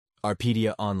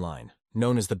Arpedia Online,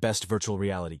 known as the best virtual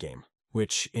reality game,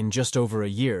 which, in just over a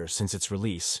year since its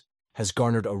release, has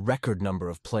garnered a record number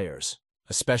of players.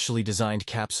 A specially designed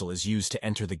capsule is used to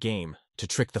enter the game to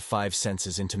trick the five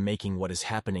senses into making what is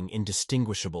happening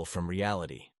indistinguishable from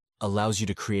reality. Allows you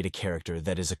to create a character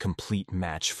that is a complete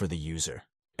match for the user.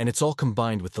 And it's all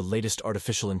combined with the latest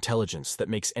artificial intelligence that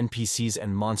makes NPCs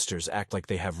and monsters act like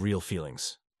they have real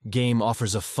feelings. Game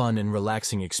offers a fun and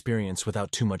relaxing experience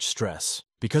without too much stress.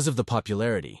 Because of the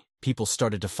popularity, people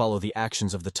started to follow the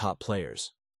actions of the top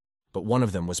players. But one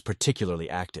of them was particularly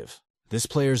active. This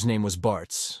player's name was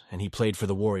Bartz, and he played for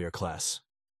the warrior class.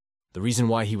 The reason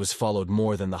why he was followed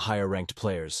more than the higher-ranked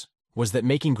players was that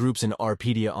making groups in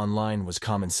Arpedia Online was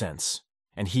common sense,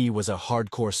 and he was a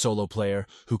hardcore solo player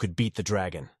who could beat the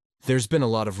dragon. There's been a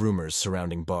lot of rumors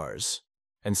surrounding Bars,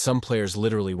 and some players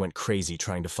literally went crazy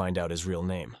trying to find out his real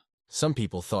name. Some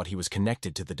people thought he was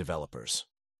connected to the developers,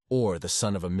 or the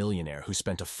son of a millionaire who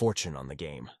spent a fortune on the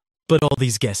game. But all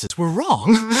these guesses were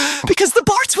wrong, because the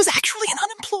Bartz was actually an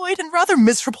unemployed and rather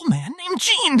miserable man named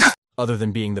Gene. Other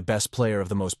than being the best player of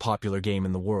the most popular game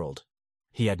in the world,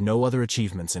 he had no other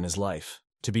achievements in his life.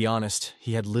 To be honest,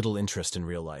 he had little interest in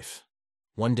real life.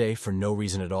 One day, for no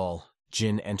reason at all,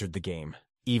 Jin entered the game,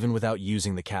 even without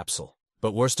using the capsule.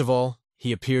 But worst of all,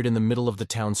 he appeared in the middle of the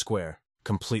town square,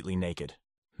 completely naked.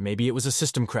 Maybe it was a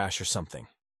system crash or something.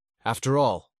 After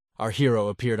all, our hero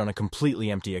appeared on a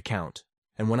completely empty account.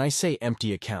 And when I say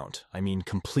empty account, I mean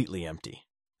completely empty.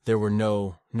 There were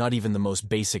not even the most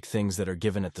basic things that are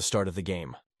given at the start of the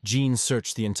game. Gene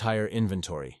searched the entire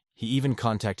inventory. He even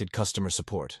contacted customer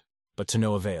support, but to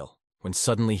no avail. When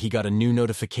suddenly he got a new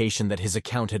notification that his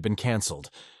account had been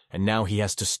cancelled, and now he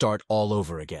has to start all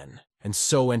over again. And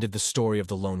so ended the story of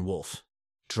the lone wolf.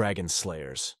 Dragon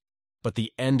slayers. But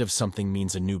the end of something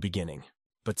means a new beginning.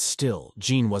 But still,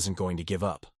 Gene wasn't going to give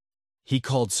up. He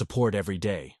called support every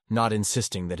day, not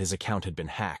insisting that his account had been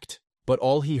hacked. But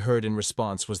all he heard in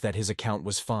response was that his account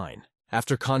was fine.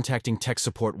 After contacting tech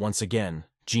support once again,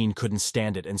 Gene couldn't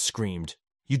stand it and screamed,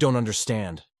 "You don't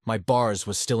understand. My Bars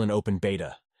was still in open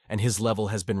beta, and his level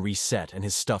has been reset and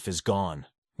his stuff is gone."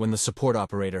 When the support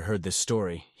operator heard this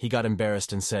story, he got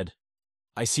embarrassed and said,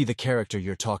 "I see the character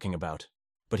you're talking about,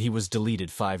 but he was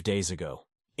deleted 5 days ago."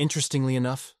 Interestingly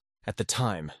enough, at the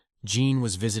time, Gene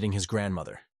was visiting his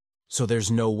grandmother. So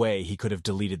there's no way he could have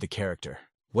deleted the character.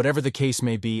 Whatever the case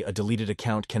may be, a deleted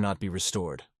account cannot be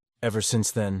restored. Ever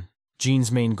since then,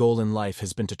 Gene's main goal in life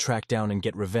has been to track down and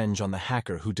get revenge on the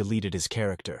hacker who deleted his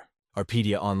character.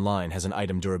 Arpedia Online has an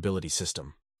item durability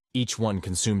system. Each one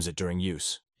consumes it during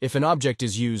use. If an object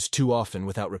is used too often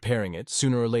without repairing it,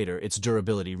 sooner or later its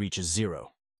durability reaches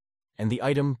 0. And the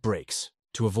item breaks.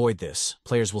 To avoid this,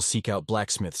 players will seek out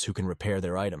blacksmiths who can repair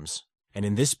their items. And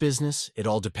in this business, it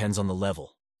all depends on the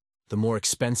level. The more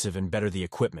expensive and better the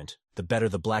equipment, the better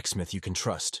the blacksmith you can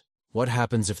trust. What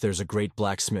happens if there's a great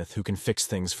blacksmith who can fix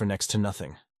things for next to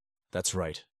nothing? That's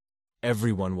right.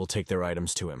 Everyone will take their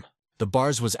items to him. The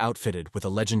Bars was outfitted with a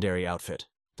legendary outfit.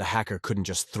 The hacker couldn't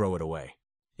just throw it away.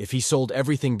 If he sold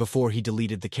everything before he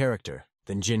deleted the character,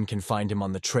 then Jin can find him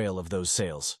on the trail of those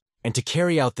sales. And to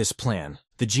carry out this plan,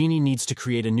 the genie needs to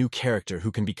create a new character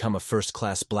who can become a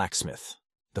first-class blacksmith.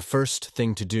 The first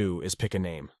thing to do is pick a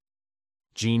name.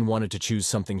 Gene wanted to choose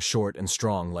something short and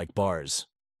strong like Bars,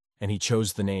 and he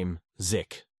chose the name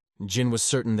Zik. Jin was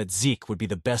certain that Zik would be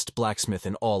the best blacksmith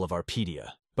in all of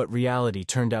Arpedia, but reality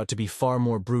turned out to be far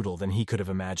more brutal than he could have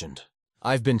imagined.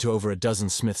 I've been to over a dozen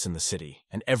smiths in the city,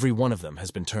 and every one of them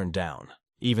has been turned down,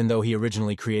 even though he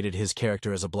originally created his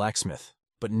character as a blacksmith,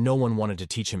 but no one wanted to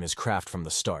teach him his craft from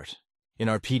the start. In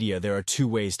Arpedia, there are 2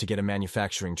 ways to get a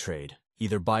manufacturing trade: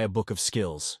 either buy a book of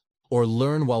skills, or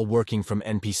learn while working from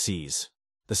NPCs.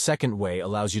 The second way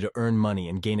allows you to earn money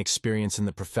and gain experience in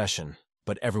the profession,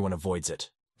 but everyone avoids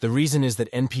it. The reason is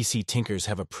that NPC tinkers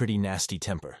have a pretty nasty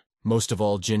temper. Most of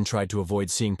all, Jin tried to avoid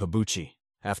seeing Pabuchi.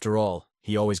 After all,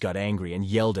 he always got angry and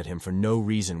yelled at him for no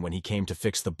reason when he came to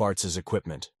fix the Bartz's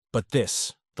equipment. But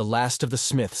this, the last of the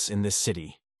smiths in this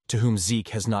city, to whom Zeke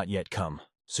has not yet come.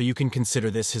 So you can consider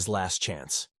this his last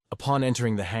chance. Upon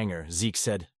entering the hangar, Zeke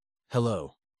said,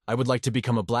 "Hello, I would like to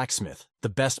become a blacksmith, the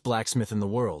best blacksmith in the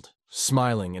world."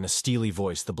 Smiling in a steely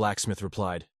voice, the blacksmith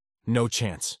replied, "No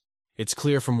chance. It's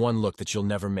clear from one look that you'll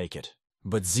never make it."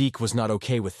 But Zeke was not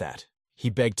okay with that. He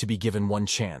begged to be given one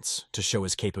chance to show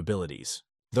his capabilities,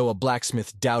 though a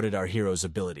blacksmith doubted our hero's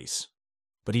abilities.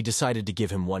 But he decided to give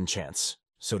him one chance,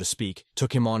 so to speak,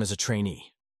 took him on as a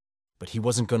trainee. But he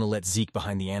wasn't going to let Zeke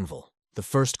behind the anvil. The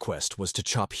first quest was to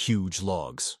chop huge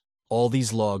logs. All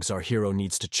these logs our hero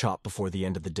needs to chop before the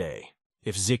end of the day.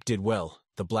 If Zeke did well,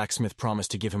 the blacksmith promised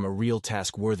to give him a real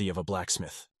task worthy of a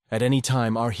blacksmith. At any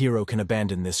time, our hero can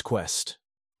abandon this quest.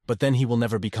 But then he will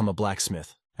never become a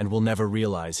blacksmith, and will never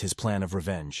realize his plan of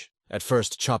revenge. At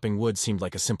first, chopping wood seemed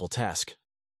like a simple task.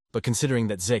 But considering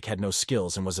that Zik had no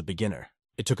skills and was a beginner,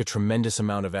 it took a tremendous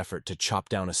amount of effort to chop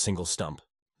down a single stump.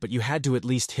 But you had to at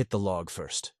least hit the log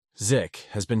first. Zik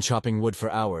has been chopping wood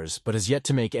for hours, but has yet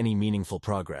to make any meaningful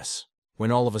progress.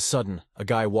 When all of a sudden, a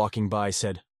guy walking by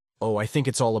said, "Oh, I think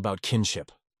it's all about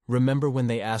kinship. Remember when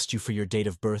they asked you for your date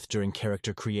of birth during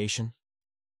character creation?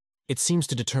 It seems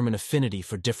to determine affinity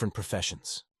for different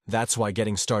professions. That's why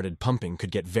getting started pumping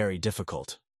could get very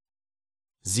difficult."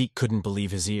 Zeke couldn't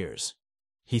believe his ears.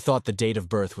 He thought the date of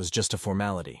birth was just a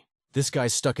formality. This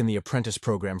guy's stuck in the apprentice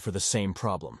program for the same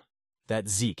problem that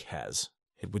Zeke has.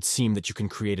 It would seem that you can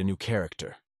create a new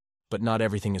character. But not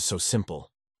everything is so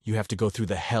simple. You have to go through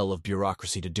the hell of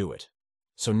bureaucracy to do it.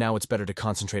 So now it's better to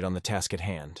concentrate on the task at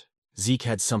hand. Zeke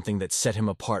had something that set him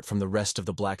apart from the rest of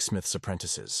the blacksmith's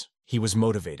apprentices. He was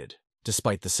motivated,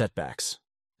 despite the setbacks.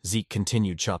 Zeke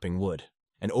continued chopping wood,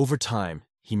 and over time,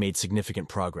 he made significant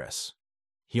progress.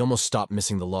 He almost stopped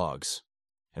missing the logs,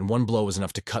 and one blow was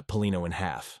enough to cut Polino in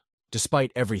half.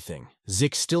 Despite everything,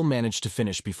 Zeke still managed to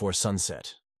finish before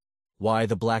sunset. Why,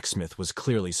 the blacksmith was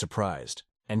clearly surprised,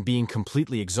 and being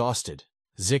completely exhausted,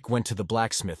 Zeke went to the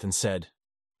blacksmith and said,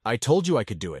 "I told you I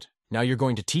could do it. Now you're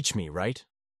going to teach me, right?"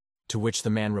 To which the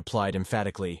man replied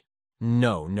emphatically,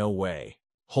 "No, no way."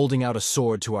 Holding out a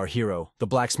sword to our hero, the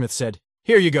blacksmith said,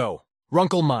 "Here you go.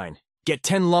 Runkle mine. Get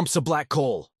 10 lumps of black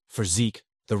coal." For Zeke,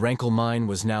 the Rankle mine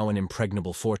was now an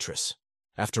impregnable fortress.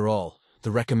 After all,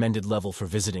 the recommended level for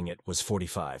visiting it was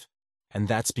 45. And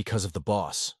that's because of the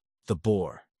boss, the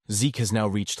boar. Zeke has now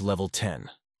reached level 10.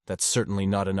 That's certainly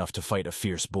not enough to fight a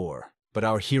fierce boar. But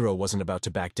our hero wasn't about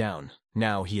to back down.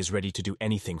 Now he is ready to do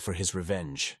anything for his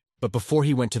revenge. But before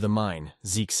he went to the mine,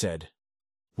 Zeke said,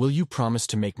 "Will you promise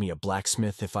to make me a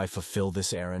blacksmith if I fulfill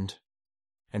this errand?"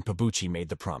 And Pabucci made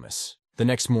the promise. The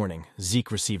next morning,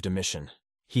 Zeke received a mission.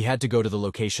 He had to go to the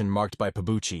location marked by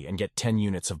Pabucci and get 10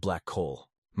 units of black coal.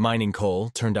 Mining coal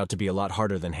turned out to be a lot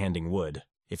harder than handing wood,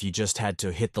 if you just had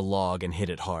to hit the log and hit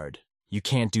it hard. You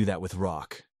can't do that with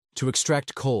rock. To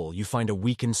extract coal, you find a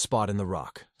weakened spot in the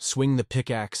rock, swing the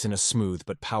pickaxe in a smooth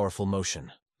but powerful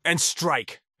motion, and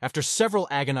strike! After several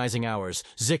agonizing hours,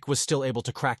 Zeke was still able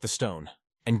to crack the stone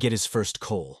and get his first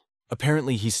coal.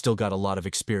 Apparently, he's still got a lot of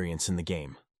experience in the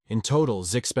game. In total,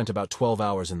 Zeke spent about 12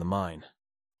 hours in the mine,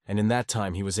 and in that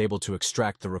time he was able to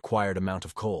extract the required amount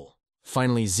of coal.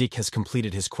 Finally, Zeke has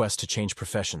completed his quest to change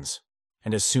professions,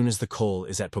 and as soon as the coal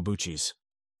is at Pabucci's,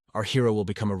 our hero will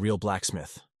become a real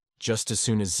blacksmith. Just as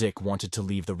soon as Zeke wanted to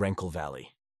leave the Rankle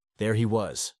Valley, there he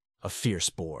was, a fierce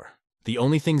boar. The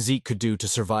only thing Zeke could do to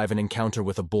survive an encounter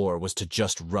with a boar was to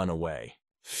just run away.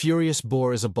 Furious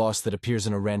Boar is a boss that appears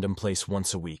in a random place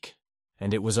once a week,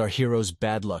 and it was our hero's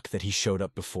bad luck that he showed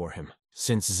up before him.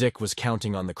 Since Zeke was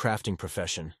counting on the crafting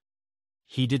profession,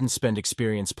 he didn't spend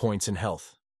experience points in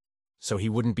health, so he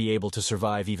wouldn't be able to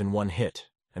survive even one hit,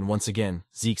 and once again,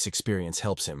 Zeke's experience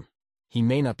helps him. He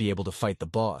may not be able to fight the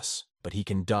boss, but he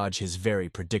can dodge his very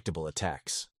predictable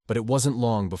attacks. But it wasn't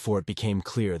long before it became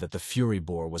clear that the Fury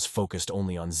Boar was focused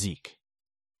only on Zeke,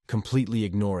 completely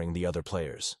ignoring the other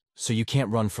players. So you can't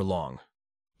run for long.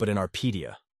 But in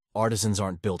Arpedia, artisans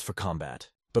aren't built for combat.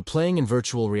 But playing in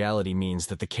virtual reality means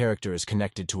that the character is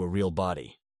connected to a real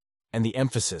body, and the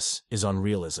emphasis is on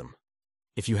realism.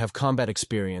 If you have combat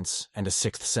experience and a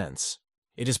sixth sense,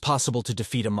 it is possible to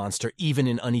defeat a monster even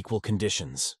in unequal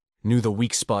conditions. Knew the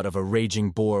weak spot of a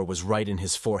raging boar was right in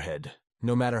his forehead.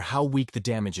 No matter how weak the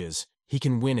damage is, he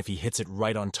can win if he hits it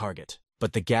right on target.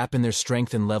 But the gap in their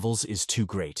strength and levels is too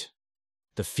great.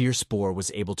 The fierce boar was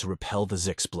able to repel the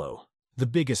Zeke's blow. The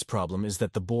biggest problem is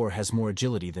that the boar has more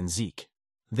agility than Zeke.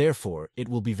 Therefore, it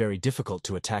will be very difficult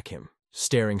to attack him,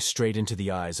 staring straight into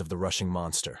the eyes of the rushing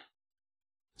monster.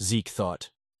 Zeke thought,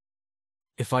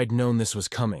 "If I'd known this was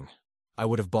coming, I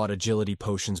would have bought agility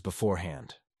potions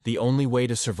beforehand. The only way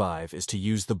to survive is to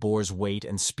use the boar's weight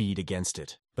and speed against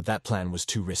it, but that plan was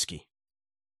too risky."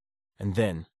 And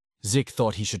then, Zeke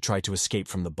thought he should try to escape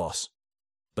from the boss.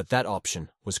 But that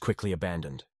option was quickly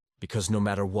abandoned, because no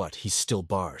matter what, he's still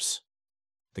bars.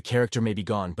 The character may be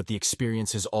gone, but the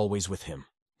experience is always with him.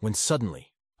 When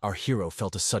suddenly, our hero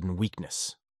felt a sudden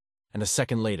weakness. And a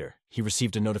second later, he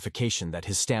received a notification that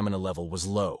his stamina level was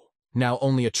low. Now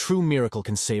only a true miracle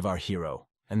can save our hero.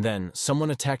 And then,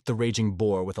 someone attacked the raging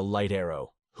boar with a light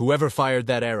arrow. Whoever fired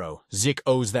that arrow, Zeke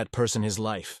owes that person his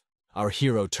life. Our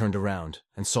hero turned around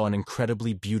and saw an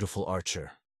incredibly beautiful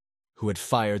archer, who had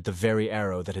fired the very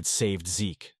arrow that had saved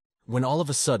Zeke. When all of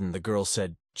a sudden the girl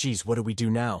said, "Geez, what do we do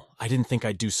now? I didn't think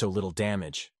I'd do so little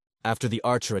damage." After the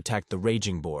archer attacked the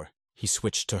raging boar, he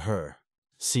switched to her.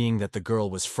 Seeing that the girl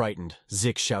was frightened,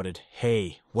 Zik shouted,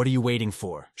 "Hey, what are you waiting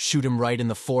for? Shoot him right in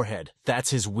the forehead.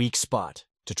 That's his weak spot."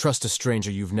 To trust a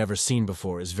stranger you've never seen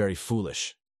before is very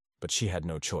foolish, but she had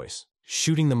no choice.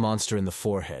 Shooting the monster in the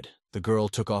forehead, the girl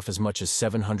took off as much as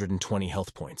 720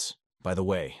 health points. By the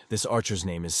way, this archer's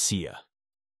name is Sia,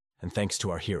 and thanks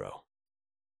to our hero,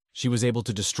 she was able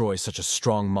to destroy such a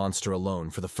strong monster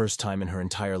alone for the first time in her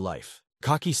entire life.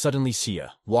 Cocky suddenly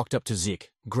Sia walked up to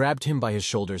Zik, grabbed him by his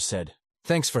shoulders, said,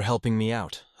 "Thanks for helping me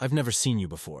out. I've never seen you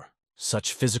before."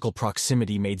 Such physical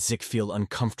proximity made Zik feel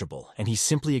uncomfortable, and he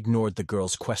simply ignored the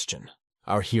girl's question.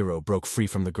 Our hero broke free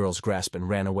from the girl's grasp and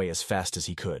ran away as fast as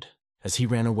he could. As he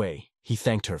ran away, he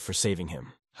thanked her for saving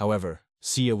him. However,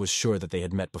 Sia was sure that they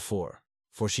had met before,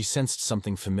 for she sensed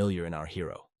something familiar in our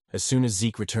hero. As soon as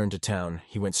Zeke returned to town,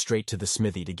 he went straight to the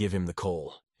smithy to give him the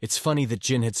coal. It's funny that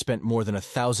Jin had spent more than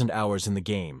 1,000 hours in the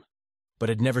game, but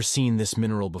had never seen this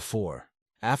mineral before.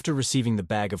 After receiving the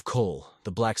bag of coal,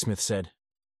 the blacksmith said,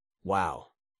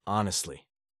 "Wow, honestly,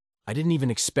 I didn't even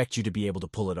expect you to be able to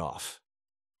pull it off.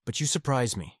 But you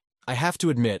surprised me. I have to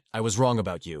admit, I was wrong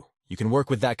about you. You can work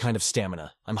with that kind of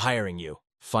stamina. I'm hiring you."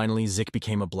 Finally, Zik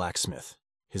became a blacksmith.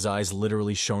 His eyes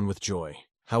literally shone with joy.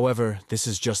 However, this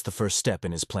is just the first step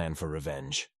in his plan for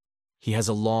revenge. He has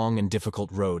a long and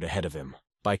difficult road ahead of him.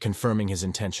 By confirming his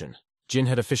intention, Jin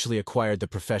had officially acquired the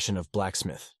profession of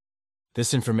blacksmith.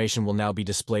 This information will now be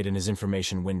displayed in his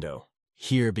information window.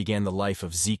 Here began the life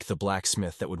of Zeke the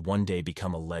blacksmith that would one day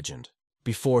become a legend.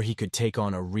 Before he could take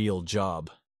on a real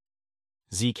job,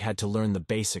 Zeke had to learn the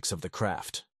basics of the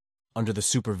craft, under the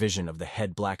supervision of the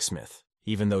head blacksmith,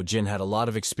 even though Jin had a lot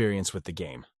of experience with the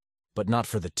game, but not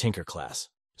for the Tinker class.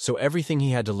 So everything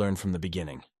he had to learn from the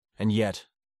beginning. And yet,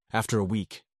 after a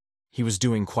week, he was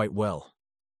doing quite well.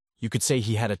 You could say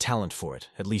he had a talent for it,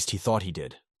 at least he thought he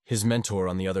did. His mentor,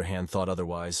 on the other hand, thought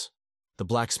otherwise. The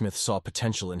blacksmith saw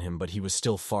potential in him, but he was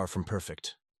still far from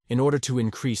perfect. In order to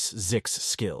increase Zik's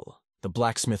skill, the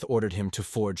blacksmith ordered him to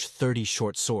forge 30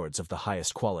 short swords of the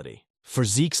highest quality. For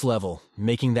Zeke's level,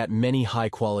 making that many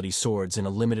high-quality swords in a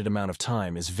limited amount of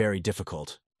time is very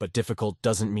difficult, but difficult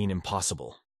doesn't mean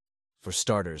impossible. For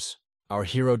starters, our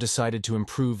hero decided to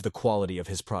improve the quality of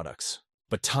his products.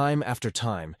 But time after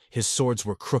time, his swords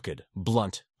were crooked,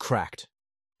 blunt, cracked.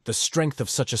 The strength of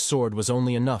such a sword was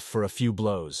only enough for a few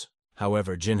blows.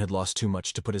 However, Jin had lost too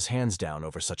much to put his hands down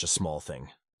over such a small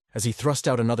thing. As he thrust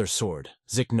out another sword,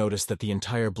 Zik noticed that the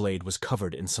entire blade was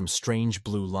covered in some strange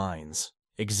blue lines.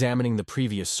 Examining the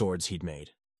previous swords he'd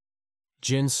made,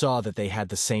 Jin saw that they had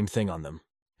the same thing on them.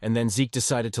 And then Zeke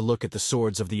decided to look at the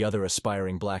swords of the other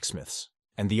aspiring blacksmiths.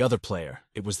 And the other player,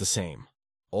 it was the same.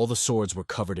 All the swords were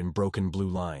covered in broken blue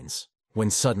lines.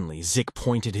 When suddenly, Zeke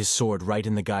pointed his sword right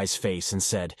in the guy's face and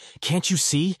said, "Can't you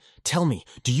see? Tell me,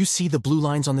 do you see the blue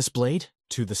lines on this blade?"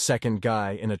 To the second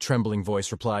guy, in a trembling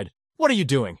voice, replied, "What are you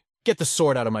doing? Get the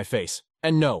sword out of my face.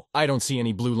 And no, I don't see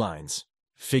any blue lines."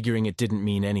 Figuring it didn't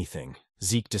mean anything,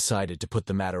 Zeke decided to put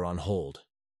the matter on hold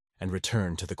and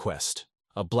return to the quest.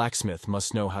 A blacksmith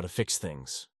must know how to fix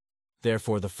things.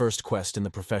 Therefore, the first quest in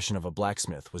the profession of a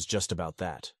blacksmith was just about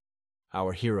that.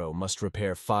 Our hero must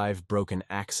repair 5 broken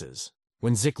axes.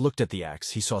 When Zik looked at the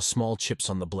axe, he saw small chips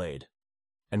on the blade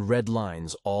and red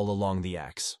lines all along the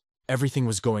axe. Everything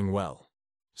was going well.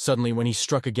 Suddenly, when he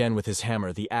struck again with his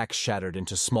hammer, the axe shattered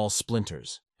into small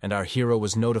splinters, and our hero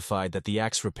was notified that the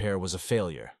axe repair was a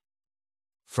failure.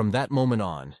 From that moment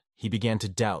on, he began to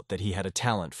doubt that he had a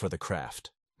talent for the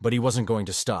craft. But he wasn't going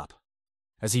to stop.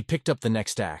 As he picked up the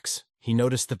next axe, he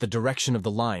noticed that the direction of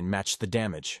the line matched the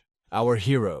damage. Our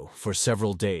hero, for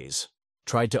several days,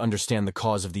 tried to understand the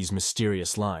cause of these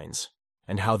mysterious lines,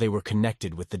 and how they were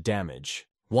connected with the damage.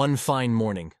 One fine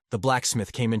morning, the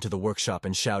blacksmith came into the workshop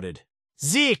and shouted,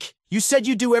 "Zeke, you said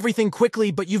you'd do everything quickly,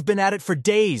 but you've been at it for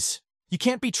days. You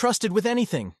can't be trusted with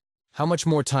anything." "How much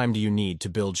more time do you need to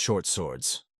build short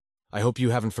swords? I hope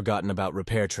you haven't forgotten about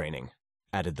repair training,"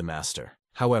 added the master.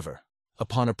 However,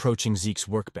 upon approaching Zeke's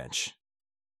workbench,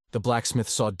 the blacksmith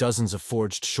saw dozens of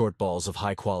forged short balls of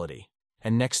high quality,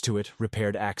 and next to it,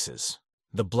 repaired axes.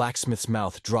 The blacksmith's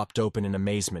mouth dropped open in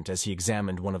amazement as he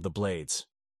examined one of the blades.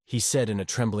 He said in a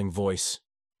trembling voice,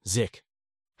 "Zeke,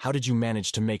 how did you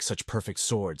manage to make such perfect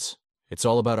swords?" It's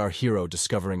all about our hero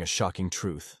discovering a shocking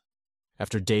truth.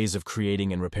 After days of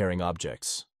creating and repairing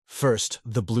objects. First,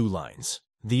 the blue lines.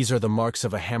 These are the marks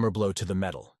of a hammer blow to the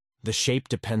metal. The shape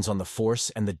depends on the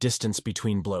force and the distance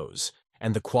between blows,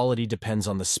 and the quality depends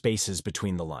on the spaces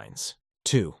between the lines.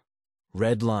 2.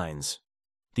 Red lines.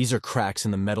 These are cracks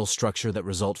in the metal structure that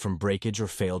result from breakage or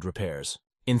failed repairs.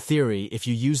 In theory, if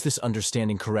you use this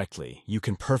understanding correctly, you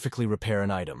can perfectly repair an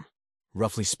item.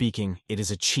 Roughly speaking, it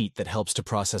is a cheat that helps to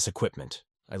process equipment.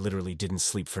 I literally didn't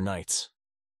sleep for nights.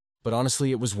 But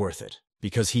honestly, it was worth it,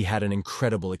 because he had an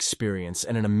incredible experience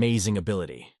and an amazing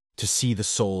ability to see the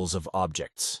souls of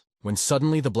objects. When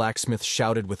suddenly the blacksmith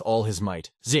shouted with all his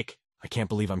might, "Zik, I can't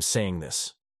believe I'm saying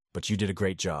this, but you did a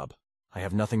great job. I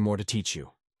have nothing more to teach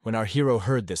you." When our hero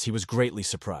heard this, he was greatly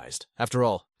surprised. After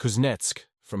all, Kuznetsk,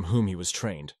 from whom he was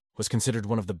trained, was considered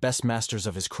one of the best masters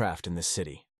of his craft in this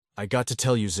city. "I got to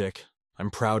tell you, Zik, I'm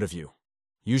proud of you.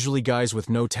 Usually guys with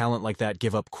no talent like that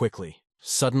give up quickly."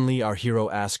 Suddenly our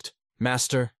hero asked,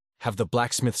 "Master, have the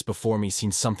blacksmiths before me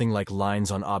seen something like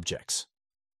lines on objects?"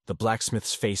 The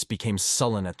blacksmith's face became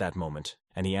sullen at that moment,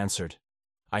 and he answered,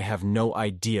 "I have no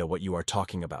idea what you are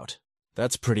talking about."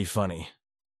 That's pretty funny.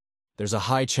 There's a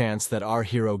high chance that our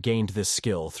hero gained this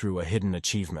skill through a hidden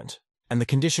achievement, and the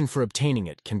condition for obtaining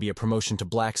it can be a promotion to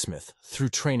blacksmith through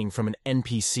training from an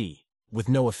NPC with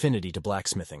no affinity to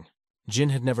blacksmithing. Jin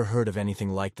had never heard of anything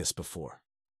like this before.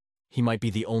 He might be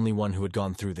the only one who had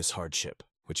gone through this hardship,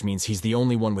 which means he's the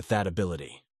only one with that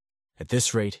ability. At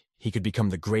this rate, he could become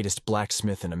the greatest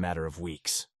blacksmith in a matter of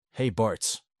weeks. Hey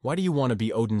Bartz, why do you want to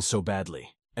be Odin so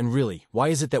badly? And really, why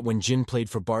is it that when Jin played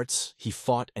for Bartz, he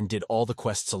fought and did all the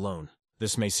quests alone?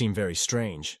 This may seem very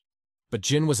strange, but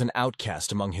Jin was an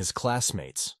outcast among his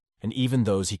classmates, and even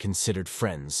those he considered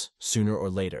friends, sooner or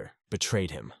later,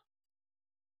 betrayed him.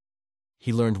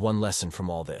 He learned one lesson from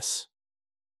all this: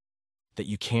 that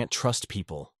you can't trust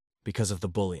people because of the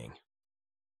bullying.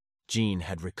 Jin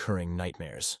had recurring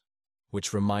nightmares,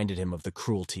 which reminded him of the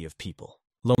cruelty of people.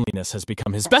 Loneliness has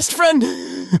become his best friend,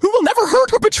 who will never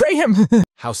hurt or betray him.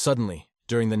 How suddenly,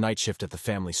 during the night shift at the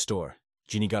family store,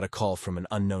 Jeannie got a call from an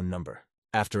unknown number.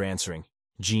 After answering,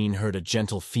 Jean heard a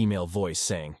gentle female voice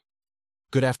saying,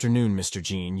 "Good afternoon, Mr.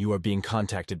 Jean. You are being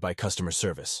contacted by customer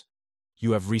service.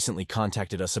 You have recently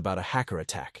contacted us about a hacker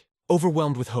attack."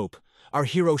 Overwhelmed with hope, our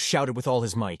hero shouted with all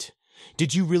his might,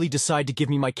 "Did you really decide to give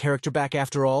me my character back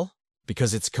after all?"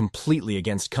 Because it's completely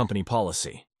against company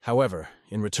policy. However,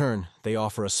 in return, they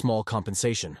offer a small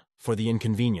compensation for the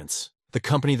inconvenience. The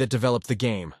company that developed the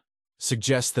game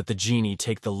suggests that the genie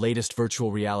take the latest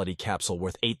virtual reality capsule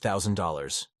worth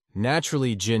 $8,000.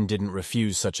 Naturally, Jin didn't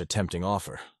refuse such a tempting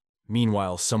offer.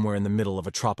 Meanwhile, somewhere in the middle of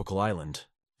a tropical island,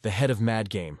 the head of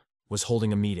Madgame was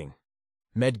holding a meeting.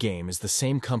 Medgame is the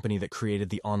same company that created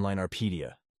the online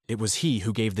Arpedia. It was he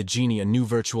who gave the genie a new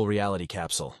virtual reality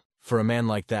capsule. For a man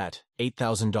like that,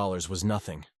 $8,000 was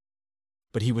nothing.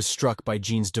 But he was struck by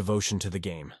Jin's devotion to the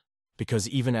game, because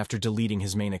even after deleting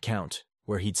his main account,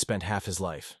 where he'd spent half his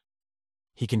life,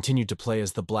 he continued to play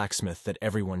as the blacksmith that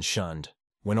everyone shunned.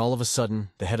 When all of a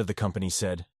sudden, the head of the company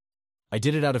said, "I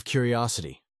did it out of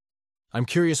curiosity. I'm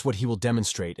curious what he will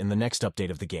demonstrate in the next update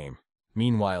of the game."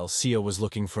 Meanwhile, Sia was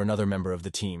looking for another member of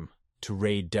the team to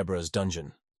raid Deborah's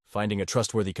dungeon. Finding a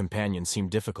trustworthy companion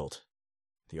seemed difficult.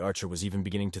 The archer was even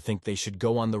beginning to think they should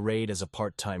go on the raid as a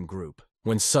part-time group.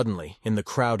 When suddenly, in the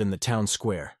crowd in the town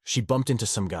square, she bumped into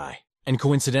some guy. And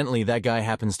coincidentally, that guy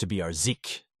happens to be our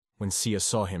Zik. When Sia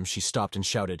saw him, she stopped and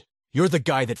shouted, "You're the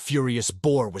guy that Furious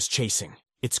Boar was chasing.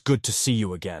 It's good to see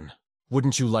you again.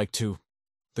 Wouldn't you like to?"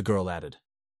 the girl added.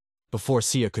 Before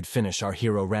Sia could finish, our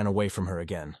hero ran away from her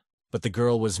again. But the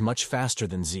girl was much faster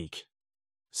than Zeke.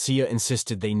 Sia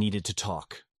insisted they needed to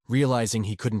talk. Realizing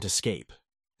he couldn't escape,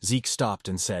 Zeke stopped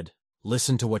and said,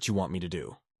 "Listen to what you want me to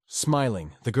do."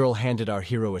 Smiling, the girl handed our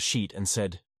hero a sheet and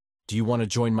said, "Do you want to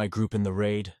join my group in the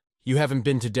raid? You haven't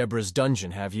been to Deborah's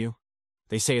dungeon, have you?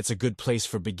 They say it's a good place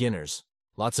for beginners.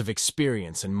 Lots of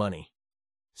experience and money."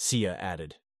 Sia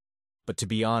added, "But to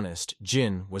be honest,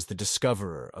 Jin was the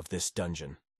discoverer of this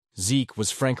dungeon." Zeke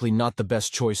was frankly not the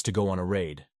best choice to go on a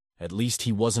raid. At least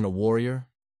he wasn't a warrior,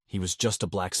 he was just a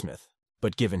blacksmith,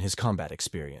 but given his combat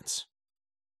experience,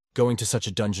 going to such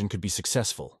a dungeon could be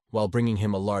successful, while bringing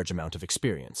him a large amount of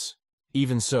experience.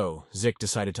 Even so, Zik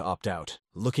decided to opt out.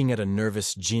 Looking at a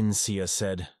nervous Jin, Sia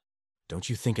said, "Don't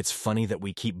you think it's funny that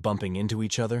we keep bumping into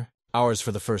each other?" Ours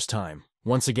for the first time,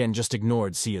 once again just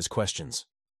ignored Sia's questions.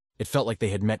 It felt like they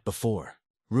had met before.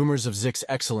 Rumors of Zik's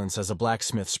excellence as a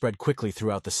blacksmith spread quickly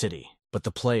throughout the city, but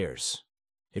the players,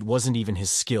 it wasn't even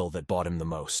his skill that bought him the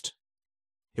most.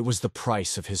 It was the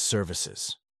price of his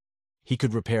services. He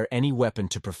could repair any weapon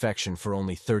to perfection for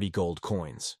only 30 gold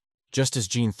coins. Just as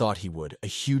Jean thought he would, a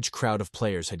huge crowd of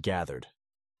players had gathered.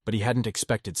 But he hadn't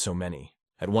expected so many.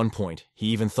 At one point, he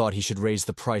even thought he should raise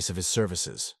the price of his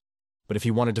services. But if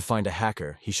he wanted to find a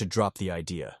hacker, he should drop the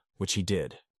idea, which he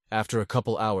did. After a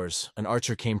couple hours, an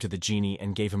archer came to the genie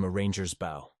and gave him a ranger's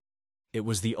bow. It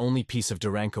was the only piece of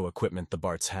Duranko equipment the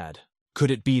Barts had.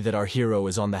 Could it be that our hero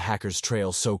is on the hacker's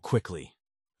trail so quickly?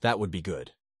 That would be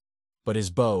good. But his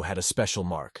bow had a special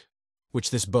mark,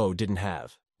 which this bow didn't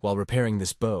have. While repairing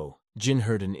this bow, Jin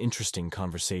heard an interesting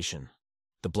conversation.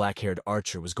 The black-haired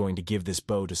archer was going to give this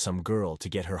bow to some girl to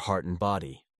get her heart and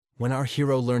body. When our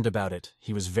hero learned about it,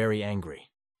 he was very angry.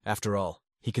 After all,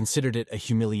 he considered it a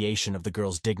humiliation of the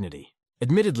girl's dignity.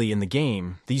 Admittedly, in the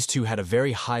game, these two had a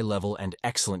very high level and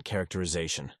excellent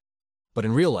characterization. But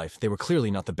in real life, they were clearly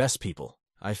not the best people.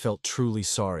 I felt truly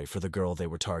sorry for the girl they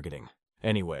were targeting.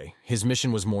 Anyway, his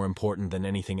mission was more important than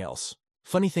anything else.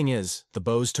 Funny thing is, the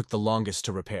bows took the longest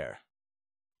to repair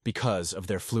because of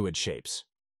their fluid shapes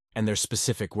and their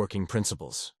specific working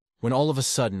principles. When all of a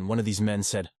sudden, one of these men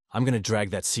said, "I'm gonna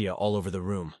drag that Sia all over the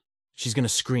room. She's gonna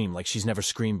scream like she's never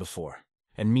screamed before."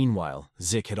 And meanwhile,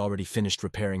 Zik had already finished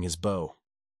repairing his bow.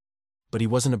 But he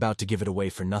wasn't about to give it away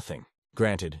for nothing.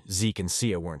 Granted, Zeke and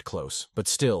Sia weren't close, but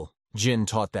still, Jin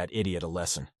taught that idiot a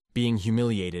lesson. Being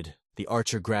humiliated, the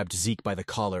archer grabbed Zeke by the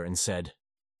collar and said,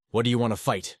 "What do you want to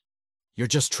fight? You're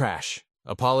just trash.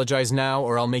 Apologize now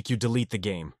or I'll make you delete the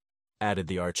game," added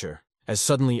the archer. As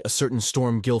suddenly a certain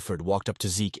Storm Guilford walked up to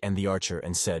Zeke and the archer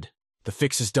and said, "The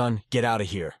fix is done, get out of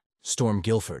here." Storm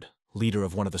Guilford, leader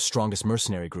of one of the strongest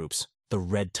mercenary groups, the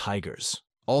Red Tigers,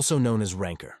 also known as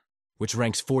Ranker, which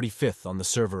ranks 45th on the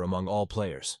server among all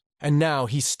players. And now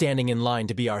he's standing in line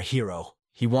to be our hero.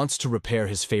 He wants to repair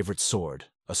his favorite sword,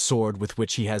 a sword with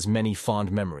which he has many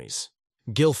fond memories.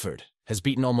 Guilford has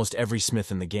beaten almost every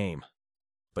smith in the game,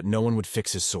 but no one would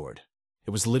fix his sword.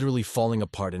 It was literally falling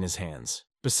apart in his hands.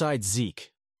 Besides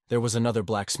Zeke, there was another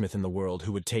blacksmith in the world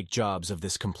who would take jobs of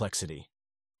this complexity,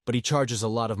 but he charges a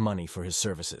lot of money for his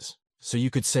services. So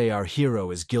you could say our hero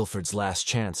is Guilford's last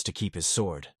chance to keep his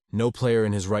sword. No player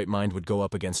in his right mind would go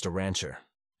up against a rancher,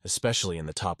 especially in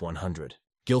the top 100.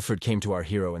 Guilford came to our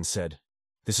hero and said,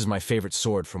 "This is my favorite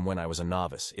sword from when I was a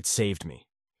novice. It saved me.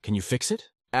 Can you fix it?"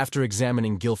 After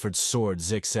examining Guilford's sword,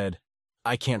 Zik said,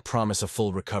 "I can't promise a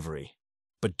full recovery,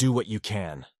 but do what you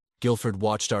can." Guilford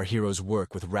watched our hero's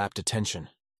work with rapt attention.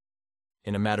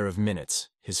 In a matter of minutes,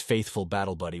 his faithful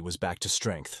battle buddy was back to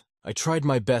strength. I tried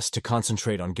my best to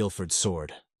concentrate on Guilford's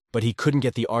sword, but he couldn't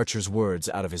get the archer's words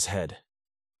out of his head.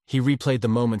 He replayed the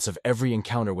moments of every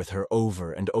encounter with her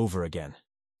over and over again.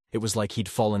 It was like he'd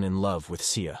fallen in love with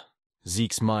Sia.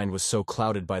 Zeke's mind was so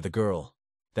clouded by the girl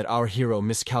that our hero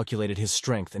miscalculated his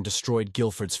strength and destroyed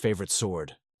Guilford's favorite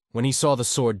sword. When he saw the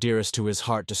sword dearest to his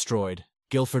heart destroyed,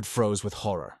 Guilford froze with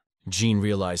horror. Jean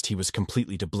realized he was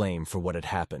completely to blame for what had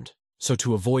happened, so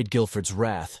to avoid Guilford's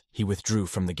wrath, he withdrew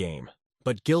from the game.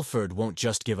 But Guilford won't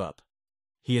just give up.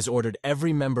 He has ordered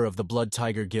every member of the Blood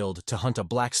Tiger Guild to hunt a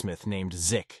blacksmith named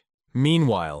Zik.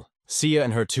 Meanwhile, Sia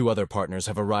and her two other partners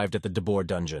have arrived at the Debor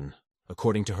dungeon,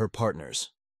 according to her partners.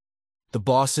 The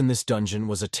boss in this dungeon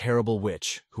was a terrible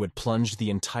witch who had plunged the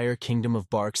entire kingdom of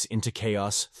Barks into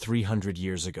chaos 300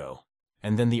 years ago.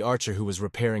 And then the archer who was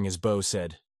repairing his bow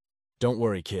said, "Don't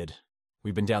worry, kid.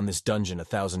 We've been down this dungeon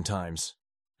 1,000 times,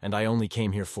 and I only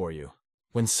came here for you."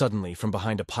 When suddenly, from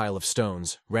behind a pile of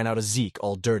stones, ran out a Zeke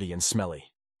all dirty and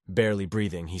smelly. Barely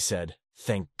breathing, he said,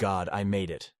 "Thank God I made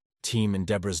it. Team in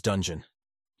Deborah's dungeon."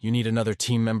 "You need another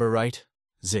team member, right?"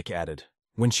 Zik added.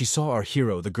 When she saw our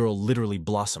hero, the girl literally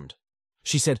blossomed.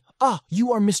 She said, "Ah,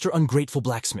 you are Mr. Ungrateful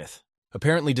Blacksmith.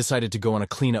 Apparently decided to go on a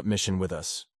cleanup mission with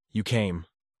us. You came.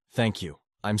 Thank you.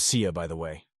 I'm Sia, by the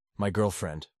way. My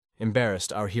girlfriend."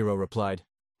 Embarrassed, our hero replied,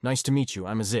 "Nice to meet you,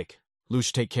 I'm a Zik.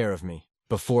 Lush, take care of me."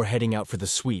 Before heading out for the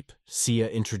sweep, Sia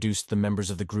introduced the members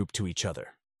of the group to each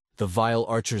other. The vile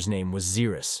archer's name was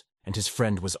Xerus, and his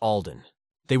friend was Alden.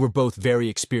 They were both very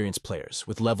experienced players,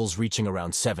 with levels reaching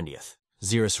around 70th.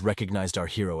 Xerus recognized our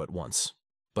hero at once,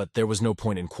 but there was no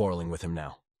point in quarreling with him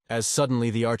now. As suddenly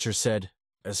the archer said,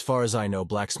 "As far as I know,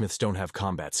 blacksmiths don't have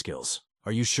combat skills.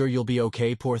 Are you sure you'll be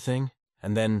okay, poor thing?"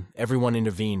 And then everyone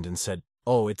intervened and said,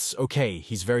 "Oh, it's okay,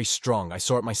 he's very strong, I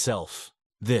saw it myself."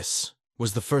 This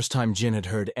was the first time Jin had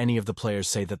heard any of the players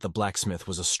say that the blacksmith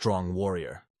was a strong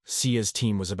warrior. Sia's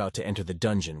team was about to enter the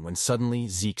dungeon when suddenly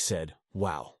Zeke said,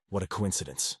 "Wow, what a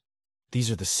coincidence. These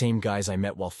are the same guys I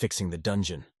met while fixing the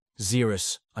dungeon.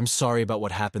 Xerus, I'm sorry about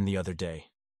what happened the other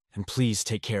day, and please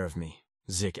take care of me,"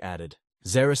 Zik added.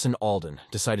 Xerus and Alden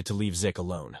decided to leave Zik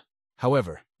alone.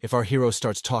 However, if our hero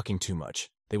starts talking too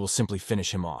much, they will simply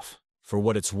finish him off. For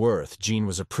what it's worth, Jean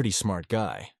was a pretty smart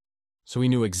guy, so he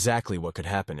knew exactly what could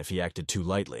happen if he acted too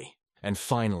lightly. And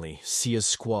finally, Sia's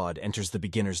squad enters the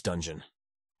beginner's dungeon,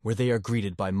 where they are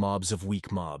greeted by mobs of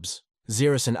weak mobs.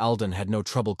 Xerus and Alden had no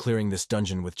trouble clearing this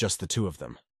dungeon with just the two of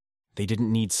them. They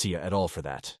didn't need Sia at all for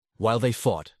that. While they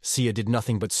fought, Sia did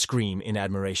nothing but scream in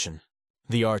admiration.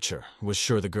 The archer was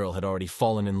sure the girl had already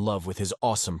fallen in love with his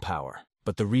awesome power,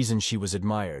 but the reason she was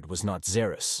admired was not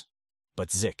Xerus,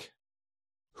 but Zik.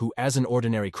 who, as an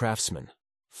ordinary craftsman,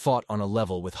 fought on a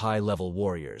level with high-level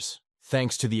warriors,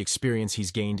 thanks to the experience he's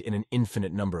gained in an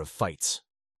infinite number of fights.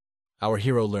 Our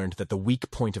hero learned that the weak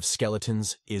point of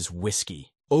skeletons is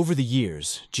whiskey. Over the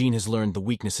years, Gene has learned the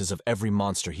weaknesses of every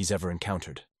monster he's ever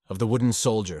encountered. Of the wooden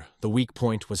soldier, the weak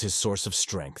point was his source of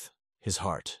strength, his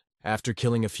heart. After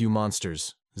killing a few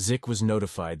monsters, Zik was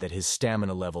notified that his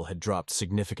stamina level had dropped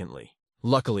significantly.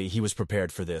 Luckily, he was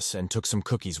prepared for this and took some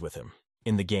cookies with him.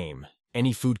 In the game,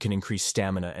 any food can increase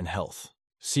stamina and health.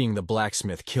 Seeing the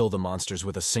blacksmith kill the monsters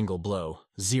with a single blow,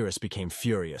 Xerus became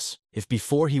furious. If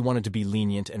before he wanted to be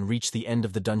lenient and reach the end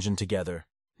of the dungeon together,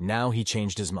 now he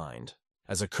changed his mind.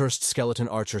 As a cursed skeleton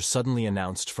archer suddenly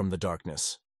announced from the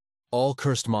darkness, all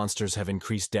cursed monsters have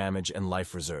increased damage and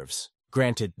life reserves.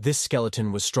 Granted, this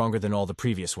skeleton was stronger than all the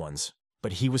previous ones,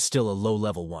 but he was still a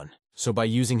low-level one. So by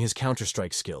using his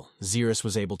counter-strike skill, Xerus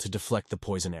was able to deflect the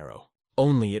poison arrow.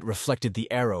 Only it reflected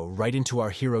the arrow right into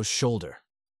our hero's shoulder.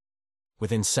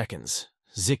 Within seconds,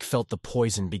 Zik felt the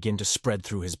poison begin to spread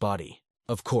through his body.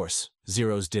 Of course,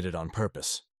 Xerus did it on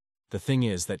purpose. The thing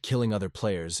is that killing other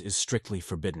players is strictly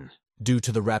forbidden, due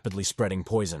to the rapidly spreading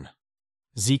poison.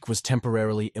 Zeke was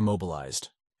temporarily immobilized.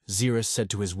 Xerus said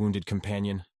to his wounded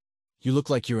companion, "You look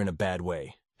like you're in a bad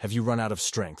way. Have you run out of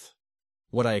strength?"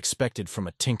 "What I expected from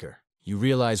a tinker. You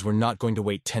realize we're not going to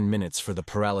wait 10 minutes for the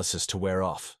paralysis to wear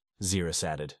off," Xerus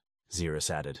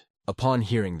added. Upon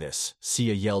hearing this,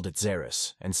 Sia yelled at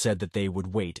Xerus and said that they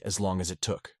would wait as long as it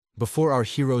took. Before our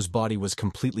hero's body was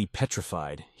completely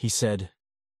petrified, he said,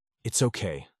 "It's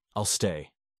okay, I'll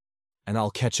stay. And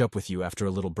I'll catch up with you after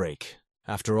a little break.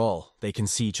 After all, they can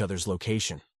see each other's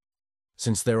location,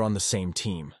 since they're on the same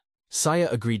team." Saya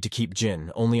agreed to keep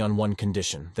Jin only on one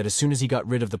condition, that as soon as he got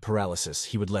rid of the paralysis,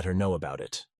 he would let her know about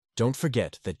it. Don't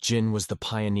forget that Jin was the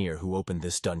pioneer who opened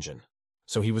this dungeon,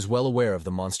 so he was well aware of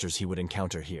the monsters he would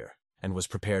encounter here, and was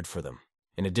prepared for them.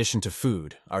 In addition to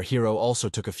food, our hero also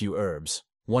took a few herbs,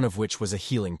 one of which was a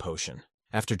healing potion.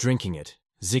 After drinking it,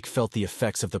 Zik felt the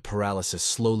effects of the paralysis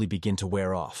slowly begin to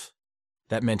wear off.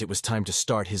 That meant it was time to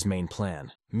start his main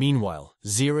plan. Meanwhile,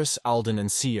 Xerus, Alden,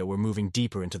 and Sia were moving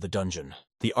deeper into the dungeon.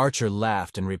 The archer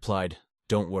laughed and replied,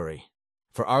 "Don't worry.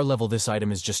 For our level, this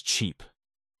item is just cheap."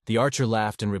 The archer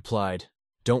laughed and replied,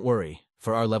 "Don't worry.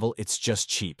 For our level, it's just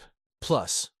cheap.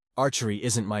 Plus, archery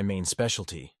isn't my main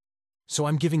specialty. So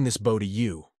I'm giving this bow to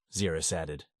you," Xerus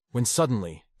added. When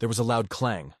suddenly, there was a loud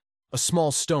clang. A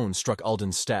small stone struck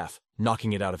Alden's staff,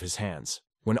 knocking it out of his hands.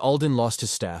 When Alden lost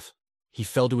his staff, he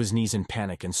fell to his knees in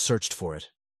panic and searched for it.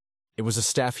 It was a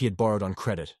staff he had borrowed on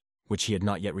credit, which he had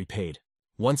not yet repaid.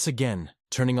 Once again,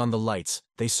 turning on the lights,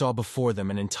 they saw before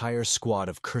them an entire squad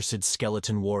of cursed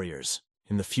skeleton warriors.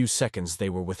 In the few seconds they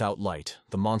were without light,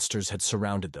 the monsters had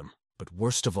surrounded them. But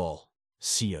worst of all,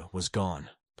 Sia was gone.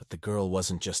 But the girl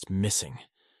wasn't just missing.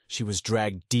 She was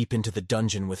dragged deep into the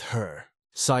dungeon with her.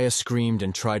 Saya screamed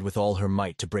and tried with all her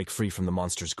might to break free from the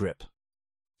monster's grip.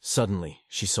 Suddenly,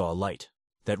 she saw a light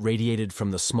that radiated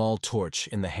from the small torch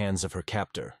in the hands of her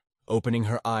captor. Opening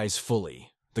her eyes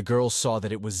fully, the girl saw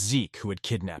that it was Zeke who had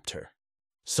kidnapped her.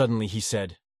 Suddenly he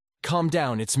said, "Calm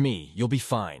down, it's me, you'll be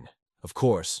fine." Of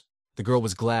course, the girl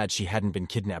was glad she hadn't been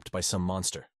kidnapped by some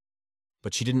monster.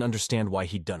 But she didn't understand why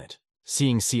he'd done it.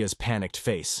 Seeing Sia's panicked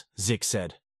face, Zeke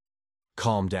said,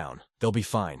 "Calm down, they'll be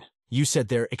fine. You said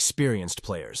they're experienced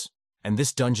players, and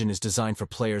this dungeon is designed for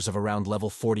players of around level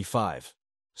 45,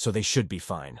 so they should be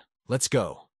fine. Let's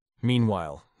go."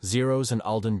 Meanwhile, Xerus and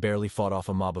Alden barely fought off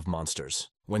a mob of monsters,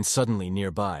 when suddenly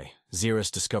nearby,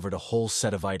 Xerus discovered a whole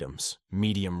set of items,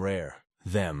 medium rare.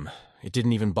 It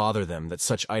didn't even bother them that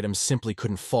such items simply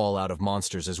couldn't fall out of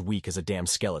monsters as weak as a damn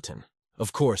skeleton.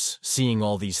 Of course, seeing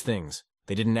all these things,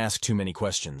 they didn't ask too many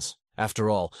questions. After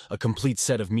all, a complete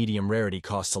set of medium rarity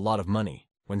costs a lot of money.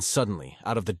 When suddenly,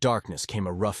 out of the darkness came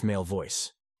a rough male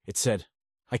voice. It said,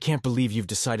 "I can't believe you've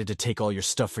decided to take all your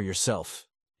stuff for yourself.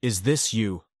 Is this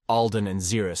you, Alden and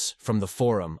Xerus, from the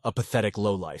forum, a pathetic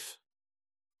lowlife?"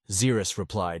 Xerus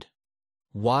replied,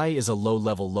 "Why is a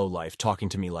low-level lowlife talking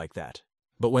to me like that?"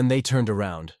 But when they turned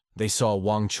around, they saw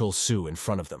Wang Chul-Su in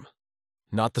front of them.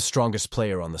 Not the strongest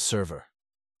player on the server,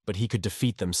 but he could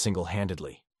defeat them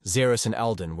single-handedly. Xerus and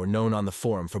Alden were known on the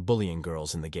forum for bullying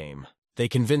girls in the game. They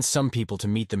convinced some people to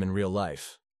meet them in real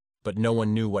life, but no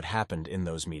one knew what happened in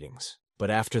those meetings.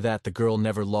 But after that, the girl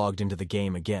never logged into the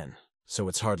game again, so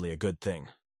it's hardly a good thing.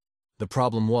 The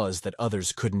problem was that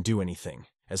others couldn't do anything,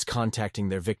 as contacting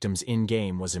their victims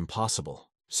in-game was impossible.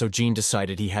 So Gene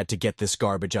decided he had to get this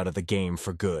garbage out of the game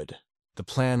for good. The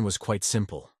plan was quite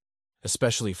simple,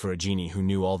 especially for a genie who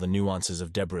knew all the nuances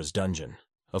of Deborah's dungeon.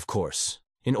 Of course,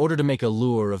 in order to make a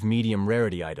lure of medium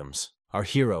rarity items, our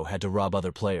hero had to rob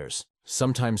other players.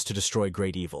 Sometimes to destroy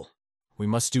great evil, we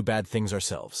must do bad things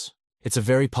ourselves. It's a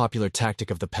very popular tactic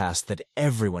of the past that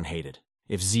everyone hated.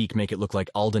 If Zeke make it look like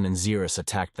Alden and Xerus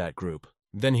attacked that group,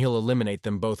 then he'll eliminate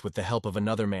them both with the help of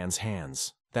another man's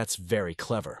hands. That's very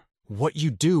clever. What you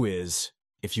do is,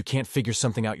 if you can't figure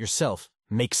something out yourself,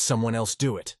 make someone else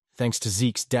do it. Thanks to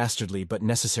Zeke's dastardly but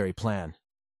necessary plan,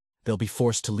 they'll be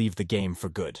forced to leave the game for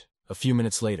good. A few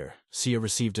minutes later, Sia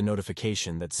received a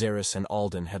notification that Xerus and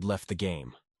Alden had left the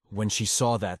game. When she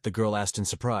saw that, the girl asked in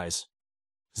surprise,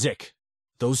 "Zik,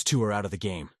 those two are out of the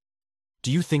game.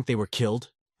 Do you think they were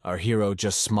killed?" Our hero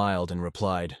just smiled and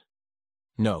replied,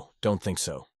 "No, don't think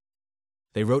so.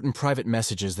 They wrote in private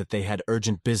messages that they had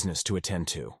urgent business to attend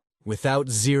to. Without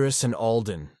Xerus and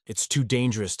Alden, it's too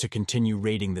dangerous to continue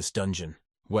raiding this dungeon."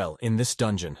 Well, in this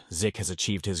dungeon, Zik has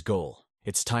achieved his goal.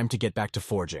 It's time to get back to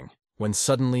forging. When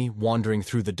suddenly, wandering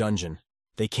through the dungeon,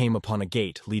 they came upon a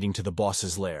gate leading to the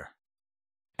boss's lair.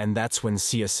 And that's when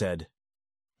Sia said,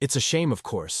 "It's a shame, of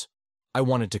course. I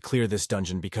wanted to clear this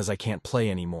dungeon because I can't play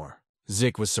anymore."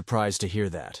 Zik was surprised to hear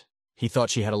that. He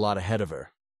thought she had a lot ahead of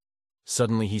her.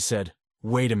 Suddenly he said,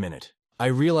 "Wait a minute. I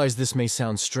realize this may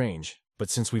sound strange, but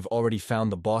since we've already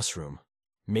found the boss room,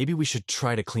 maybe we should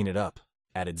try to clean it up,"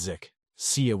 added Zik.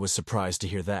 Sia was surprised to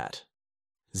hear that.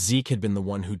 Zeke had been the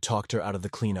one who talked her out of the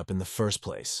cleanup in the first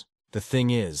place. The thing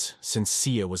is, since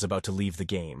Sia was about to leave the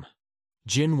game,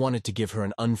 Jin wanted to give her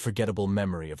an unforgettable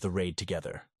memory of the raid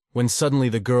together. When suddenly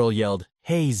the girl yelled,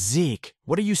 "Hey Zeke,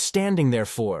 what are you standing there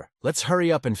for? Let's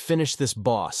hurry up and finish this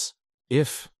boss."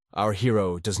 If our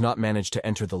hero does not manage to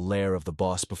enter the lair of the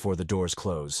boss before the doors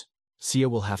close, Sia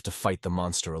will have to fight the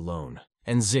monster alone,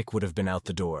 and Zeke would have been out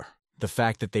the door. The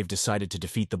fact that they've decided to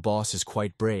defeat the boss is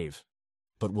quite brave,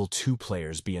 but will 2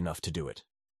 players be enough to do it?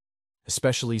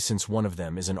 Especially since one of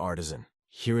them is an artisan.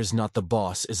 Here is not the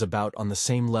boss is about on the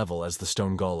same level as the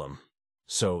stone golem,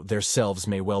 so their selves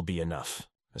may well be enough,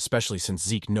 especially since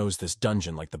Zeke knows this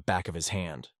dungeon like the back of his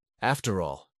hand. After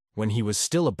all, when he was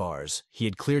still a bars, he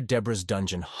had cleared Deborah's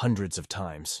dungeon hundreds of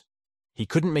times. He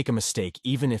couldn't make a mistake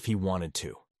even if he wanted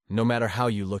to. No matter how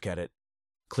you look at it,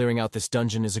 clearing out this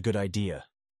dungeon is a good idea.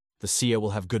 The Sia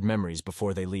will have good memories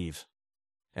before they leave,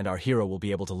 and our hero will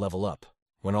be able to level up.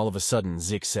 When all of a sudden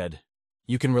Zeke said,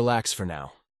 "You can relax for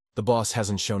now. The boss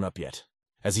hasn't shown up yet."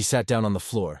 As he sat down on the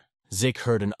floor, Zeke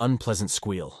heard an unpleasant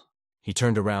squeal. He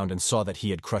turned around and saw that he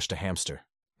had crushed a hamster.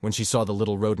 When she saw the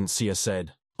little rodent, Sia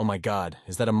said, "Oh my god,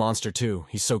 is that a monster too?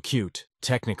 He's so cute."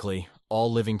 Technically,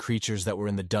 all living creatures that were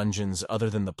in the dungeons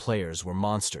other than the players were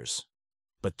monsters.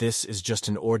 But this is just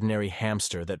an ordinary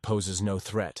hamster that poses no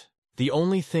threat. The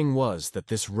only thing was that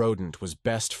this rodent was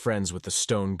best friends with the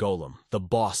stone golem, the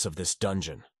boss of this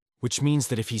dungeon. Which means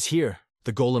that if he's here,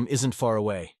 the golem isn't far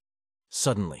away.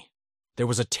 Suddenly, there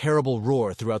was a terrible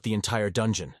roar throughout the entire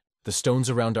dungeon. The stones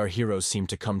around our heroes seemed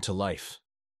to come to life.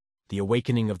 The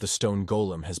awakening of the stone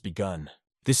golem has begun.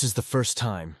 This is the first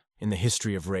time, in the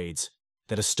history of raids,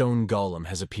 that a stone golem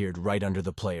has appeared right under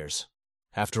the players.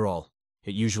 After all,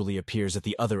 it usually appears at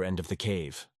the other end of the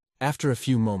cave. After a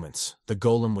few moments, the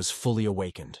golem was fully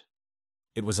awakened.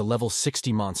 It was a level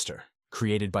 60 monster,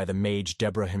 created by the mage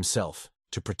Deborah himself,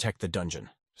 to protect the dungeon.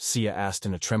 Sia asked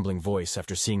in a trembling voice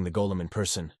after seeing the golem in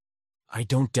person, "I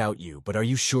don't doubt you, but are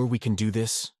you sure we can do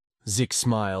this?" Zik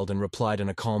smiled and replied in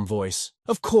a calm voice,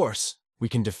 "Of course! We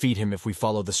can defeat him if we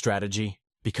follow the strategy."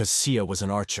 Because Sia was an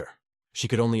archer, she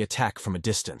could only attack from a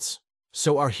distance.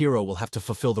 So our hero will have to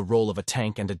fulfill the role of a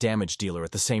tank and a damage dealer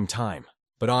at the same time.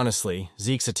 But honestly,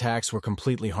 Zeke's attacks were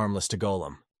completely harmless to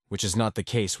Golem, which is not the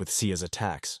case with Sia's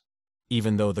attacks.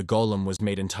 Even though the Golem was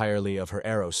made entirely of her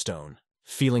arrow stone.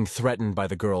 Feeling threatened by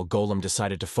the girl, Golem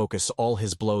decided to focus all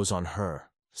his blows on her.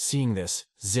 Seeing this,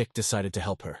 Zeke decided to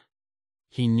help her.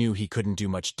 He knew he couldn't do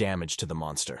much damage to the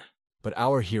monster, but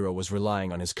our hero was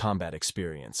relying on his combat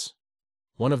experience.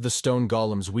 One of the stone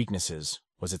golem's weaknesses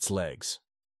was its legs.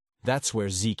 That's where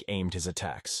Zeke aimed his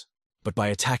attacks. But by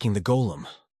attacking the golem,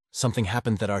 something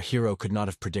happened that our hero could not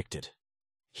have predicted.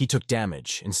 He took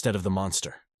damage instead of the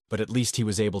monster, but at least he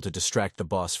was able to distract the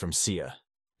boss from Sia,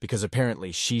 because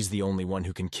apparently she's the only one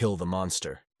who can kill the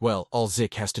monster. Well, all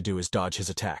Zeke has to do is dodge his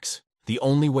attacks. The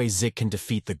only way Zeke can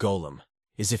defeat the golem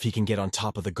is if he can get on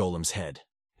top of the golem's head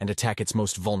and attack its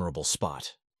most vulnerable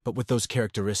spot. But with those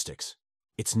characteristics,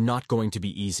 it's not going to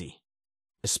be easy,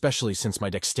 especially since my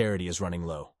dexterity is running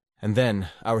low. And then,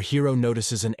 our hero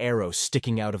notices an arrow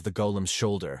sticking out of the golem's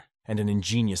shoulder, and an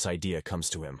ingenious idea comes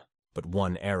to him. But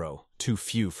one arrow, too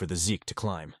few for the Zeke to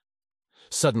climb.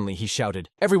 Suddenly he shouted,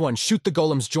 "Everyone shoot the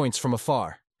golem's joints from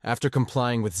afar!" After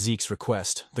complying with Zeke's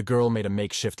request, the girl made a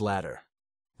makeshift ladder,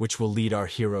 which will lead our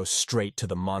hero straight to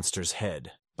the monster's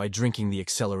head by drinking the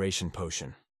acceleration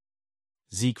potion.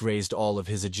 Zeke raised all of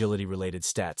his agility-related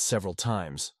stats several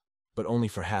times, but only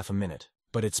for half a minute.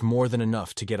 But it's more than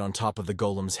enough to get on top of the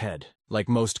golem's head. Like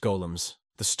most golems,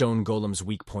 the stone golem's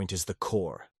weak point is the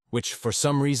core, which for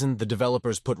some reason the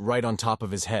developers put right on top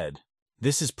of his head.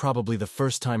 This is probably the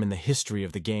first time in the history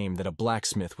of the game that a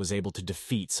blacksmith was able to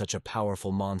defeat such a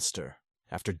powerful monster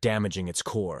after damaging its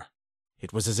core.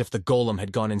 It was as if the golem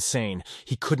had gone insane.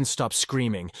 He couldn't stop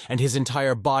screaming, and his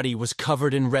entire body was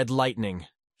covered in red lightning.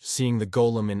 Seeing the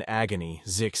golem in agony,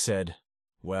 Zik said,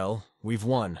 "Well, we've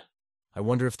won. I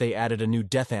wonder if they added a new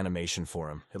death animation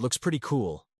for him. It looks pretty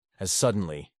cool." As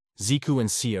suddenly, Ziku and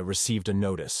Sia received a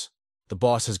notice. The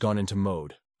boss has gone into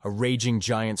mode. A raging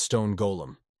giant stone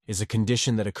golem is a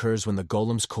condition that occurs when the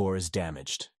golem's core is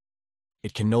damaged.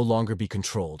 It can no longer be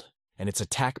controlled, and its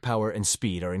attack power and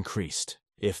speed are increased.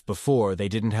 If before they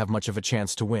didn't have much of a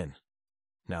chance to win,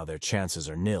 now their chances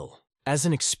are nil. As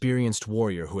an experienced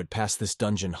warrior who had passed this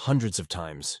dungeon hundreds of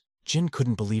times, Jin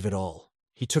couldn't believe it all.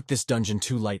 He took this dungeon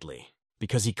too lightly,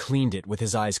 because he cleaned it with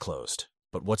his eyes closed.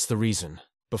 But what's the reason?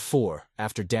 Before,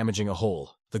 after damaging a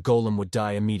hole, the golem would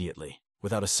die immediately,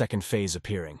 without a second phase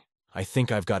appearing. I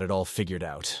think I've got it all figured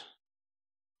out.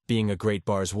 Being a Great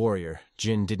Bars warrior,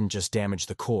 Jin didn't just damage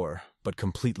the core, but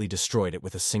completely destroyed it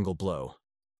with a single blow.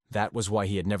 That was why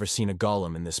he had never seen a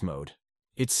golem in this mode.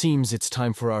 It seems it's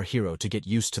time for our hero to get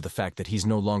used to the fact that he's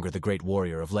no longer the great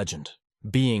warrior of legend.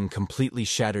 Being completely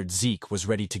shattered, Zeke was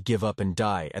ready to give up and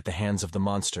die at the hands of the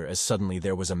monster as suddenly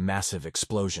there was a massive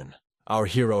explosion. Our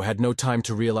hero had no time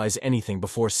to realize anything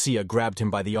before Sia grabbed him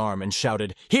by the arm and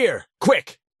shouted, "Here!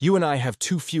 Quick! You and I have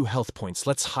too few health points.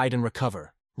 Let's hide and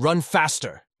recover. Run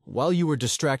faster!" While you were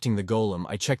distracting the golem,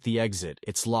 I checked the exit.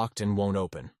 It's locked and won't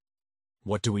open.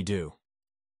 What do we do?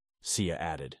 Sia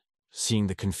added. Seeing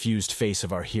the confused face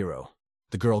of our hero,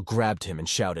 the girl grabbed him and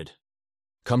shouted,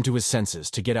 "Come to his senses.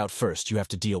 To get out first, you have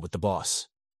to deal with the boss."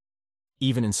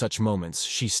 Even in such moments,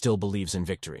 she still believes in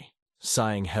victory.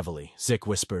 Sighing heavily, Zik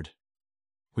whispered,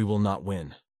 "We will not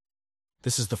win.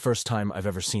 This is the first time I've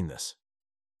ever seen this.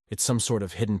 It's some sort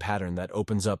of hidden pattern that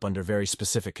opens up under very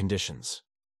specific conditions.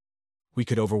 We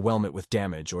could overwhelm it with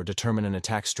damage or determine an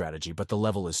attack strategy, but the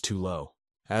level is too low."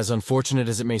 As unfortunate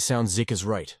as it may sound, Zik is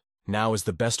right. Now is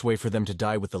the best way for them to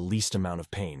die with the least amount of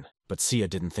pain. But Sia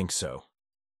didn't think so.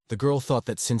 The girl thought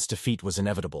that since defeat was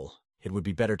inevitable, it would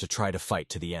be better to try to fight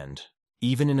to the end.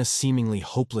 Even in a seemingly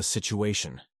hopeless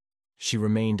situation, she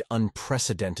remained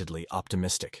unprecedentedly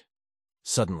optimistic.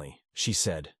 Suddenly, she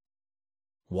said,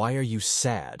 "Why are you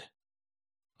sad?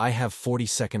 I have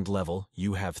 42nd level,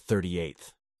 you have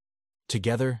 38th.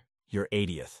 Together, you're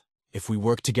 80th. If we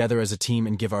work together as a team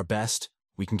and give our best,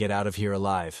 we can get out of here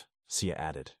alive," Sia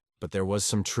added. But there was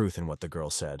some truth in what the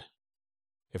girl said.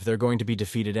 If they're going to be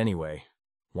defeated anyway,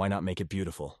 why not make it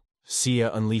beautiful?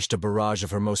 Sia unleashed a barrage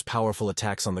of her most powerful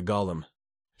attacks on the golem.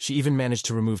 She even managed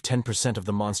to remove 10% of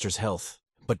the monster's health.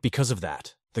 But because of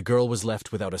that, the girl was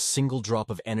left without a single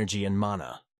drop of energy and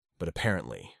mana. But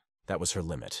apparently, that was her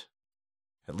limit.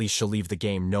 At least she'll leave the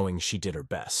game knowing she did her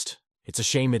best. It's a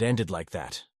shame it ended like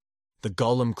that. The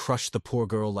golem crushed the poor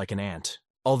girl like an ant.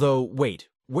 Although, wait,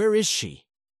 where is she?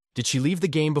 Did she leave the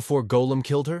game before Golem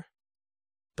killed her?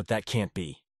 But that can't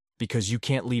be, because you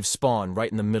can't leave spawn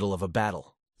right in the middle of a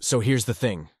battle. So here's the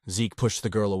thing, Zeke pushed the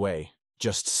girl away,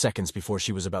 just seconds before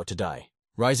she was about to die.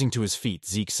 Rising to his feet,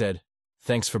 Zeke said,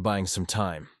 "Thanks for buying some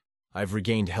time. I've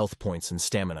regained health points and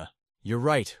stamina." "You're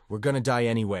right, we're gonna die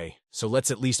anyway, so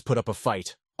let's at least put up a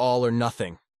fight. All or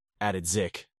nothing," added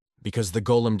Zeke. Because the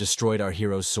golem destroyed our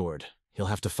hero's sword, he'll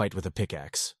have to fight with a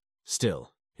pickaxe.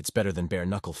 Still, it's better than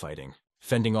bare-knuckle fighting.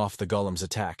 Fending off the golem's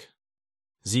attack,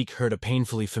 Zeke heard a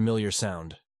painfully familiar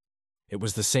sound. It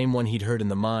was the same one he'd heard in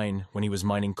the mine when he was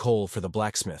mining coal for the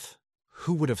blacksmith.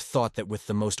 Who would have thought that with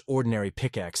the most ordinary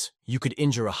pickaxe, you could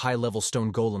injure a high-level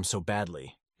stone golem so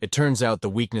badly? It turns out the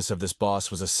weakness of this boss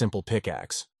was a simple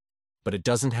pickaxe, but it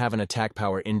doesn't have an attack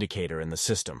power indicator in the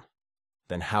system.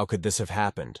 Then how could this have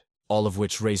happened? All of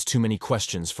which raised too many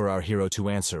questions for our hero to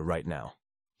answer right now.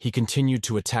 He continued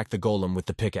to attack the golem with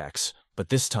the pickaxe, but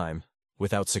this time,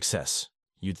 without success.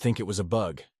 You'd think it was a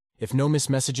bug. If no missed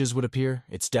messages would appear,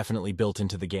 it's definitely built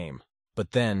into the game.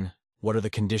 But then, what are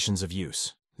the conditions of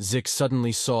use? Zik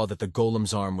suddenly saw that the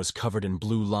golem's arm was covered in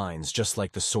blue lines just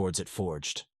like the swords it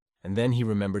forged. And then he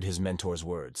remembered his mentor's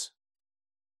words.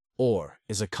 Ore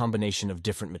is a combination of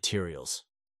different materials.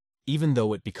 Even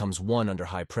though it becomes one under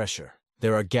high pressure,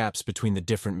 there are gaps between the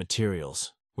different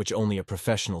materials, which only a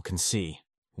professional can see.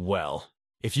 Well,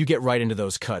 if you get right into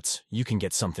those cuts, you can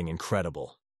get something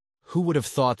incredible. Who would have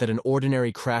thought that an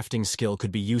ordinary crafting skill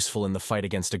could be useful in the fight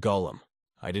against a golem?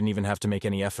 I didn't even have to make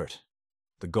any effort.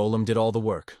 The golem did all the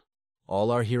work.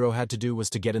 All our hero had to do was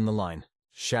to get in the line.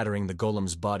 Shattering the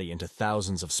golem's body into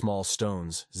thousands of small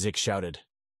stones, Zik shouted,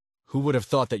 "Who would have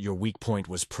thought that your weak point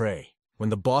was prey?" When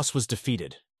the boss was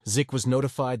defeated, Zik was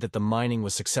notified that the mining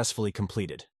was successfully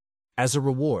completed. As a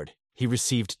reward, he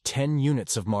received 10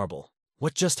 units of marble.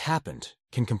 What just happened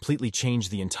can completely change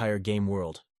the entire game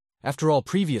world. After all,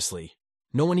 previously,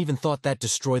 no one even thought that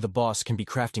destroy the boss can be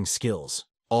crafting skills.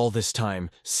 All this time,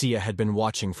 Sia had been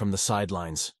watching from the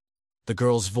sidelines. The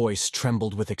girl's voice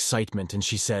trembled with excitement and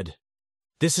she said,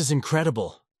 "This is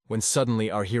incredible," when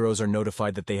suddenly our heroes are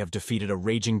notified that they have defeated a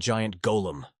raging giant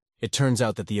golem. It turns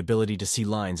out that the ability to see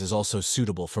lines is also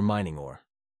suitable for mining ore.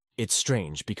 It's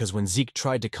strange because when Zeke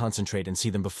tried to concentrate and see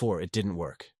them before, it didn't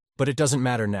work. But it doesn't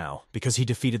matter now because he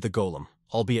defeated the golem,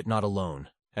 albeit not alone.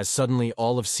 As suddenly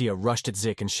all of Sia rushed at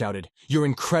Zik and shouted, "You're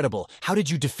incredible! How did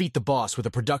you defeat the boss with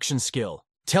a production skill?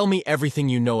 Tell me everything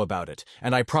you know about it,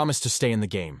 and I promise to stay in the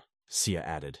game," Sia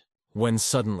added. When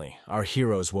suddenly, our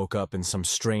heroes woke up in some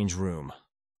strange room.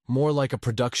 More like a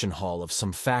production hall of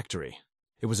some factory.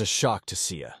 It was a shock to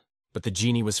Sia, but the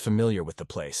genie was familiar with the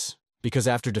place. Because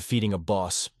after defeating a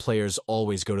boss, players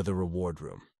always go to the reward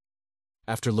room.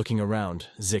 After looking around,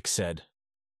 Zik said,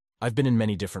 "I've been in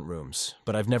many different rooms,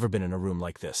 but I've never been in a room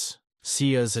like this."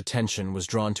 Sia's attention was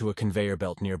drawn to a conveyor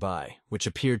belt nearby, which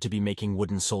appeared to be making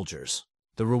wooden soldiers.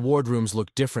 The reward rooms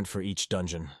look different for each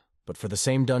dungeon, but for the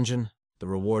same dungeon, the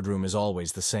reward room is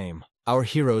always the same. Our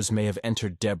heroes may have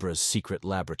entered Deborah's secret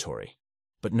laboratory,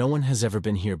 but no one has ever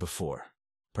been here before.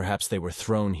 Perhaps they were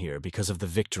thrown here because of the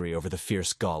victory over the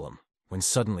fierce golem. When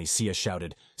suddenly Sia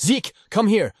shouted, "Zeke, come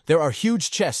here! There are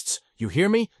huge chests! You hear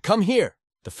me? Come here!"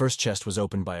 The first chest was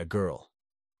opened by a girl.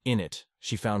 In it,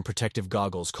 she found protective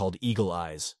goggles called Eagle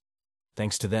Eyes.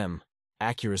 Thanks to them,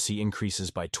 accuracy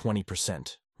increases by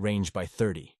 20%, range by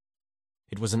 30.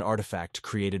 It was an artifact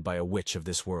created by a witch of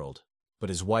this world. But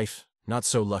his wife, not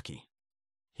so lucky.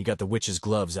 He got the witch's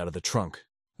gloves out of the trunk,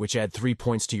 which add 3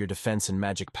 points to your defense and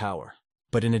magic power.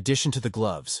 But in addition to the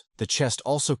gloves, the chest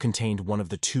also contained one of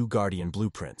the 2 Guardian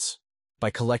blueprints. By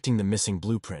collecting the missing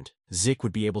blueprint, Zik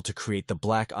would be able to create the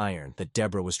black iron that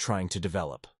Deborah was trying to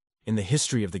develop. In the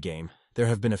history of the game, there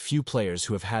have been a few players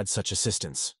who have had such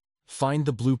assistance. Find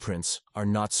the blueprints are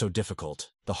not so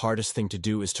difficult. The hardest thing to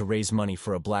do is to raise money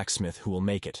for a blacksmith who will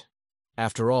make it.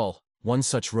 After all, one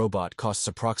such robot costs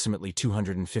approximately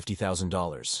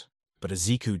 $250,000. But a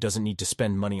Ziku doesn't need to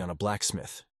spend money on a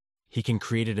blacksmith. He can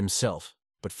create it himself,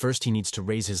 but first he needs to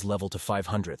raise his level to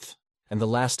 500th. And the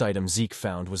last item Zeke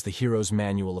found was the hero's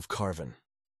manual of Carvin.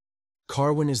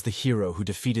 Carwin is the hero who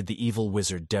defeated the evil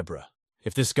wizard Deborah.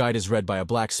 If this guide is read by a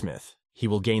blacksmith, he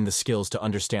will gain the skills to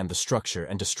understand the structure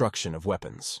and destruction of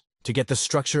weapons. To get the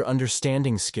structure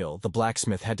understanding skill, the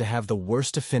blacksmith had to have the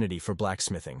worst affinity for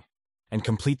blacksmithing, and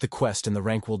complete the quest in the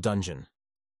Rankwell dungeon.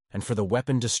 And for the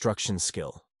weapon destruction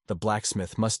skill, the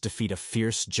blacksmith must defeat a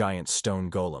fierce giant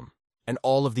stone golem. And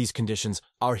all of these conditions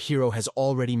our hero has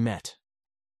already met.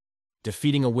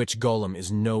 Defeating a witch golem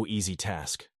is no easy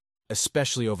task,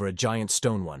 especially over a giant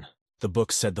stone one. The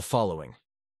book said the following: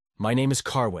 "My name is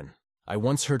Carwin. I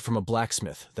once heard from a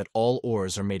blacksmith that all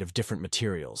ores are made of different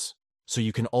materials, so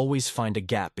you can always find a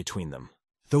gap between them.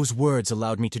 Those words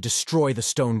allowed me to destroy the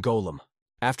stone golem.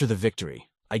 After the victory,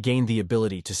 I gained the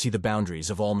ability to see the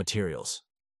boundaries of all materials.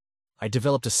 I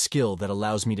developed a skill that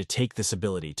allows me to take this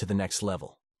ability to the next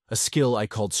level, a skill I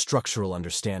called structural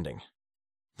understanding.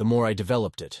 The more I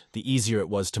developed it, the easier it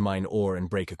was to mine ore and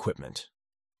break equipment.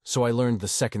 So I learned the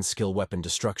second skill, weapon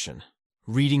destruction."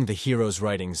 Reading the hero's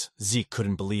writings, Zeke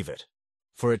couldn't believe it.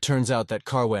 For it turns out that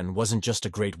Carwen wasn't just a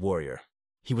great warrior.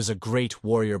 He was a great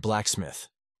warrior blacksmith.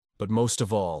 But most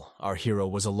of all, our hero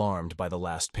was alarmed by the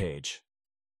last page,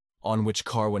 on which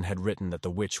Carwen had written that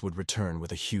the witch would return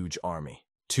with a huge army.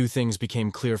 2 things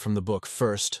became clear from the book.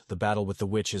 First, the battle with the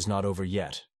witch is not over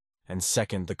yet. And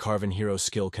second, the Carven hero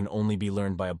skill can only be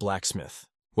learned by a blacksmith.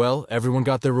 Well, everyone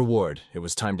got their reward. It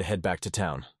was time to head back to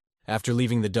town. After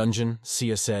leaving the dungeon,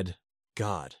 Sia said,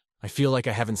 "God, I feel like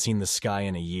I haven't seen the sky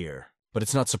in a year." But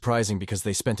it's not surprising because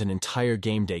they spent an entire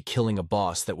game day killing a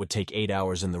boss that would take 8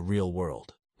 hours in the real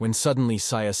world. When suddenly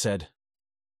Sia said,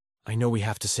 "I know we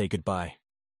have to say goodbye,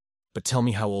 but tell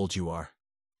me how old you are."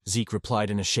 Zeke replied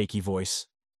in a shaky voice,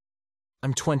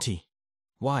 "I'm 20.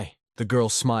 Why?" The girl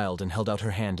smiled and held out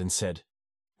her hand and said,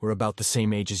 "We're about the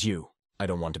same age as you." I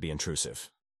don't want to be intrusive,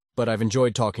 but I've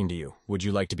enjoyed talking to you. Would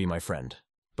you like to be my friend?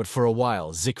 But for a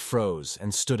while, Zik froze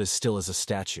and stood as still as a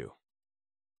statue.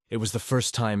 It was the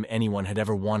first time anyone had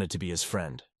ever wanted to be his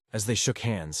friend. As they shook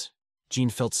hands, Gene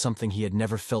felt something he had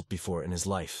never felt before in his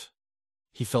life.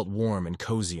 He felt warm and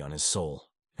cozy on his soul.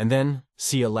 And then,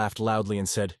 Sia laughed loudly and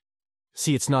said,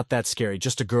 See, it's not that scary,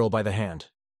 just a girl by the hand.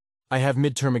 I have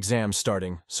midterm exams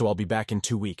starting, so I'll be back in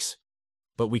 2 weeks.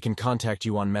 But we can contact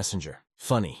you on Messenger.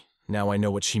 Funny, now I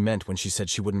know what she meant when she said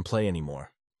she wouldn't play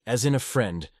anymore. As in a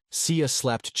friend, Sia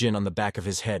slapped Jin on the back of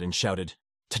his head and shouted,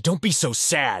 "Don't be so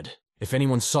sad! If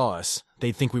anyone saw us,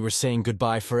 they'd think we were saying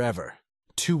goodbye forever."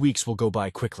 2 weeks will go by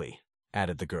quickly,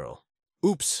 added the girl.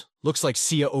 Oops, looks like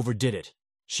Sia overdid it.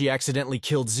 She accidentally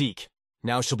killed Zeke.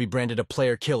 Now she'll be branded a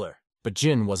player killer. But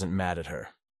Jin wasn't mad at her.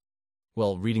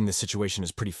 Well, reading the situation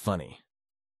is pretty funny.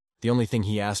 The only thing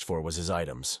he asked for was his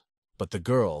items. But the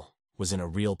girl was in a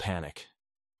real panic.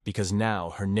 Because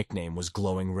now her nickname was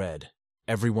Glowing Red.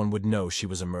 Everyone would know she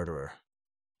was a murderer.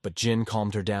 But Jin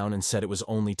calmed her down and said it was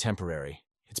only temporary.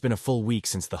 It's been a full week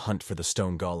since the hunt for the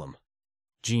stone golem.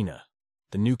 Gina,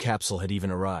 the new capsule had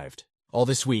even arrived. All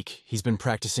this week, he's been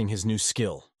practicing his new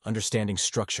skill, understanding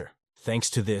structure. Thanks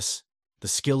to this, the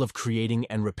skill of creating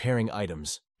and repairing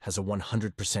items has a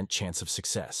 100% chance of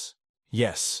success.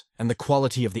 Yes, and the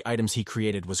quality of the items he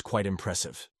created was quite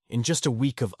impressive. In just a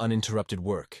week of uninterrupted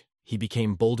work, he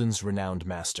became Bolden's renowned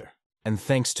master. And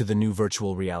thanks to the new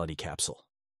virtual reality capsule,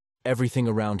 everything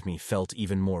around me felt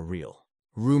even more real.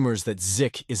 Rumors that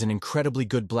Zik is an incredibly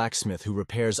good blacksmith who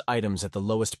repairs items at the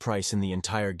lowest price in the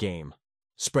entire game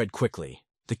spread quickly.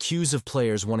 The queues of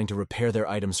players wanting to repair their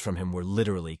items from him were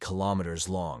literally kilometers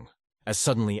long. As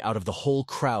suddenly, out of the whole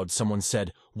crowd, someone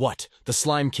said, "What? The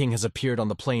Slime King has appeared on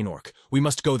the Plain Orc. We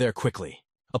must go there quickly."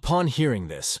 Upon hearing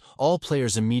this, all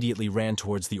players immediately ran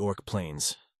towards the Orc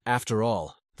Plains. After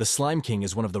all, the Slime King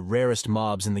is one of the rarest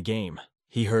mobs in the game.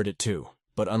 He heard it too,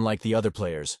 but unlike the other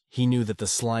players, he knew that the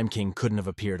Slime King couldn't have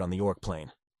appeared on the Orc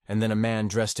Plain. And then a man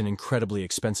dressed in incredibly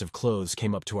expensive clothes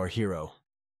came up to our hero.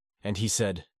 And he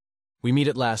said, "We meet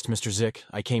at last, Mr. Zik.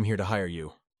 I came here to hire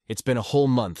you. It's been a whole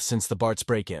month since the Bart's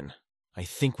break-in. I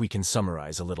think we can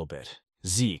summarize a little bit.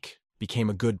 Zeke became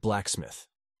a good blacksmith,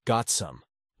 got some,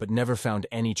 but never found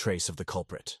any trace of the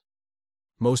culprit.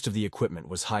 Most of the equipment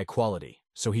was high quality,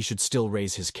 so he should still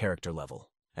raise his character level.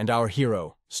 And our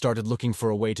hero started looking for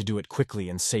a way to do it quickly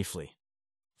and safely.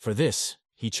 For this,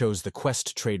 he chose the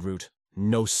quest trade route,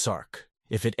 No Sark.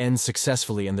 If it ends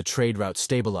successfully and the trade route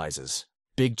stabilizes,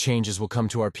 big changes will come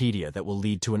to Arpedia that will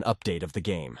lead to an update of the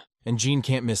game. And Gene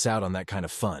can't miss out on that kind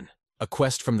of fun. A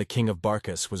quest from the King of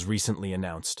Barkas was recently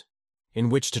announced, in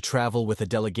which to travel with a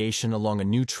delegation along a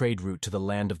new trade route to the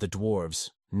land of the dwarves,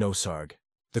 Nosarg.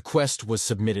 The quest was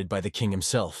submitted by the king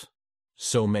himself,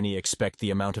 so many expect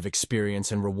the amount of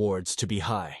experience and rewards to be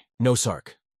high.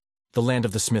 Nosarg, the land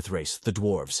of the smith race, the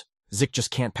dwarves. Zik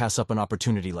just can't pass up an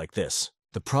opportunity like this.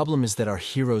 The problem is that our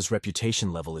hero's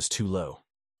reputation level is too low.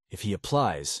 If he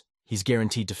applies, he's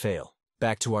guaranteed to fail.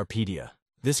 Back to Arpedia.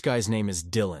 This guy's name is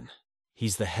Dylan.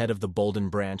 He's the head of the Bolden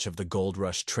branch of the Gold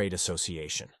Rush Trade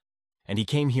Association. And he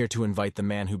came here to invite the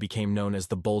man who became known as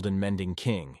the Bolden Mending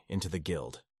King into the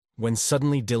guild. When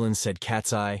suddenly Dylan said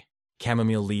cat's eye,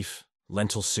 chamomile leaf,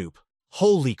 lentil soup.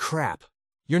 "Holy crap!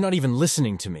 You're not even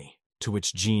listening to me!" To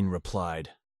which Gene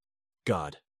replied,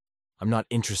 "God, I'm not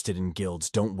interested in guilds,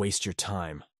 don't waste your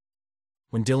time."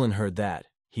 When Dylan heard that,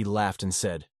 he laughed and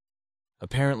said,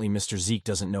 "Apparently Mr. Zeke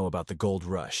doesn't know about the Gold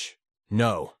Rush."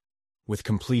 "No." With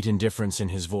complete indifference in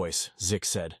his voice, Zik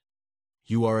said,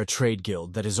 "You are a trade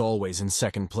guild that is always in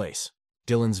second place."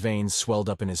 Dylan's veins swelled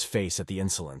up in his face at the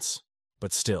insolence.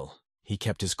 But still, he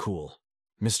kept his cool.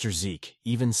 "Mr. Zeke,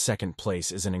 even second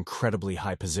place is an incredibly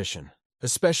high position.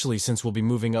 Especially since we'll be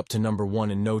moving up to number 1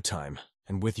 in no time,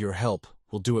 and with your help,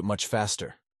 we'll do it much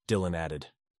faster," Dylan added.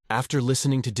 After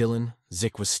listening to Dylan,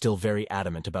 Zik was still very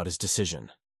adamant about his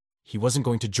decision. He wasn't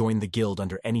going to join the guild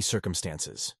under any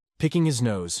circumstances. Picking his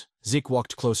nose, Zik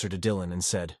walked closer to Dylan and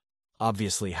said,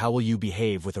 "Obviously, how will you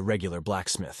behave with a regular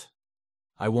blacksmith?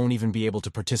 I won't even be able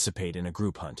to participate in a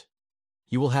group hunt.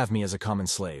 You will have me as a common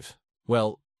slave."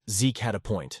 Well, Zeke had a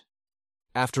point.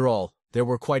 After all, there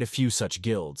were quite a few such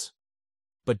guilds.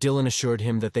 But Dylan assured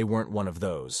him that they weren't one of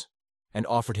those, and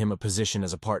offered him a position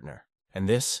as a partner. And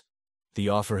this? The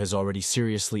offer has already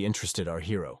seriously interested our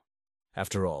hero.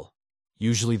 After all,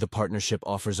 usually the partnership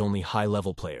offers only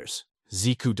high-level players.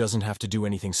 Ziku doesn't have to do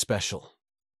anything special.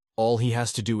 All he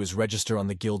has to do is register on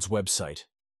the guild's website.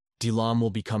 Dilam will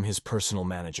become his personal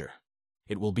manager.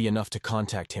 It will be enough to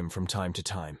contact him from time to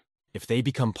time. If they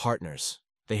become partners,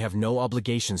 they have no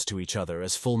obligations to each other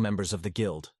as full members of the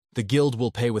guild. The guild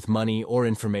will pay with money or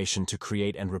information to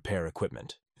create and repair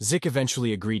equipment. Zik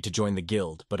eventually agreed to join the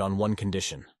guild, but on one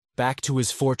condition. Back to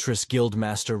his fortress,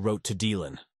 Guildmaster wrote to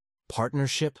Dylan,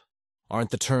 "Partnership? Aren't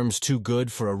the terms too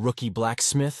good for a rookie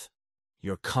blacksmith?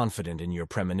 You're confident in your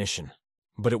premonition."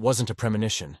 But it wasn't a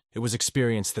premonition. It was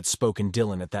experience that spoke in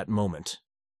Dylan at that moment.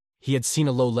 He had seen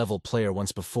a low-level player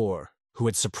once before, who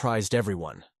had surprised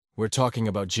everyone. We're talking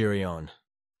about Girion,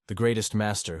 the greatest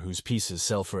master whose pieces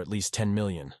sell for at least 10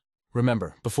 million.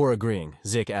 Remember, before agreeing,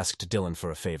 Zik asked Dylan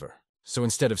for a favor. So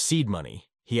instead of seed money,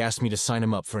 he asked me to sign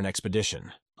him up for an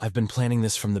expedition. I've been planning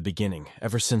this from the beginning,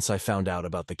 ever since I found out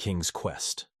about the king's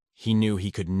quest. He knew he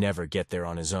could never get there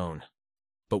on his own.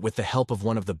 But with the help of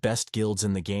one of the best guilds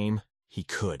in the game, he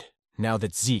could. Now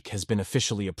that Zeke has been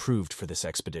officially approved for this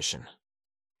expedition,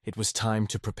 it was time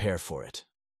to prepare for it.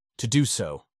 To do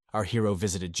so, our hero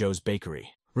visited Joe's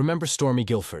bakery. Remember Stormy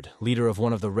Guilford, leader of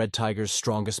one of the Red Tiger's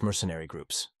strongest mercenary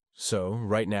groups? So,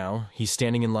 right now, he's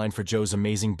standing in line for Joe's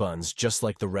amazing buns just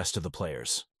like the rest of the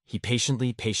players. He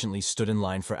patiently stood in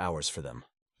line for hours for them.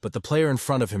 But the player in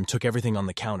front of him took everything on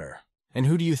the counter. And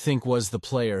who do you think was the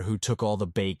player who took all the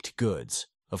baked goods?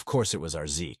 Of course it was our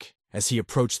Zeke. As he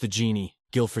approached the genie,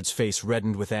 Guilford's face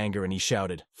reddened with anger and he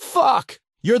shouted, "Fuck!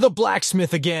 You're the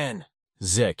blacksmith again!"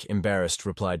 Zeke, embarrassed,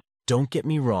 replied, "Don't get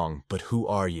me wrong, but who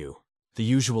are you?" The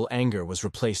usual anger was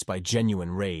replaced by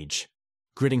genuine rage.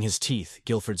 Gritting his teeth,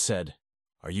 Guilford said,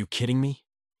 "Are you kidding me?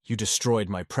 You destroyed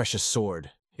my precious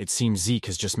sword." It seems Zeke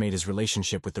has just made his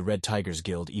relationship with the Red Tigers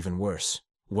Guild even worse.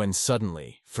 When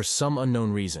suddenly, for some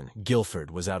unknown reason,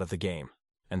 Guilford was out of the game.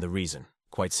 And the reason,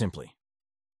 quite simply,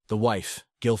 the wife,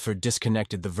 Guilford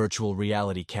disconnected the virtual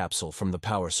reality capsule from the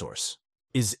power source.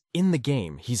 In the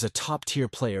game, he's a top-tier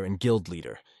player and guild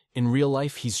leader. In real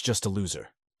life, he's just a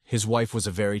loser. His wife was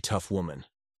a very tough woman.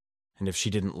 And if she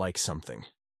didn't like something,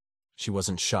 she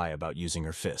wasn't shy about using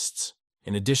her fists.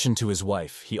 In addition to his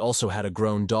wife, he also had a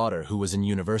grown daughter who was in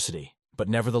university. But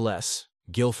nevertheless,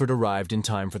 Guilford arrived in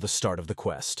time for the start of the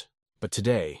quest. But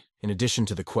today, in addition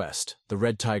to the quest, the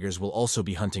Red Tigers will also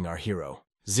be hunting our hero.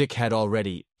 Zik had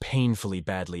already, painfully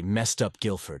badly, messed up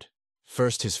Guilford.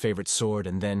 First his favorite sword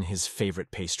and then his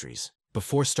favorite pastries.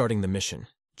 Before starting the mission,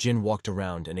 Jin walked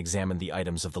around and examined the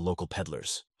items of the local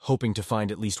peddlers, hoping to find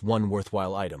at least one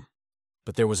worthwhile item.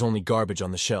 But there was only garbage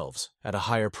on the shelves, at a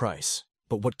higher price.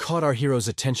 But what caught our hero's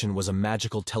attention was a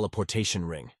magical teleportation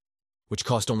ring, which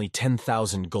cost only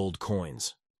 10,000 gold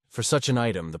coins. For such an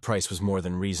item, the price was more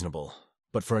than reasonable.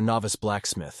 But for a novice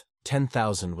blacksmith,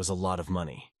 10,000 was a lot of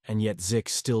money. And yet Zik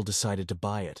still decided to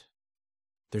buy it.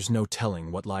 There's no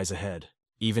telling what lies ahead.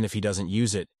 Even if he doesn't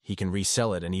use it, he can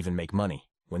resell it and even make money.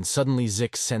 When suddenly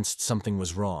Zik sensed something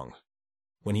was wrong.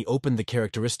 When he opened the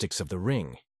characteristics of the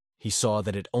ring, he saw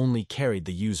that it only carried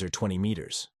the user 20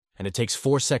 meters. And it takes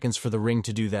 4 seconds for the ring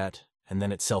to do that, and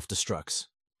then it self-destructs.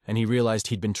 And he realized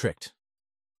he'd been tricked.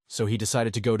 So he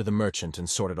decided to go to the merchant and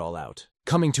sort it all out.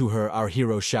 Coming to her, our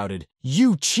hero shouted,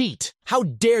 "You cheat! How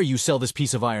dare you sell this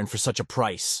piece of iron for such a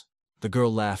price?" The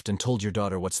girl laughed and told your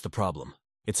daughter what's the problem.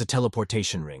 It's a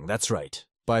teleportation ring, that's right.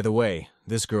 By the way,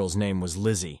 this girl's name was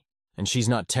Lizzie, and she's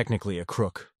not technically a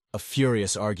crook. A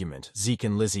furious argument, Zeke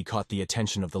and Lizzie caught the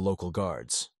attention of the local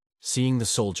guards. Seeing the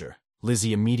soldier,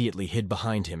 Lizzie immediately hid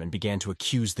behind him and began to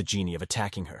accuse the genie of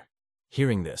attacking her.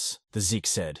 Hearing this, the Zeke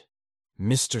said,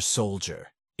 "Mr.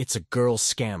 Soldier, it's a girl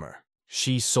scammer.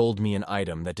 She sold me an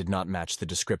item that did not match the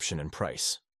description and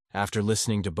price." After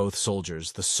listening to both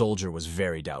soldiers, the soldier was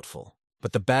very doubtful.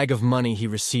 But the bag of money he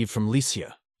received from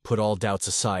Licia put all doubts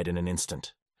aside in an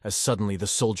instant. As suddenly the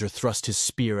soldier thrust his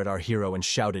spear at our hero and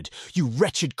shouted, "You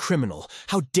wretched criminal!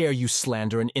 How dare you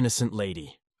slander an innocent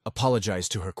lady? Apologize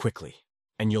to her quickly,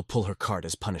 and you'll pull her cart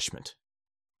as punishment.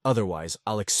 Otherwise,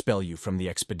 I'll expel you from the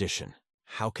expedition."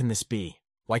 How can this be?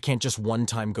 Why can't just one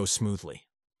time go smoothly?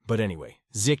 But anyway,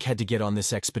 Zik had to get on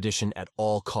this expedition at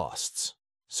all costs.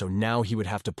 So now he would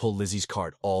have to pull Lizzie's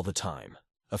cart all the time.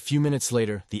 A few minutes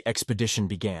later, the expedition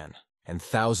began, and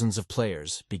thousands of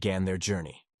players began their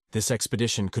journey. This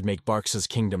expedition could make Barksa's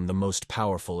kingdom the most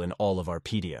powerful in all of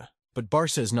Arpedia. But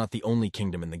Barksa is not the only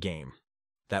kingdom in the game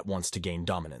that wants to gain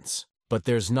dominance. But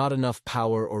there's not enough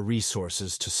power or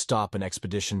resources to stop an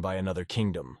expedition by another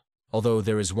kingdom, although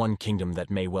there is one kingdom that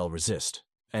may well resist.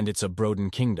 And it's a Broden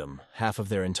kingdom. Half of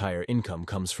their entire income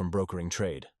comes from brokering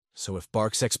trade. So if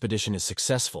Bark's expedition is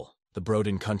successful, the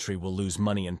Broden country will lose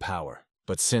money and power.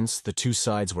 But since the two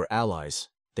sides were allies,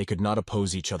 they could not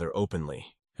oppose each other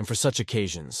openly. And for such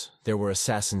occasions, there were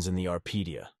assassins in the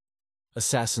Arpedia.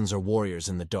 Assassins are warriors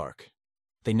in the dark.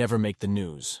 They never make the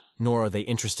news, nor are they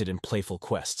interested in playful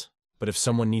quests. But if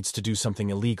someone needs to do something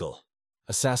illegal,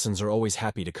 assassins are always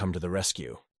happy to come to the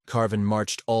rescue. Carvin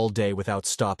marched all day without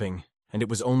stopping, and it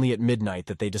was only at midnight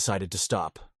that they decided to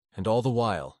stop. And all the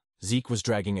while, Zeke was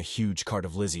dragging a huge cart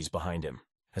of Lizzie's behind him.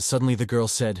 As suddenly the girl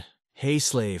said, "Hey,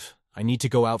 slave, I need to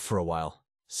go out for a while.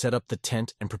 Set up the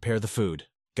tent and prepare the food."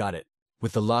 "Got it."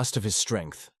 With the last of his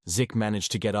strength, Zeke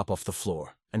managed to get up off the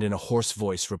floor, and in a hoarse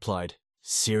voice replied,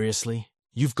 "Seriously?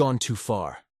 You've gone too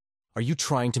far. Are you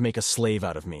trying to make a slave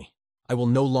out of me? I will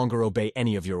no longer obey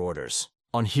any of your orders."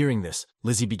 On hearing this,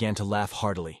 Lizzie began to laugh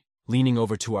heartily. Leaning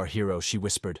over to our hero, she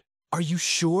whispered, "Are you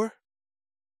sure?"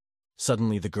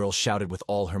 Suddenly the girl shouted with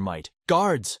all her might,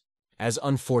 "Guards!" As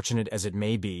unfortunate as it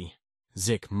may be,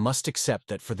 Zik must accept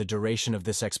that for the duration of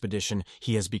this expedition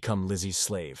he has become Lizzie's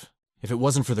slave. If it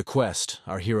wasn't for the quest,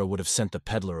 our hero would have sent the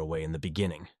peddler away in the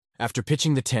beginning. After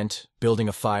pitching the tent, building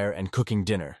a fire, and cooking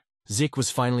dinner, Zik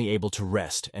was finally able to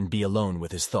rest and be alone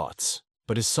with his thoughts.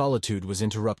 But his solitude was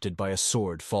interrupted by a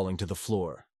sword falling to the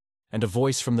floor, and a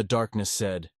voice from the darkness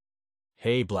said,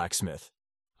 "Hey, blacksmith,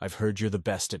 I've heard you're the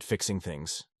best at fixing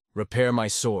things. Repair my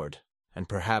sword, and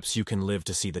perhaps you can live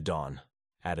to see the dawn,"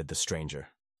 added the stranger.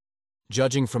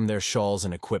 Judging from their shawls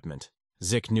and equipment,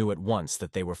 Zik knew at once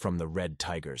that they were from the Red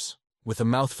Tigers. With a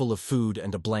mouthful of food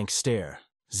and a blank stare,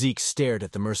 Zeke stared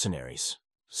at the mercenaries.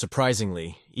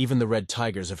 Surprisingly, even the Red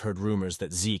Tigers have heard rumors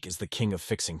that Zeke is the king of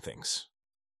fixing things.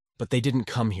 But they didn't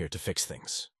come here to fix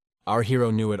things. Our hero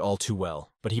knew it all too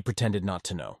well, but he pretended not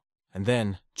to know. And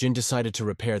then, Jin decided to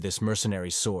repair this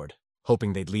mercenary's sword,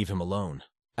 hoping they'd leave him alone.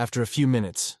 After a few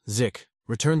minutes, Zik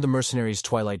returned the mercenary's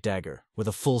twilight dagger with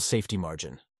a full safety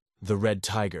margin. The Red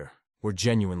Tiger were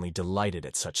genuinely delighted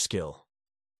at such skill.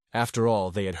 After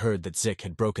all, they had heard that Zik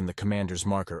had broken the commander's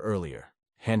marker earlier.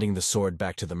 Handing the sword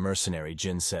back to the mercenary,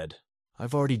 Jin said,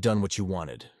 "I've already done what you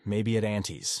wanted, maybe at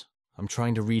Auntie's. I'm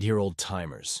trying to read here old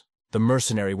timers." The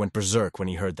mercenary went berserk when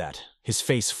he heard that. His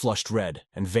face flushed red,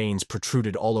 and veins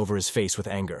protruded all over his face with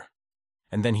anger.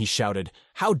 And then he shouted,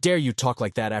 "How dare you talk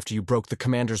like that after you broke the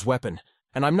commander's weapon?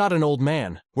 And I'm not an old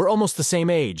man. We're almost the same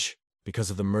age." Because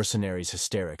of the mercenary's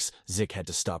hysterics, Zik had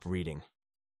to stop reading.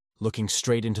 Looking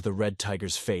straight into the Red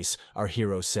Tiger's face, our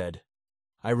hero said,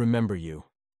 "I remember you.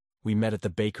 We met at the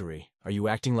bakery. Are you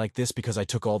acting like this because I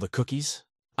took all the cookies?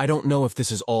 I don't know if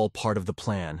this is all part of the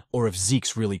plan, or if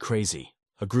Zeke's really crazy."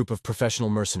 A group of professional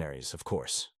mercenaries, of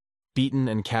course. Beaten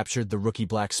and captured the rookie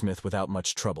blacksmith without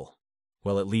much trouble.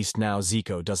 Well, at least now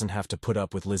Zico doesn't have to put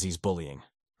up with Lizzie's bullying.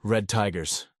 Red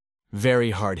Tigers. Very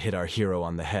hard hit our hero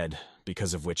on the head,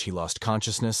 because of which he lost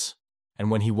consciousness, and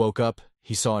when he woke up,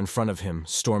 he saw in front of him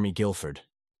Stormy Guilford.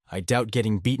 I doubt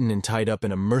getting beaten and tied up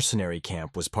in a mercenary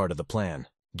camp was part of the plan.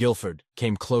 Guilford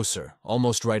came closer,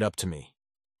 almost right up to me,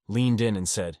 leaned in and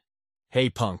said, "Hey,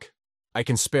 punk, I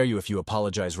can spare you if you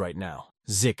apologize right now."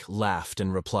 Zik laughed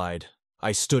and replied,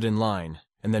 "I stood in line,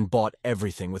 and then bought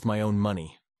everything with my own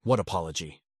money. What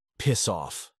apology? Piss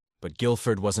off." But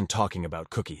Guilford wasn't talking about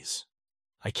cookies.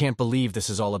 "I can't believe this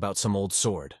is all about some old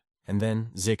sword." And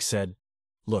then Zik said,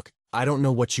 "Look, I don't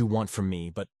know what you want from me,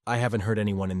 but I haven't hurt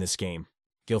anyone in this game."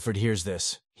 Guilford hears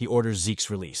this. He orders Zeke's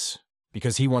release,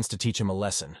 because he wants to teach him a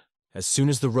lesson. As soon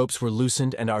as the ropes were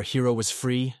loosened and our hero was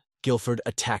free, Guilford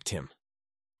attacked him.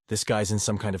 This guy's in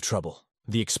some kind of trouble.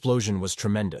 The explosion was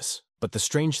tremendous, but the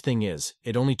strange thing is,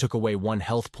 it only took away 1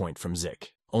 health point from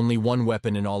Zik. Only one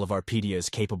weapon in all of Arpedia is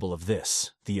capable of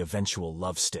this, the eventual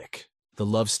love stick. The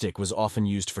love stick was often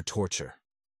used for torture.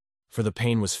 For the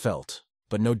pain was felt,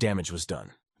 but no damage was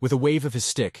done. With a wave of his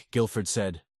stick, Guilford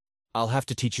said, "I'll have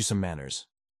to teach you some manners.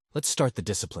 Let's start the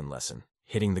discipline lesson."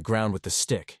 Hitting the ground with the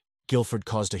stick, Guilford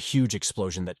caused a huge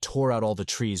explosion that tore out all the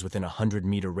trees within a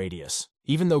 100-meter radius.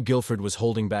 Even though Guilford was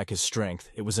holding back his strength,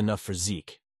 it was enough for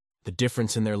Zeke. The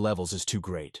difference in their levels is too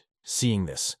great. Seeing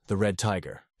this, the Red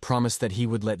Tiger promised that he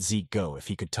would let Zeke go if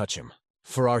he could touch him.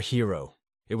 For our hero,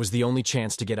 it was the only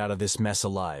chance to get out of this mess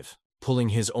alive. Pulling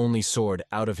his only sword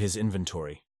out of his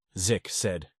inventory, Zik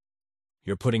said,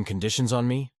 "You're putting conditions on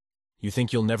me? You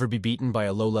think you'll never be beaten by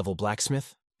a low-level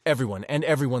blacksmith?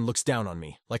 Everyone looks down on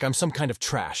me, like I'm some kind of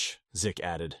trash," Zik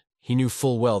added. He knew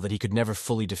full well that he could never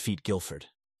fully defeat Guilford.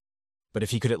 But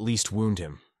if he could at least wound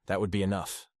him, that would be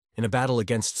enough. In a battle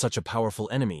against such a powerful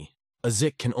enemy, a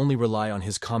Zik can only rely on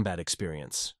his combat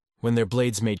experience. When their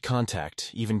blades made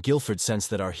contact, even Guilford sensed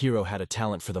that our hero had a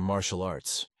talent for the martial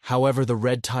arts. However, the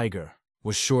Red Tiger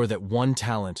was sure that one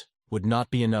talent would not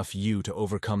be enough to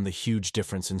overcome the huge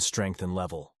difference in strength and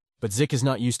level. But Zik is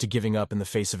not used to giving up in the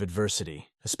face of adversity,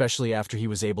 especially after he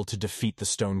was able to defeat the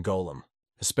stone golem,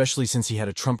 especially since he had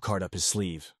a trump card up his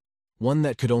sleeve. One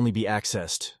that could only be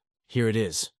accessed. Here it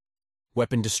is.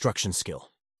 Weapon destruction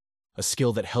skill. A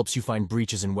skill that helps you find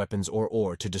breaches in weapons or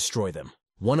ore to destroy them.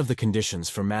 One of the conditions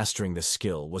for mastering this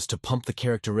skill was to pump the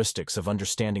characteristics of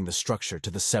understanding the structure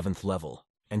to the 7th level.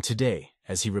 And today,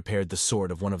 as he repaired the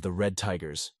sword of one of the Red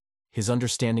Tigers, his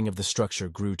understanding of the structure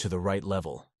grew to the right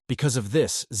level. Because of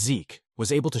this, Zeke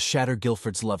was able to shatter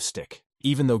Guilford's love stick,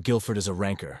 even though Guilford is a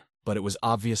ranker, but it was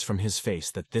obvious from his face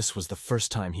that this was the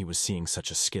first time he was seeing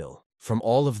such a skill. From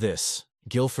all of this,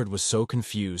 Guilford was so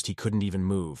confused he couldn't even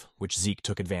move, which Zeke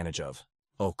took advantage of.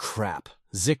 Oh crap.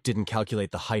 Zeke didn't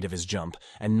calculate the height of his jump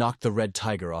and knocked the red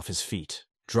tiger off his feet.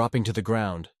 Dropping to the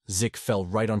ground, Zeke fell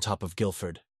right on top of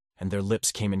Guilford, and their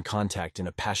lips came in contact in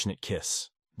a passionate kiss.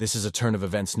 This is a turn of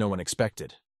events no one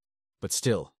expected. But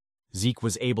still, Zeke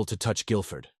was able to touch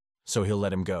Guilford, so he'll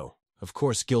let him go. Of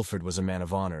course, Guilford was a man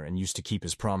of honor and used to keep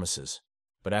his promises.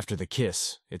 But after the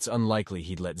kiss, it's unlikely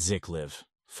he'd let Zeke live.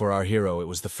 For our hero, it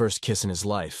was the first kiss in his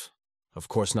life. Of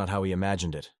course not how he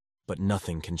imagined it, but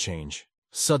nothing can change.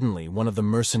 Suddenly, one of the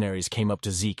mercenaries came up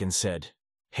to Zeke and said,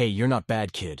 "Hey, you're not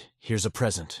bad, kid. Here's a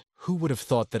present." Who would have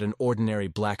thought that an ordinary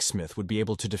blacksmith would be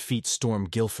able to defeat Storm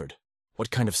Guilford?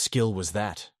 What kind of skill was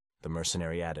that? The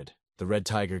mercenary added. The red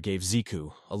tiger gave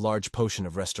Ziku a large potion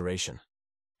of restoration.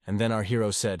 And then our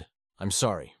hero said, "I'm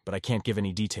sorry, but I can't give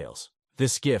any details."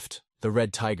 This gift, the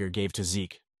red tiger gave to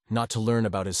Zeke, not to learn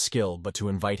about his skill, but to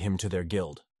invite him to their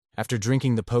guild. After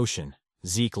drinking the potion,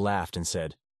 Zeke laughed and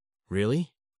said,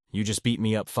 "Really? You just beat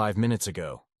me up 5 minutes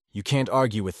ago. You can't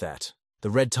argue with that. The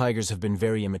red tigers have been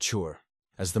very immature,"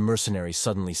 as the mercenary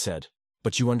suddenly said.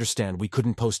 "But you understand, we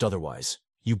couldn't post otherwise.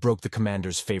 You broke the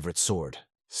commander's favorite sword."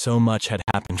 So much had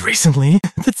happened recently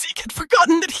that Zeke had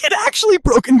forgotten that he had actually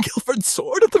broken Guilford's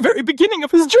sword at the very beginning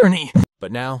of his journey.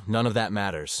 But now, none of that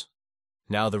matters.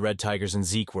 Now the red tigers and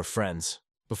Zeke were friends.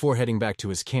 Before heading back to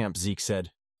his camp, Zeke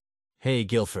said, "Hey,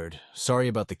 Guilford, sorry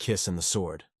about the kiss and the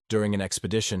sword. During an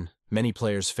expedition, many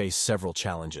players face several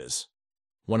challenges.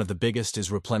 One of the biggest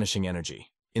is replenishing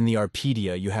energy. In the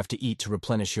Arpedia, you have to eat to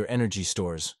replenish your energy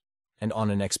stores. And on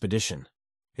an expedition,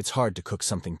 it's hard to cook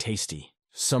something tasty.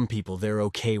 Some people, they're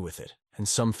okay with it, and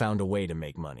some found a way to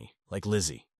make money, like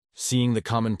Lizzie. Seeing the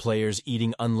common players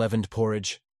eating unleavened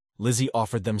porridge, Lizzie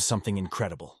offered them something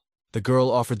incredible. The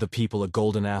girl offered the people a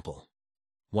golden apple.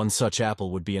 One such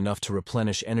apple would be enough to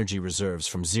replenish energy reserves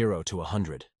from 0 to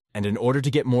 100. And in order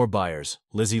to get more buyers,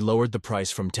 Lizzie lowered the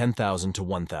price from 10,000 to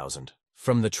 1,000.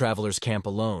 From the traveler's camp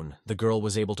alone, the girl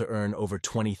was able to earn over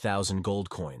 20,000 gold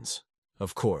coins.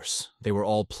 Of course, they were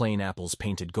all plain apples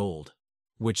painted gold,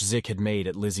 which Zeke had made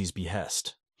at Lizzie's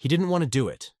behest. He didn't want to do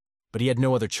it, but he had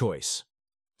no other choice.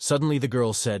 Suddenly the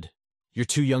girl said, "You're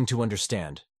too young to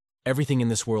understand. Everything in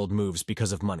this world moves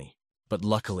because of money." But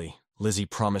luckily, Lizzie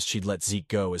promised she'd let Zeke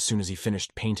go as soon as he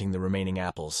finished painting the remaining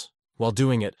apples. While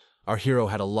doing it, our hero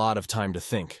had a lot of time to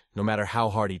think, no matter how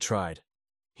hard he tried.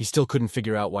 He still couldn't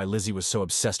figure out why Lizzie was so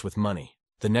obsessed with money.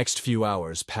 The next few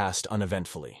hours passed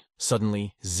uneventfully.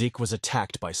 Suddenly, Zeke was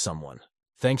attacked by someone.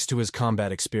 Thanks to his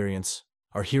combat experience,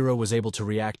 our hero was able to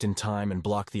react in time and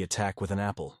block the attack with an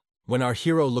apple. When our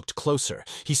hero looked closer,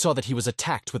 he saw that he was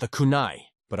attacked with a kunai.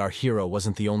 But our hero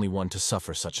wasn't the only one to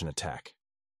suffer such an attack.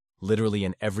 Literally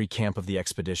in every camp of the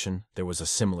expedition, there was a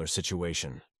similar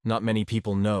situation. Not many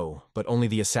people know, but only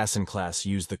the assassin class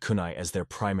used the kunai as their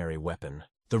primary weapon.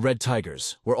 The red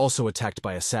tigers were also attacked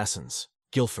by assassins.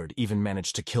 Guilford even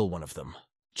managed to kill one of them.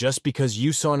 Just because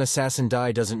you saw an assassin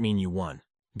die doesn't mean you won.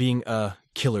 Being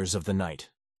killers of the night.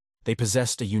 They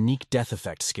possessed a unique death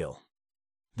effect skill.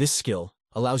 This skill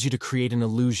allows you to create an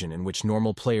illusion in which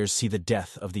normal players see the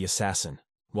death of the assassin,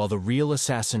 while the real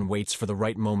assassin waits for the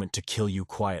right moment to kill you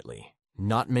quietly.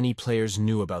 Not many players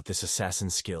knew about this assassin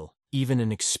skill. Even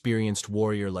an experienced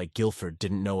warrior like Guilford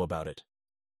didn't know about it.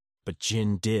 But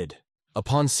Jin did.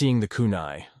 Upon seeing the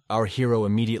kunai, our hero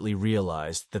immediately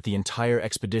realized that the entire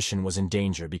expedition was in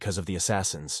danger because of the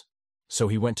assassins. So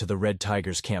he went to the Red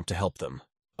Tiger's camp to help them.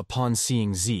 Upon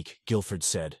seeing Zeke, Guilford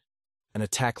said, "An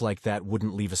attack like that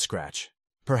wouldn't leave a scratch.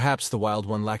 Perhaps the Wild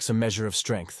One lacks a measure of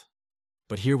strength."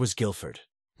 But here was Guilford,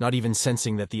 not even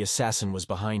sensing that the assassin was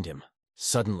behind him.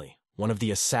 Suddenly, one of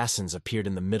the assassins appeared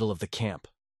in the middle of the camp,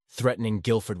 threatening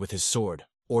Guilford with his sword,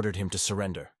 ordered him to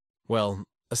surrender. Well,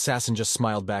 Assassin just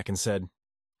smiled back and said,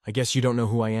 "I guess you don't know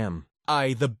who I am.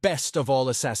 I, the best of all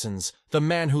assassins, the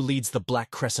man who leads the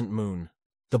Black Crescent Moon."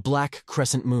 The Black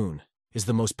Crescent Moon is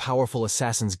the most powerful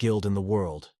assassins guild in the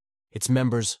world. Its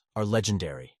members are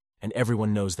legendary, and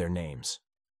everyone knows their names.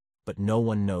 But no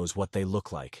one knows what they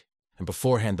look like. And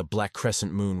beforehand, the Black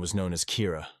Crescent Moon was known as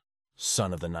Kira,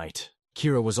 Son of the Night.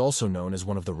 Kira was also known as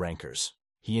one of the Rankers.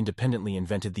 He independently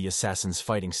invented the assassin's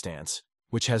fighting stance,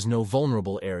 which has no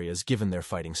vulnerable areas given their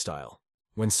fighting style.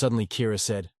 When suddenly Kira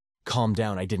said, "Calm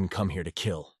down, I didn't come here to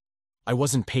kill. I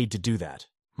wasn't paid to do that.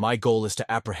 My goal is to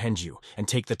apprehend you and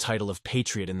take the title of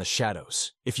Patriot in the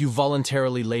shadows. If you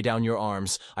voluntarily lay down your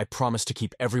arms, I promise to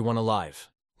keep everyone alive."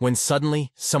 When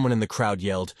suddenly, someone in the crowd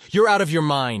yelled, "You're out of your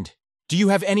mind! Do you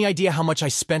have any idea how much I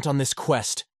spent on this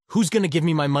quest? Who's gonna give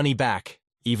me my money back?"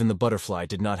 Even the butterfly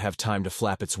did not have time to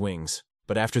flap its wings.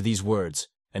 But after these words,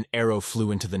 an arrow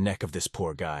flew into the neck of this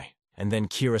poor guy, And then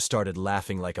Kira started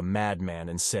laughing like a madman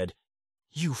and said,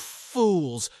 "You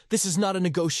fools! This is not a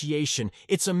negotiation.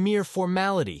 It's a mere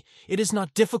formality. It is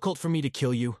not difficult for me to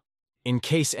kill you. In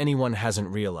case anyone hasn't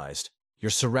realized,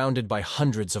 you're surrounded by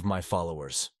hundreds of my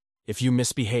followers. If you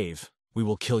misbehave, we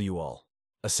will kill you all."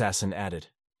 Assassin added.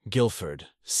 Guilford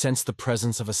sensed the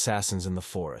presence of assassins in the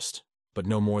forest, but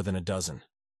no more than a dozen.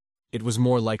 It was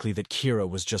more likely that Kira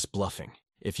was just bluffing.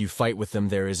 If you fight with them,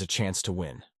 there is a chance to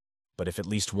win. But if at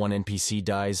least one NPC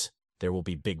dies, there will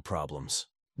be big problems.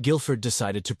 Guilford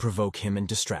decided to provoke him in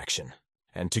distraction,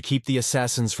 and to keep the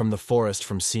assassins from the forest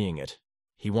from seeing it,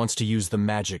 he wants to use the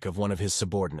magic of one of his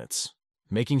subordinates.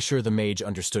 Making sure the mage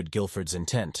understood Guilford's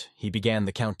intent, he began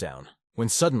the countdown, when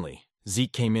suddenly,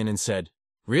 Zeke came in and said,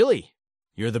 "Really?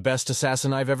 You're the best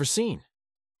assassin I've ever seen.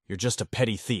 You're just a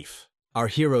petty thief." Our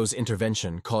hero's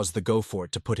intervention caused the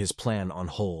Go-Fort to put his plan on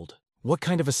hold. What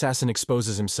kind of assassin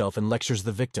exposes himself and lectures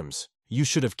the victims? You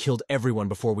should have killed everyone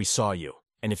before we saw you.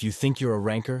 And if you think you're a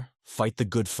ranker, fight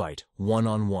the good fight,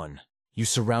 one-on-one. You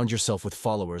surround yourself with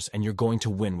followers and you're going to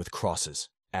win with crosses,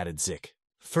 added Zik.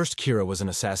 First Kira was an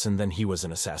assassin, then he was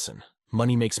an assassin.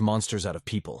 Money makes monsters out of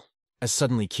people. As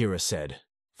suddenly Kira said,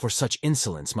 "For such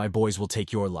insolence, my boys will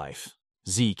take your life."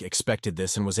 Zeke expected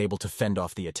this and was able to fend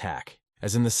off the attack,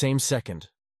 as in the same second,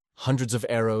 hundreds of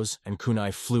arrows and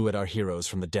kunai flew at our heroes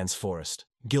from the dense forest.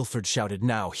 Guilford shouted,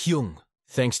 "Now, Hyung!"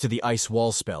 Thanks to the ice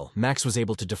wall spell, Max was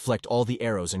able to deflect all the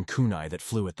arrows and kunai that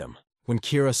flew at them. When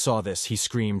Kira saw this, he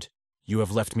screamed, "You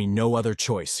have left me no other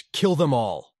choice. Kill them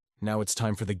all!" Now it's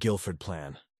time for the Guilford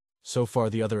plan. So far,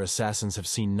 the other assassins have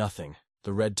seen nothing.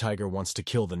 The Red Tiger wants to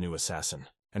kill the new assassin.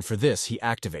 And for this, he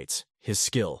activates his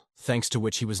skill, thanks to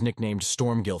which he was nicknamed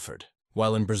Storm Guilford.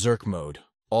 While in Berserk mode,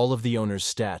 all of the owner's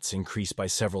stats increase by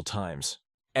several times.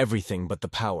 Everything but the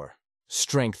power.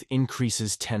 Strength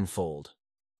increases tenfold.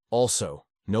 Also,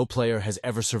 no player has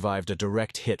ever survived a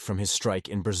direct hit from his strike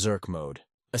in Berserk mode.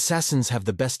 Assassins have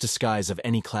the best disguise of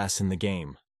any class in the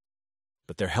game,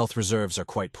 but their health reserves are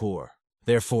quite poor.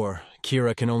 Therefore,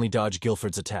 Kira can only dodge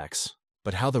Guilford's attacks.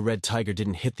 But how the Red Tiger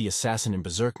didn't hit the assassin in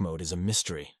Berserk mode is a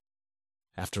mystery.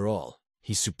 After all,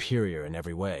 he's superior in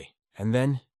every way. And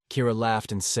then, Kira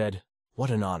laughed and said,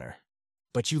 "What an honor.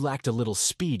 But you lacked a little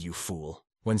speed, you fool."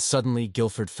 When suddenly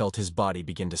Guilford felt his body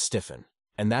begin to stiffen.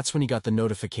 And that's when he got the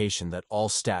notification that all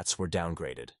stats were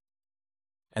downgraded.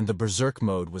 And the Berserk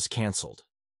mode was cancelled,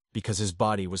 because his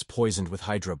body was poisoned with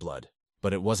Hydra blood.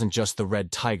 But it wasn't just the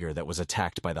Red Tiger that was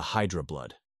attacked by the Hydra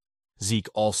blood. Zeke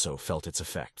also felt its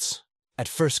effects. At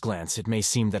first glance, it may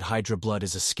seem that Hydra blood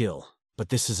is a skill, but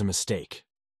this is a mistake.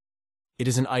 It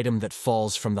is an item that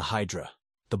falls from the Hydra,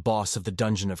 the boss of the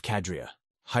dungeon of Cadria.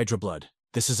 Hydra blood.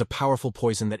 This is a powerful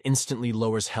poison that instantly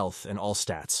lowers health and all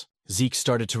stats. Zeke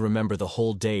started to remember the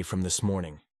whole day from this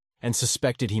morning, and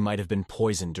suspected he might have been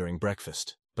poisoned during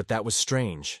breakfast. But that was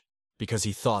strange, because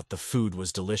he thought the food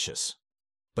was delicious.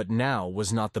 But now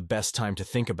was not the best time to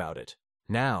think about it.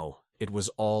 Now, it was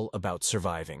all about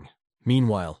surviving.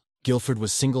 Meanwhile, Guilford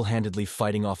was single-handedly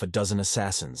fighting off a dozen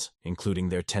assassins, including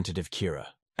their tentative Kira.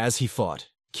 As he fought,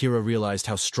 Kira realized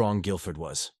how strong Guilford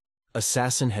was.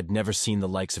 Assassin had never seen the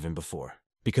likes of him before,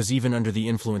 because even under the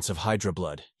influence of Hydra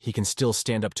blood, he can still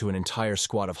stand up to an entire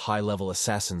squad of high-level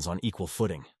assassins on equal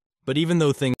footing. But even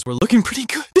though things were Looking pretty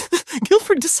good,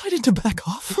 Guilford decided to back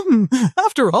off.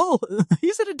 After all,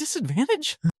 he's at a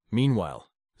disadvantage. Meanwhile,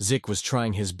 Zik was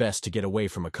trying his best to get away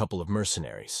from a couple of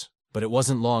mercenaries. But it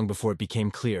wasn't long before it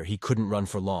became clear he couldn't run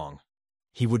for long.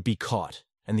 He would be caught,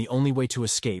 and the only way to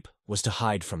escape was to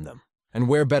hide from them. And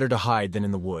where better to hide than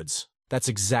in the woods? That's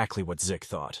exactly what Zik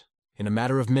thought. In a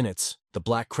matter of minutes, the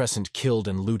Black Crescent killed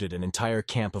and looted an entire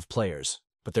camp of players,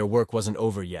 but their work wasn't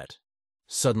over yet.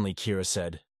 Suddenly Kira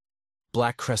said,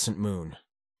 "Black Crescent Moon,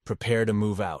 prepare to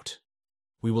move out.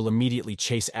 We will immediately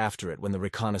chase after it when the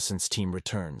reconnaissance team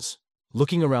returns."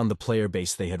 Looking around the player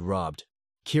base they had robbed,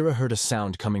 Kira heard a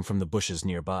sound coming from the bushes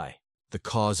nearby. The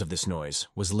cause of this noise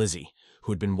was Lizzie,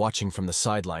 who had been watching from the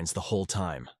sidelines the whole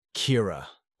time. Kira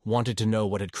wanted to know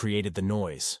what had created the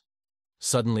noise.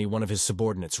 Suddenly, one of his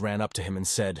subordinates ran up to him and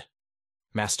said,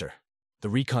 "Master, the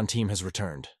recon team has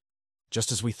returned."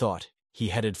 Just as we thought, he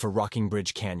headed for Rocking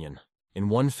Bridge Canyon. In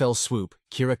one fell swoop,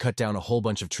 Kira cut down a whole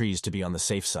bunch of trees to be on the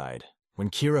safe side.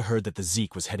 When Kira heard that the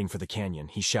Zeke was heading for the canyon,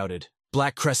 he shouted,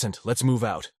 "Black Crescent, let's move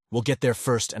out. We'll get there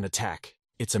first and attack."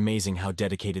 It's amazing how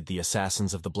dedicated the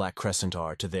assassins of the Black Crescent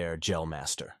are to their gel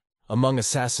master. Among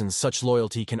assassins, such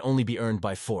loyalty can only be earned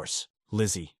by force.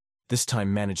 Lizzie, this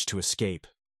time, managed to escape.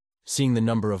 Seeing the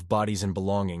number of bodies and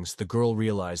belongings, the girl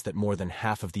realized that more than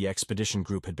half of the expedition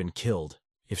group had been killed.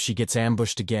 If she gets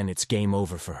ambushed again, it's game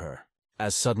over for her.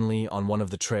 As suddenly, on one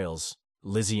of the trails,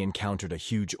 Lizzie encountered a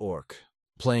huge orc,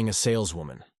 playing a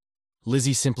saleswoman.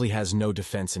 Lizzie simply has no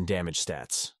defense and damage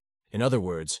stats. In other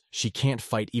words, she can't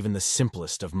fight even the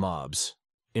simplest of mobs.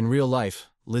 In real life,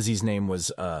 Lizzie's name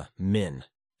was, Min.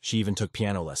 She even took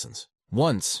piano lessons.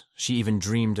 Once, she even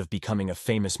dreamed of becoming a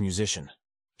famous musician.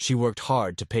 She worked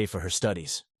hard to pay for her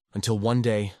studies, until one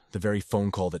day, the very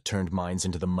phone call that turned minds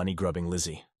into the money-grubbing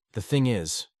Lizzie. The thing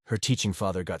is, her teaching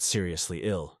father got seriously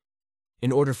ill.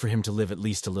 In order for him to live at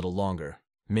least a little longer,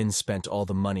 Min spent all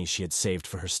the money she had saved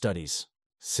for her studies.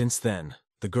 Since then,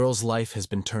 the girl's life has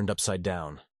been turned upside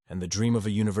down, and the dream of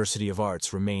a University of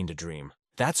Arts remained a dream.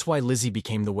 That's why Lizzie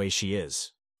became the way she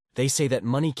is. They say that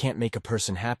money can't make a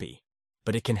person happy,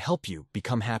 but it can help you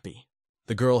become happy.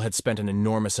 The girl had spent an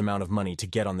enormous amount of money to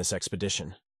get on this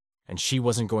expedition, and she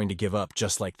wasn't going to give up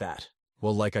just like that.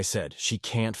 Well, like I said, she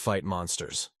can't fight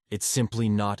monsters. It's simply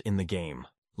not in the game.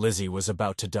 Lizzie was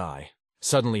about to die.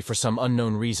 Suddenly, for some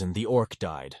unknown reason, the orc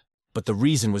died. But the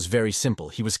reason was very simple.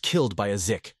 He was killed by a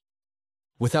Zik.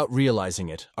 Without realizing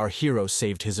it, our hero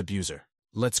saved his abuser.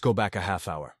 Let's go back a half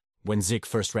hour. When Zik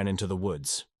first ran into the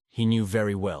woods, he knew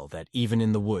very well that even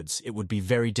in the woods, it would be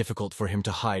very difficult for him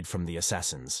to hide from the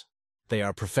assassins. They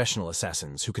are professional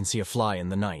assassins who can see a fly in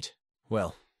the night.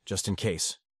 Well, just in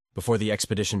case. Before the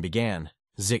expedition began,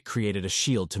 Zik created a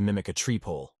shield to mimic a tree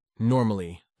pole.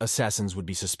 Normally, assassins would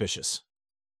be suspicious.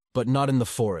 But not in the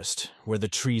forest, where the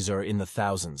trees are in the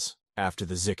thousands, after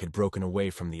the Zik had broken away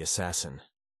from the assassin.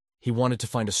 He wanted to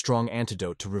find a strong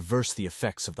antidote to reverse the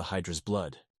effects of the Hydra's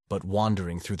blood. But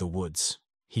wandering through the woods,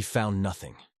 he found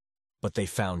nothing. But they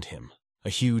found him, a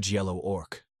huge yellow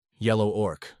orc. Yellow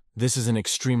orc. This is an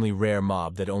extremely rare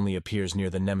mob that only appears near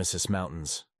the Nemesis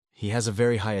Mountains. He has a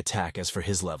very high attack as for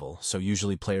his level, so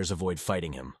usually players avoid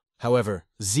fighting him. However,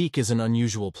 Zeke is an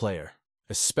unusual player,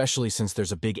 especially since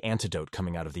there's a big antidote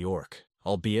coming out of the orc,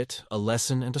 albeit a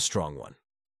lesson and a strong one.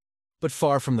 But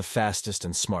far from the fastest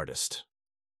and smartest.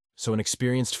 So an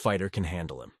experienced fighter can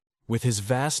handle him. With his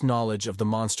vast knowledge of the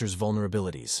monster's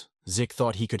vulnerabilities, Zik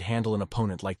thought he could handle an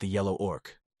opponent like the yellow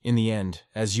orc. In the end,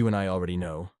 as you and I already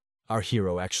know, our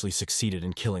hero actually succeeded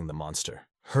in killing the monster.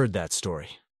 Heard that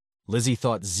story. Lizzie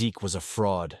thought Zeke was a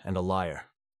fraud and a liar.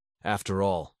 After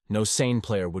all, no sane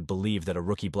player would believe that a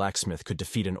rookie blacksmith could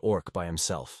defeat an orc by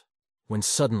himself. When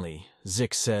suddenly,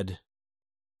 Zik said,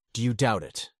 "Do you doubt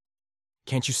it?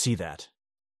 Can't you see that?"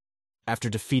 After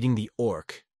defeating the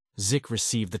orc, Zik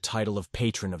received the title of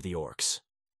Patron of the Orcs.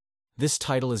 This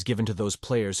title is given to those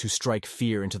players who strike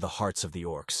fear into the hearts of the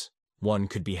orcs. One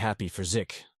could be happy for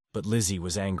Zik, but Lizzie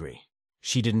was angry.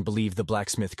 She didn't believe the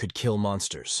blacksmith could kill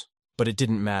monsters. But it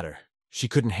didn't matter. She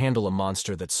couldn't handle a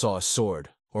monster that saw a sword,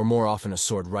 or more often a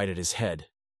sword right at his head,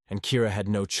 and Kira had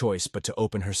no choice but to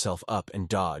open herself up and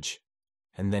dodge.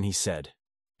 And then he said,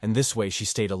 and this way she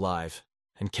stayed alive,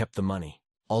 and kept the money.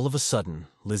 All of a sudden,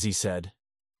 Lizzie said,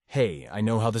 "Hey, I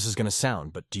know how this is going to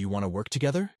sound, but do you want to work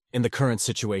together?" In the current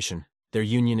situation, their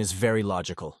union is very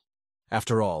logical.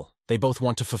 After all, they both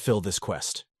want to fulfill this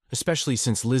quest, especially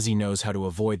since Lizzie knows how to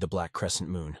avoid the Black Crescent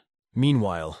Moon.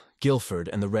 Meanwhile, Guilford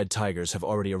and the Red Tigers have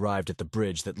already arrived at the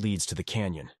bridge that leads to the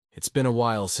canyon. It's been a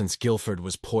while since Guilford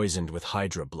was poisoned with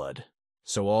Hydra blood,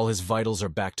 so all his vitals are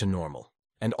back to normal.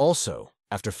 And also,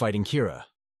 after fighting Kira,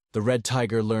 the Red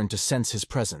Tiger learned to sense his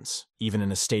presence, even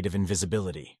in a state of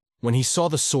invisibility. When he saw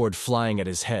the sword flying at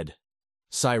his head,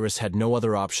 Cyrus had no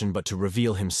other option but to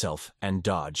reveal himself and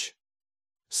dodge.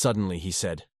 Suddenly he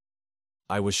said,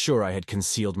 "I was sure I had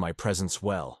concealed my presence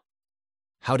well.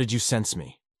 How did you sense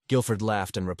me?" Guilford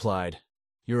laughed and replied,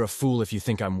 "You're a fool if you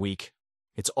think I'm weak.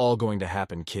 It's all going to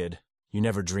happen, kid. You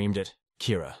never dreamed it."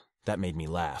 Kira, that made me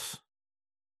laugh.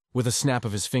 With a snap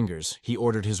of his fingers, he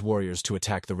ordered his warriors to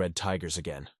attack the Red Tigers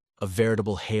again. A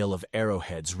veritable hail of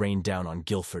arrowheads rained down on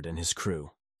Guilford and his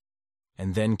crew.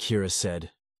 And then Kira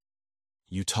said,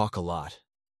 "You talk a lot,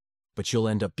 but you'll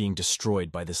end up being destroyed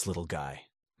by this little guy."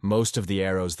 Most of the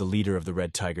arrows the leader of the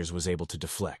Red Tigers was able to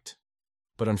deflect,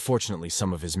 but unfortunately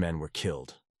some of his men were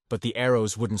killed. But the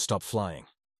arrows wouldn't stop flying.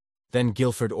 Then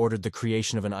Guilford ordered the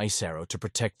creation of an ice arrow to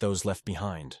protect those left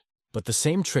behind. But the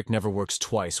same trick never works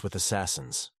twice with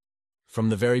assassins. From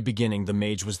the very beginning, the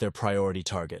mage was their priority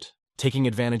target. Taking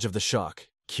advantage of the shock,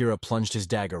 Kira plunged his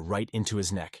dagger right into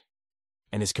his neck,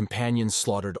 and his companions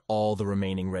slaughtered all the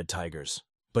remaining Red Tigers.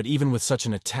 But even with such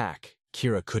an attack,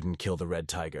 Kira couldn't kill the Red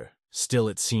Tiger. Still,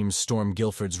 it seems Storm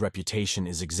Guilford's reputation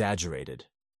is exaggerated.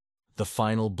 The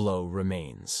final blow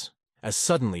remains. As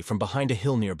suddenly, from behind a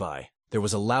hill nearby, there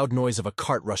was a loud noise of a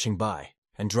cart rushing by,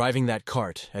 and driving that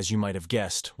cart, as you might have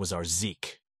guessed, was our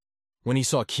Zeke. When he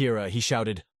saw Kira, he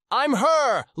shouted, "I'm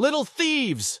her, little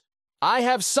thieves! I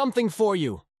have something for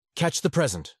you!" "Catch the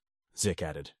present," Zik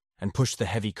added, and pushed the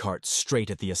heavy cart straight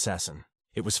at the assassin.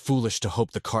 It was foolish to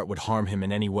hope the cart would harm him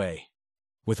in any way.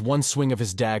 With one swing of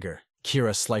his dagger,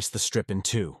 Kira sliced the strip in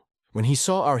two. When he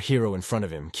saw our hero in front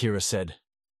of him, Kira said,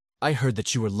 "I heard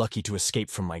that you were lucky to escape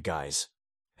from my guys.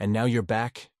 And now you're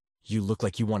back? You look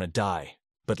like you want to die."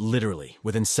 But literally,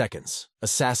 within seconds,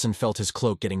 Assassin felt his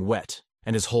cloak getting wet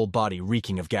and his whole body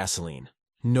reeking of gasoline.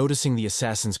 Noticing the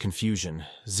assassin's confusion,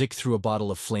 Zik threw a bottle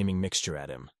of flaming mixture at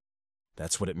him.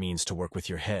 That's what it means to work with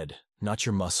your head, not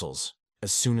your muscles,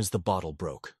 as soon as the bottle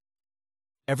broke.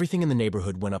 Everything in the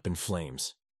neighborhood went up in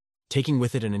flames, taking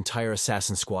with it an entire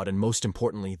assassin squad and most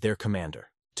importantly, their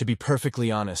commander. To be perfectly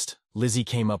honest, Lizzie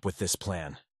came up with this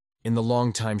plan. In the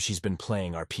long time she's been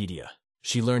playing Arpedia,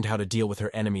 she learned how to deal with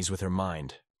her enemies with her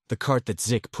mind. The cart that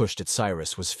Zik pushed at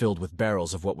Cyrus was filled with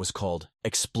barrels of what was called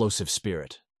explosive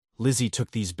spirit. Lizzie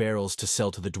took these barrels to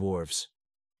sell to the dwarves.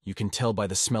 You can tell by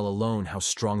the smell alone how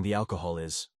strong the alcohol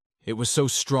is. It was so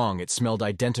strong it smelled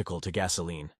identical to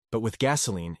gasoline, but with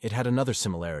gasoline it had another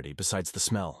similarity besides the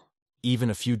smell. Even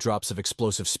a few drops of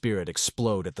explosive spirit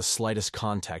explode at the slightest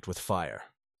contact with fire.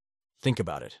 Think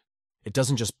about it. It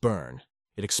doesn't just burn,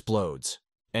 it explodes.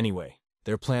 Anyway,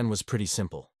 their plan was pretty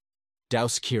simple.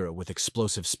 Douse Kira with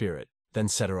explosive spirit, then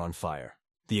set her on fire.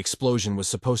 The explosion was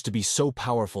supposed to be so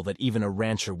powerful that even a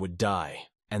rancher would die.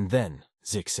 And then,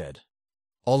 Zik said,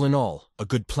 "All in all, a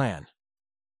good plan.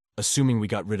 Assuming we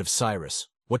got rid of Cyrus,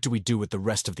 what do we do with the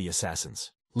rest of the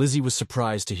assassins?" Lizzie was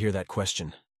surprised to hear that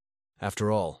question.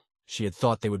 After all, she had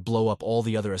thought they would blow up all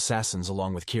the other assassins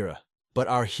along with Kira. But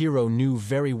our hero knew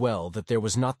very well that there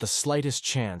was not the slightest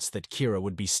chance that Kira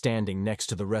would be standing next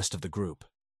to the rest of the group.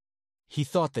 He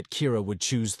thought that Kira would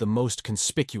choose the most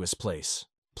conspicuous place.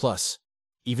 Plus,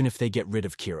 even if they get rid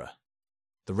of Kira,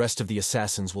 the rest of the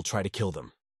assassins will try to kill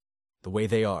them. The way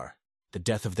they are, the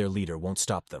death of their leader won't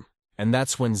stop them. And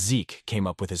that's when Zeke came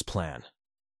up with his plan.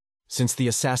 Since the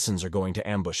assassins are going to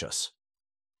ambush us,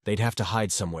 they'd have to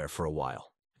hide somewhere for a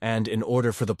while. And in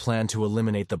order for the plan to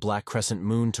eliminate the Black Crescent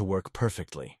Moon to work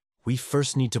perfectly, we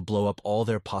first need to blow up all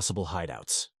their possible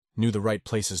hideouts. Knew the right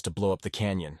places to blow up the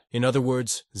canyon. In other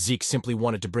words, Zeke simply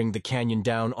wanted to bring the canyon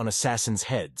down on assassins'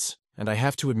 heads. And I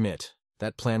have to admit,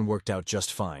 that plan worked out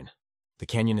just fine. The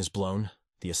canyon is blown,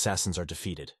 the assassins are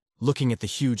defeated. Looking at the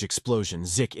huge explosion,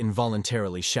 Zik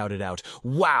involuntarily shouted out,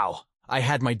 "Wow! I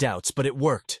had my doubts, but it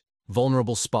worked!"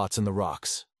 Vulnerable spots in the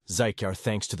rocks. Zik are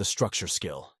thanks to the structure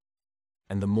skill.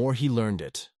 And the more he learned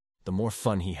it, the more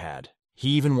fun he had.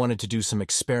 He even wanted to do some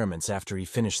experiments after he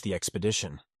finished the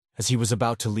expedition. As he was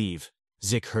about to leave,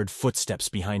 Zik heard footsteps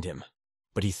behind him,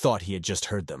 but he thought he had just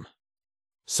heard them.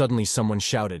 Suddenly someone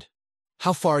shouted,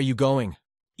 "How far are you going?"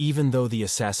 Even though the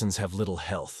assassins have little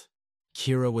health,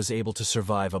 Kira was able to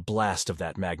survive a blast of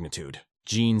that magnitude.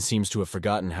 Gene seems to have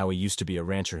forgotten how he used to be a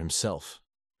rancher himself,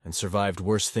 and survived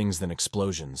worse things than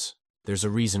explosions. There's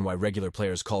a reason why regular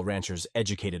players call ranchers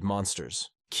educated monsters.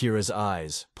 Kira's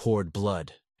eyes poured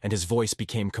blood, and his voice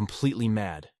became completely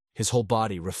mad, his whole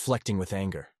body reflecting with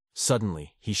anger.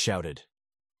 Suddenly, he shouted,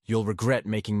 "You'll regret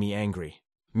making me angry."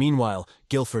 Meanwhile,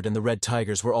 Guilford and the Red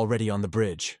Tigers were already on the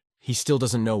bridge. He still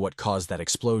doesn't know what caused that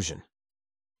explosion,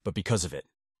 but because of it,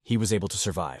 he was able to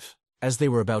survive. As they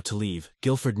were about to leave,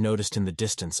 Guilford noticed in the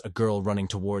distance a girl running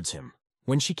towards him.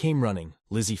 When she came running,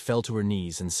 Lizzie fell to her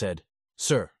knees and said,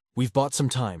 "Sir, we've bought some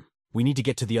time. We need to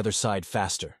get to the other side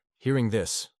faster." Hearing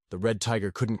this, the Red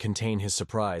Tiger couldn't contain his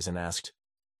surprise and asked,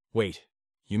 "Wait,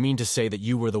 you mean to say that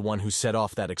you were the one who set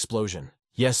off that explosion?"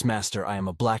 "Yes, master, I am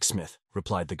a blacksmith,"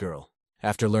 replied the girl.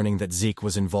 After learning that Zeke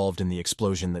was involved in the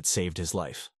explosion that saved his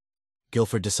life,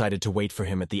 Guilford decided to wait for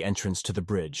him at the entrance to the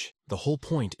bridge. The whole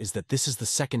point is that this is the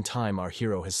second time our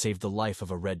hero has saved the life of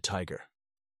a Red Tiger.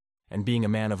 And being a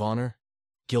man of honor,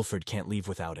 Guilford can't leave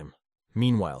without him.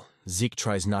 Meanwhile, Zeke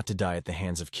tries not to die at the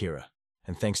hands of Kira,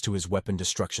 and thanks to his weapon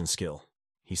destruction skill,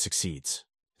 he succeeds.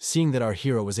 Seeing that our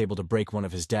hero was able to break one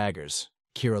of his daggers,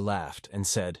 Kira laughed and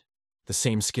said, "The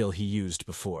same skill he used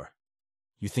before.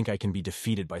 You think I can be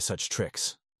defeated by such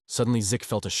tricks?" Suddenly Zik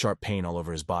felt a sharp pain all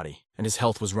over his body, and his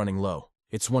health was running low.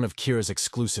 It's one of Kira's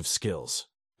exclusive skills,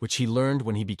 which he learned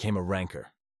when he became a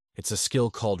ranker. It's a skill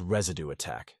called residue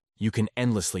attack. You can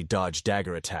endlessly dodge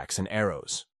dagger attacks and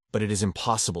arrows, but it is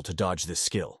impossible to dodge this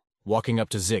skill. Walking up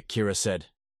to Zik, Kira said,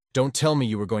 "Don't tell me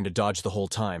you were going to dodge the whole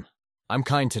time. I'm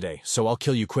kind today, so I'll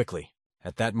kill you quickly."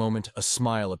 At that moment, a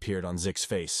smile appeared on Zik's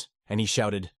face, and he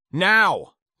shouted,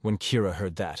 "Now!" When Kira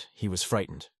heard that, he was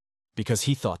frightened, because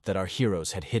he thought that our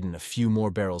heroes had hidden a few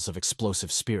more barrels of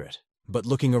explosive spirit. But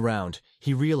looking around,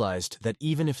 he realized that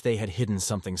even if they had hidden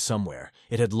something somewhere,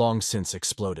 it had long since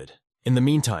exploded. In the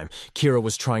meantime, Kira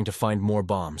was trying to find more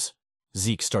bombs.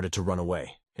 Zeke started to run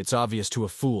away. It's obvious to a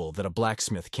fool that a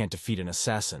blacksmith can't defeat an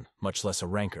assassin, much less a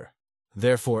ranker.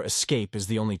 Therefore, escape is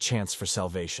the only chance for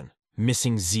salvation.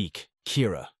 Missing Zeke,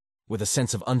 Kira, with a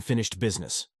sense of unfinished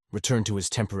business, returned to his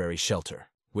temporary shelter,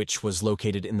 which was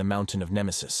located in the Mountain of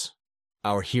Nemesis.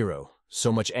 Our hero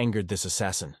so much angered this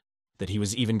assassin that he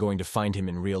was even going to find him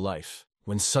in real life,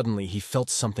 when suddenly he felt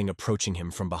something approaching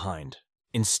him from behind.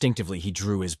 Instinctively, he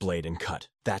drew his blade and cut.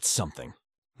 That's something.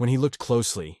 When he looked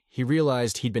closely, he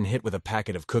realized he'd been hit with a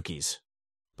packet of cookies.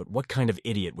 But what kind of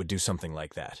idiot would do something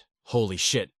like that? Holy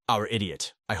shit, our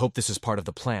idiot. I hope this is part of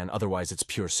the plan, otherwise it's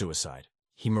pure suicide.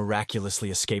 He miraculously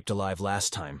escaped alive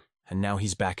last time, and now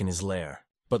he's back in his lair.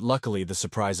 But luckily, the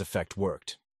surprise effect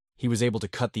worked. He was able to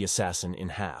cut the assassin in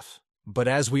half. But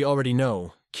as we already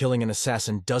know, killing an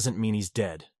assassin doesn't mean he's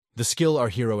dead. The skill our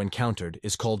hero encountered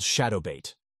is called Shadow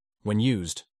Bait. When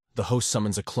used, the host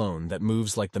summons a clone that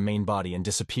moves like the main body and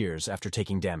disappears after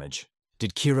taking damage.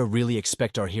 Did Kira really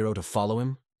expect our hero to follow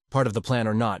him? Part of the plan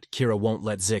or not, Kira won't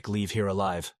let Zik leave here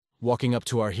alive. Walking up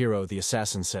to our hero, the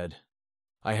assassin said,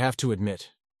 "I have to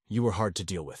admit, you were hard to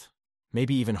deal with.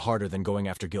 Maybe even harder than going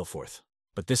after Gilforth.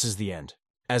 But this is the end."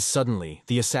 As suddenly,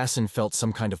 the assassin felt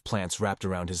some kind of plants wrapped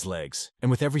around his legs, and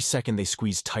with every second they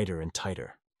squeezed tighter and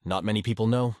tighter. Not many people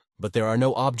know, but there are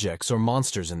no objects or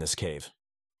monsters in this cave.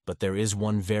 But there is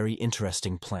one very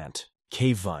interesting plant,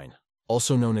 cave vine,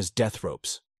 also known as death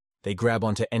ropes. They grab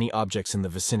onto any objects in the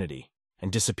vicinity,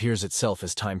 and disappears itself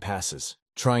as time passes.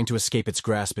 Trying to escape its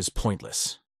grasp is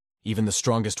pointless. Even the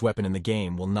strongest weapon in the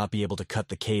game will not be able to cut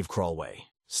the cave crawlway.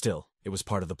 Still, it was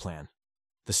part of the plan.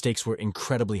 The stakes were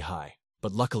incredibly high,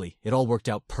 but luckily, it all worked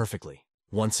out perfectly.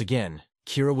 Once again,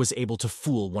 Kira was able to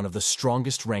fool one of the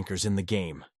strongest rankers in the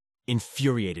game.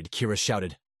 Infuriated, Kira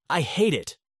shouted, "I hate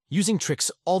it! Using tricks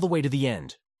all the way to the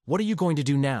end. What are you going to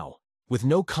do now? With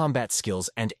no combat skills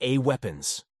and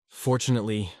weapons."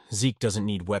 Fortunately, Zeke doesn't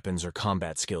need weapons or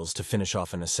combat skills to finish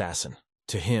off an assassin.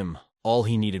 To him, all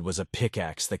he needed was a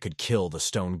pickaxe that could kill the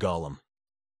stone golem.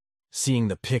 Seeing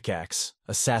the pickaxe,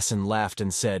 Assassin laughed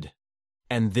and said,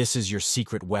 "And this is your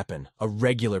secret weapon, a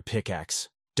regular pickaxe.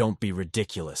 Don't be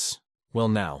ridiculous." Well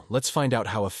now, let's find out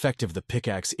how effective the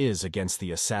pickaxe is against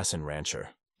the assassin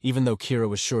rancher. Even though Kira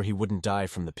was sure he wouldn't die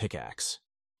from the pickaxe.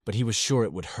 But he was sure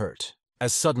it would hurt.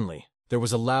 As suddenly, there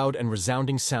was a loud and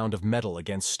resounding sound of metal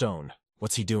against stone.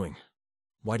 What's he doing?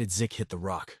 Why did Zik hit the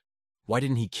rock? Why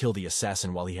didn't he kill the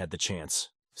assassin while he had the chance?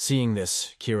 Seeing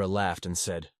this, Kira laughed and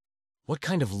said, "What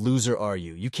kind of loser are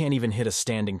you? You can't even hit a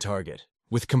standing target."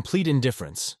 With complete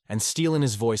indifference, and steel in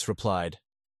his voice replied,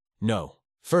 "No.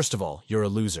 First of all, you're a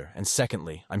loser, and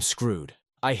secondly, I'm screwed.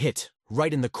 I hit,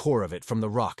 right in the core of it from the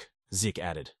rock," Zik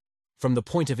added. From the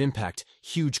point of impact,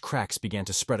 huge cracks began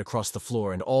to spread across the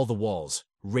floor and all the walls,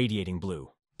 radiating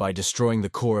blue. By destroying the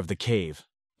core of the cave,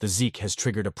 the Zeke has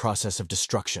triggered a process of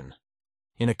destruction.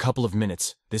 In a couple of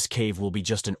minutes, this cave will be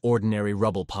just an ordinary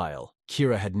rubble pile.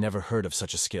 Kira had never heard of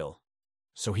such a skill,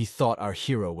 so he thought our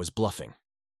hero was bluffing.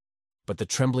 But the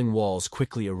trembling walls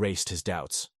quickly erased his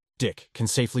doubts. Dick can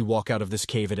safely walk out of this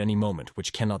cave at any moment,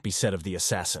 which cannot be said of the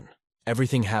assassin.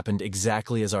 Everything happened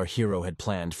exactly as our hero had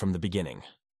planned from the beginning.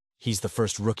 He's the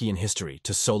first rookie in history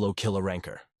to solo kill a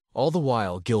ranker. All the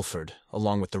while, Guilford,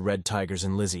 along with the Red Tigers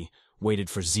and Lizzie, waited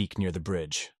for Zeke near the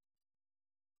bridge.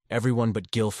 Everyone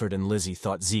but Guilford and Lizzie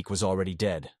thought Zeke was already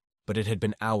dead, but it had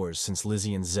been hours since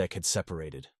Lizzie and Zeke had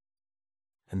separated.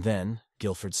 And then,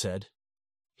 Guilford said,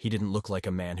 "He didn't look like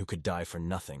a man who could die for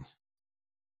nothing.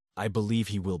 I believe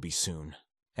he will be soon."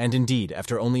 And indeed,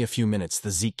 after only a few minutes,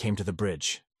 the Zeke came to the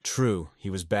bridge. True, he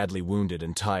was badly wounded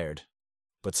and tired,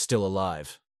 but still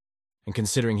alive. And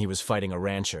considering he was fighting a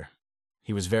rancher,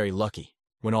 he was very lucky,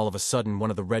 when all of a sudden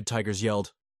one of the Red Tigers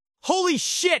yelled, "Holy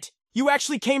shit! You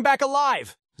actually came back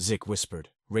alive!" Zik whispered,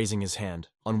 raising his hand,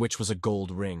 on which was a gold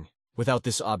ring. Without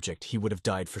this object, he would have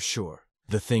died for sure.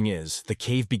 The thing is, the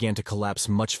cave began to collapse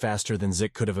much faster than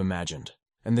Zik could have imagined.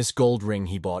 And this gold ring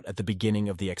he bought at the beginning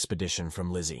of the expedition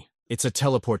from Lizzie. It's a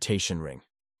teleportation ring.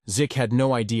 Zik had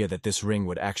no idea that this ring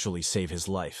would actually save his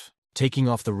life. Taking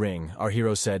off the ring, our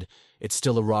hero said, "It's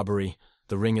still a robbery.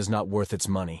 The ring is not worth its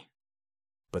money."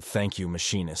 But thank you,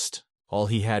 machinist. All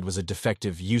he had was a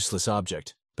defective, useless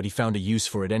object, but he found a use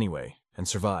for it anyway, and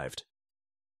survived.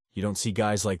 You don't see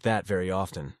guys like that very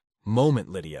often. Moment,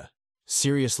 Lydia.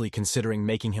 Seriously considering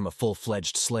making him a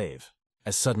full-fledged slave.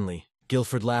 As suddenly,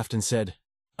 Guilford laughed and said,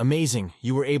 "Amazing,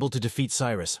 you were able to defeat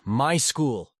Cyrus, my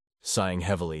school." Sighing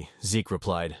heavily, Zeke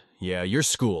replied, "Yeah, your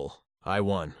school. I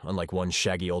won, unlike one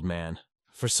shaggy old man."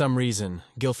 For some reason,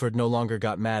 Guilford no longer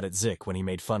got mad at Zik when he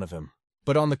made fun of him.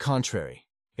 But on the contrary,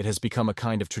 it has become a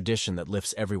kind of tradition that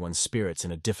lifts everyone's spirits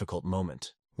in a difficult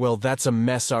moment. Well, that's a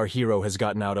mess our hero has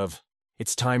gotten out of.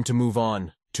 It's time to move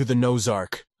on, to the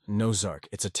Nozark. Nozark,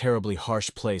 it's a terribly harsh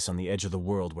place on the edge of the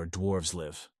world where dwarves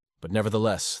live. But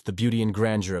nevertheless, the beauty and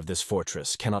grandeur of this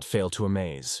fortress cannot fail to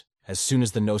amaze. As soon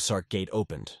as the Nozark gate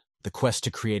opened, the quest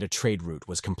to create a trade route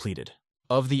was completed.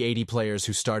 Of the 80 players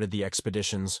who started the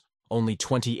expeditions, only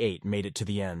 28 made it to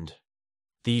the end.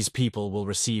 These people will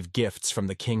receive gifts from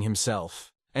the king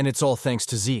himself. And it's all thanks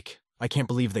to Zeke. I can't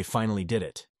believe they finally did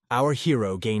it. Our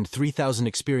hero gained 3,000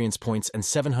 experience points and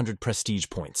 700 prestige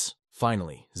points.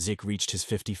 Finally, Zeke reached his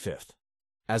 55th.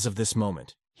 As of this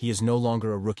moment, he is no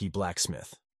longer a rookie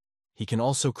blacksmith. He can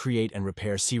also create and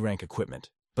repair C-rank equipment.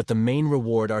 But the main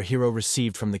reward our hero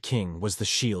received from the king was the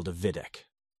Shield of Videk.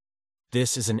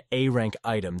 This is an A-rank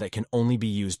item that can only be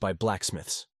used by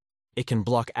blacksmiths. It can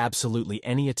block absolutely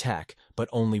any attack, but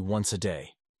only once a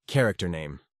day. Character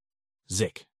name: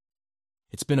 Zik.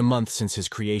 It's been a month since his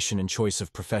creation and choice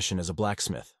of profession as a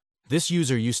blacksmith. This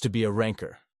user used to be a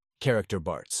ranker, character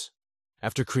Bartz.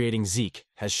 After creating Zeke,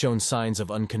 has shown signs of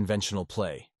unconventional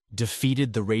play,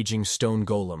 defeated the raging stone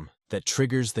golem that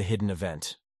triggers the hidden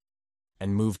event,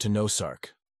 and moved to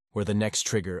Nozark, where the next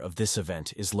trigger of this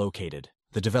event is located.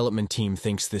 The development team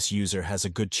thinks this user has a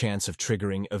good chance of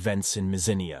triggering events in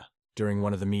Myzinia. During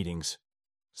one of the meetings,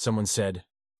 someone said,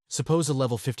 "Suppose a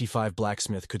level 55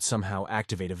 blacksmith could somehow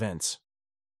activate events.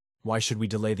 Why should we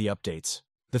delay the updates?"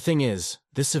 The thing is,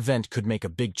 this event could make a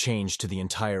big change to the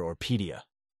entire Orpedia.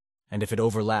 And if it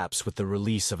overlaps with the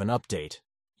release of an update,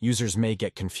 users may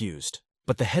get confused.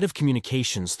 But the head of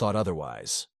communications thought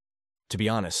otherwise. To be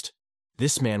honest,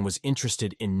 this man was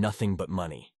interested in nothing but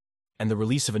money. And the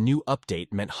release of a new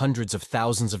update meant hundreds of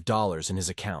thousands of dollars in his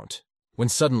account. When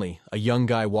suddenly, a young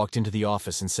guy walked into the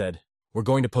office and said, "We're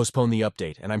going to postpone the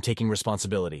update, and I'm taking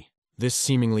responsibility." This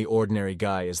seemingly ordinary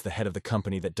guy is the head of the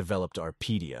company that developed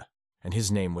Orpedia, and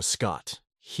his name was Scott.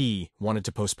 He wanted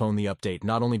to postpone the update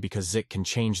not only because Zik can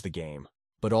change the game,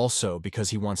 but also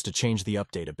because he wants to change the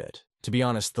update a bit. To be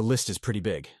honest, the list is pretty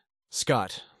big.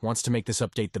 Scott wants to make this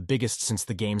update the biggest since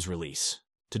the game's release.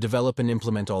 To develop and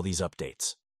implement all these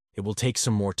updates, it will take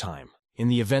some more time. In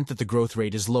the event that the growth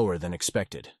rate is lower than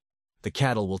expected, the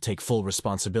cattle will take full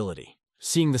responsibility.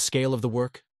 Seeing the scale of the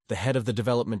work, the head of the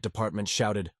development department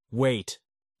shouted, "Wait!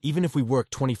 Even if we work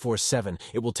 24/7,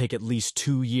 it will take at least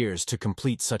 2 years to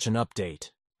complete such an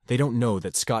update." They don't know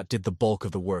that Scott did the bulk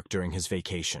of the work during his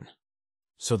vacation.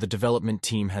 So the development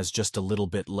team has just a little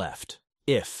bit left.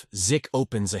 If Zik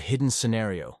opens a hidden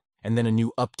scenario, and then a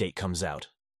new update comes out,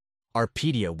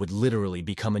 Orpedia would literally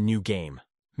become a new game.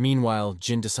 Meanwhile,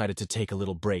 Jin decided to take a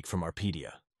little break from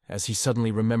Orpedia, as he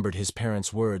suddenly remembered his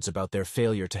parents' words about their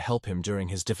failure to help him during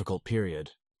his difficult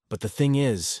period. But the thing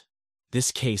is,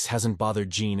 this case hasn't bothered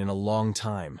Gene in a long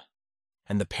time,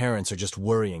 and the parents are just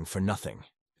worrying for nothing.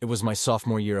 It was my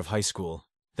sophomore year of high school.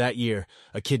 That year,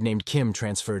 a kid named Kim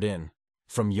transferred in,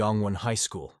 from Yongwon High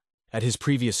School. At his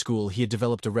previous school, he had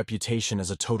developed a reputation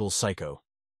as a total psycho.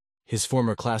 His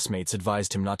former classmates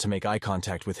advised him not to make eye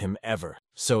contact with him ever,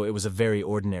 so it was a very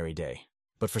ordinary day.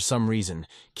 But for some reason,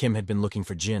 Kim had been looking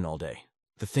for Jin all day.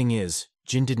 The thing is,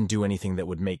 Jin didn't do anything that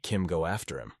would make Kim go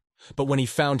after him. But when he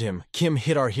found him, Kim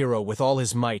hit our hero with all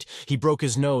his might. He broke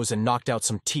his nose and knocked out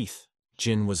some teeth.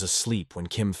 Jin was asleep when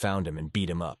Kim found him and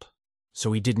beat him up,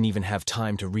 so he didn't even have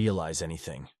time to realize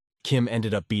anything. Kim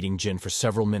ended up beating Jin for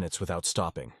several minutes without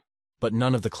stopping. But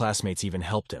none of the classmates even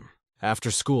helped him. After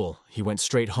school, he went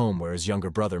straight home where his younger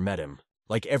brother met him.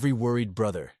 Like every worried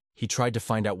brother, he tried to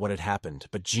find out what had happened,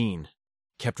 but Jin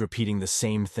kept repeating the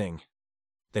same thing,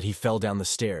 that he fell down the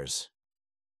stairs.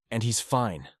 And he's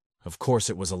fine. Of course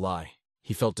it was a lie.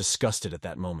 He felt disgusted at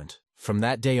that moment. From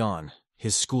that day on,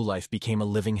 his school life became a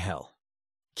living hell.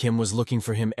 Kim was looking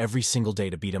for him every single day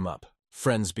to beat him up.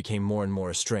 Friends became more and more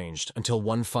estranged, until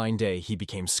one fine day he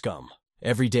became scum.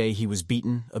 Every day he was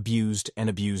beaten, abused, and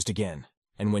abused again.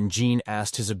 And when Gene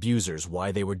asked his abusers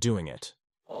why they were doing it,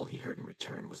 all he heard in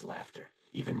return was laughter,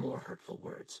 even more hurtful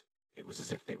words. It was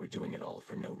as if they were doing it all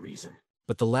for no reason.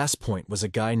 But the last point was a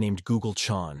guy named Google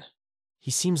Chan. He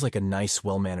seems like a nice,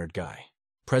 well-mannered guy.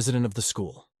 President of the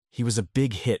school. He was a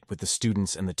big hit with the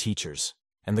students and the teachers,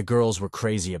 and the girls were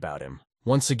crazy about him.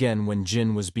 Once again, when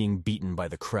Jin was being beaten by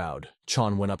the crowd,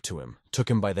 Chan went up to him, took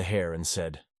him by the hair, and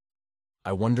said,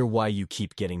 "I wonder why you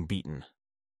keep getting beaten.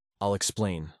 I'll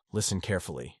explain. Listen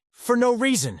carefully." "For no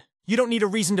reason! You don't need a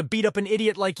reason to beat up an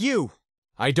idiot like you!"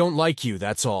 "I don't like you,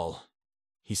 that's all."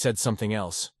 He said something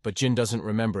else, but Jin doesn't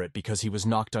remember it because he was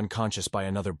knocked unconscious by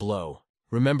another blow.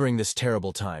 Remembering this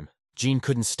terrible time, Jin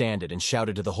couldn't stand it and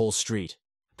shouted to the whole street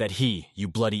that he, you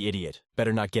bloody idiot,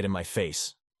 better not get in my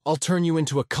face. "I'll turn you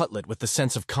into a cutlet with the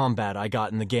sense of combat I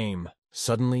got in the game."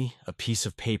 Suddenly, a piece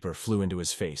of paper flew into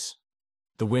his face.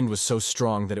 The wind was so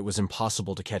strong that it was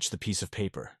impossible to catch the piece of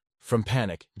paper. From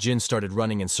panic, Jin started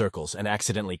running in circles and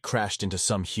accidentally crashed into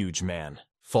some huge man.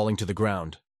 Falling to the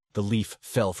ground, the leaf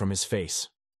fell from his face.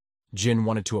 Jin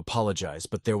wanted to apologize,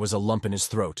 but there was a lump in his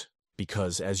throat,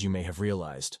 because, as you may have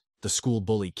realized, the school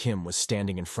bully Kim was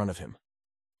standing in front of him.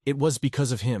 It was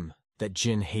because of him that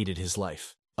Jin hated his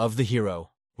life. Of the hero,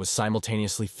 was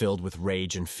simultaneously filled with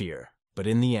rage and fear, but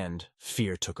in the end,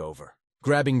 fear took over.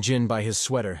 Grabbing Jin by his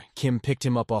sweater, Kim picked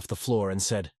him up off the floor and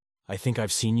said, "I think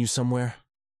I've seen you somewhere."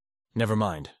 "Never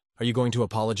mind. Are you going to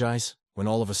apologize?" When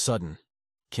all of a sudden,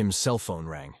 Kim's cell phone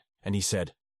rang, and he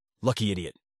said, "Lucky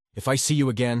idiot. If I see you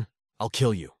again, I'll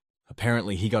kill you."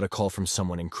 Apparently, he got a call from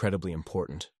someone incredibly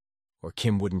important, or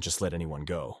Kim wouldn't just let anyone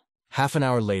go. Half an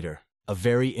hour later, a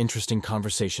very interesting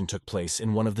conversation took place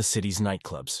in one of the city's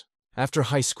nightclubs. After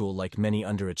high school, like many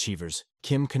underachievers,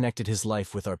 Kim connected his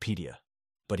life with Arpedia.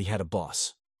 But he had a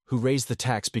boss, who raised the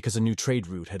tax because a new trade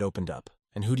route had opened up.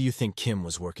 And who do you think Kim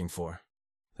was working for?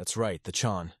 That's right, the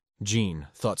Chan. Jean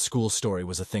thought school story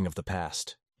was a thing of the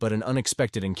past, but an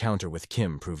unexpected encounter with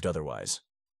Kim proved otherwise.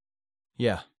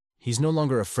 Yeah, he's no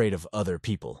longer afraid of other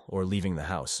people or leaving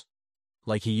the house,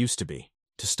 like he used to be.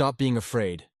 To stop being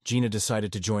afraid, Gina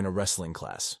decided to join a wrestling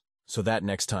class, so that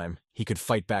next time, he could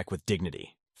fight back with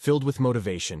dignity. Filled with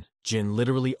motivation, Jin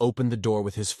literally opened the door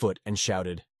with his foot and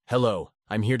shouted, "Hello,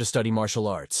 I'm here to study martial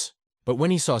arts." But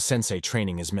when he saw Sensei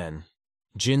training his men,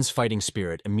 Jin's fighting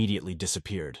spirit immediately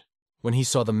disappeared. When he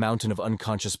saw the mountain of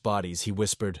unconscious bodies, he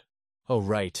whispered, "Oh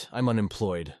right, I'm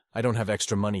unemployed. I don't have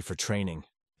extra money for training."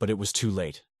 But it was too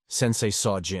late. Sensei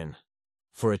saw Jin.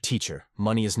 For a teacher,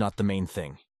 money is not the main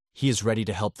thing. He is ready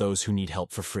to help those who need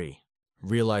help for free.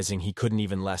 Realizing he couldn't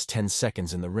even last 10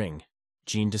 seconds in the ring,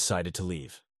 Jin decided to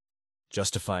leave,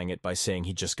 justifying it by saying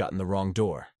he'd just gotten the wrong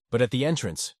door. But at the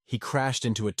entrance, he crashed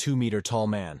into a 2-meter-tall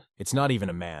man. It's not even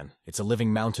a man, it's a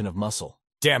living mountain of muscle.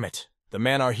 Damn it! The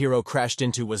man our hero crashed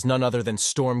into was none other than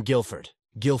Storm Guilford.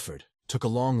 Guilford took a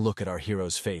long look at our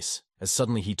hero's face, as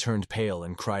suddenly he turned pale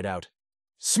and cried out,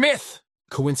 "Smith!"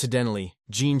 Coincidentally,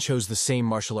 Jean chose the same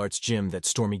martial arts gym that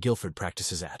Stormy Guilford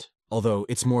practices at, although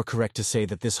it's more correct to say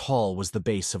that this hall was the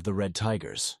base of the Red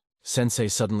Tigers. Sensei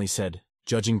suddenly said,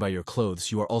 "Judging by your clothes,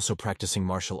 you are also practicing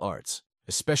martial arts."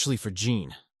 Especially for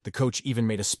Jean, the coach even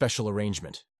made a special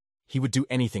arrangement. He would do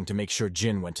anything to make sure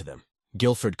Jin went to them.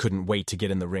 Guilford couldn't wait to get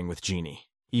in the ring with Jeannie,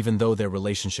 even though their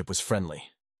relationship was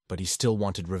friendly, but he still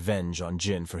wanted revenge on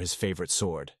Jin for his favorite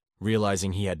sword.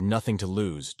 Realizing he had nothing to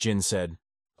lose, Jin said,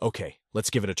 "Okay, let's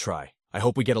give it a try. I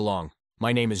hope we get along.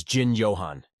 My name is Jin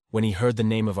Johan." When he heard the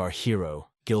name of our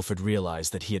hero, Guilford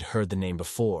realized that he had heard the name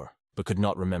before, but could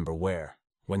not remember where.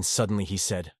 When suddenly he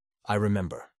said, "I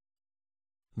remember.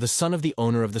 The son of the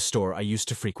owner of the store I used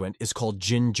to frequent is called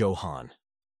Jin Johan.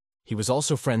 He was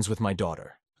also friends with my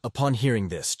daughter." Upon hearing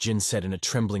this, Jin said in a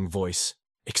trembling voice,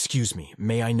 "Excuse me,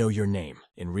 may I know your name?"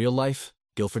 In real life,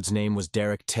 Guilford's name was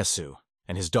Derek Tessu,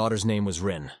 and his daughter's name was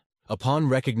Rin. Upon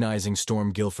recognizing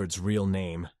Storm Guilford's real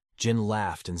name, Jin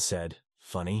laughed and said,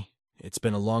 "Funny, it's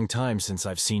been a long time since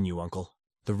I've seen you, uncle."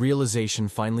 The realization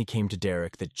finally came to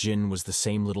Derek that Jin was the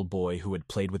same little boy who had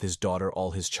played with his daughter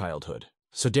all his childhood.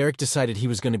 So Derek decided he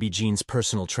was going to be Jin's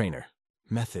personal trainer.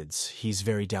 Methods, he's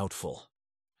very doubtful.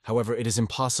 However, it is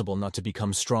impossible not to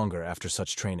become stronger after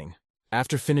such training.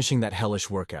 After finishing that hellish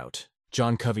workout,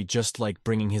 John Covey just liked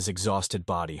bringing his exhausted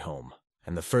body home,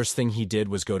 and the first thing he did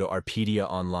was go to Arpedia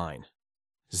Online.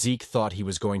 Zeke thought he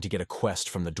was going to get a quest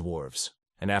from the dwarves,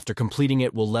 and after completing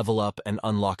it will level up and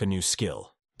unlock a new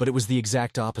skill. But it was the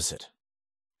exact opposite.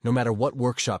 No matter what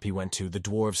workshop he went to, the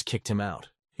dwarves kicked him out.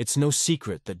 It's no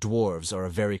secret that dwarves are a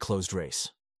very closed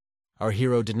race. Our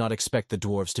hero did not expect the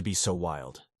dwarves to be so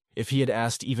wild. If he had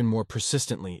asked even more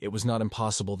persistently, it was not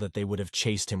impossible that they would have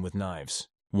chased him with knives.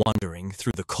 Wandering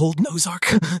through the cold Nozark,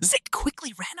 Zik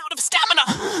quickly ran out of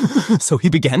stamina, so he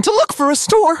began to look for a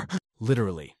store.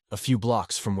 Literally, a few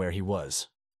blocks from where he was.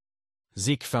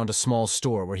 Zeke found a small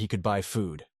store where he could buy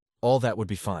food. All that would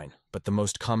be fine, but the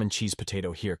most common cheese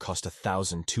potato here cost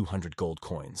 1,200 gold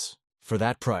coins. For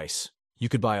that price, you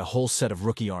could buy a whole set of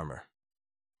rookie armor.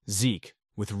 Zeke,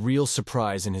 with real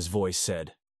surprise in his voice,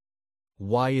 said,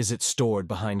 "Why is it stored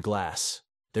behind glass?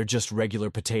 They're just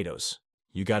regular potatoes."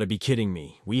 "You gotta be kidding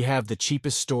me. We have the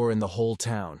cheapest store in the whole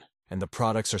town, and the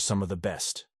products are some of the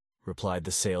best," replied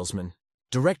the salesman.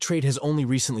 Direct trade has only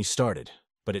recently started,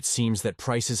 but it seems that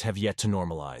prices have yet to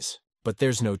normalize. But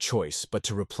there's no choice but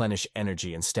to replenish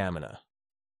energy and stamina.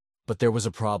 But there was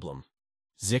a problem.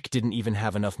 Zik didn't even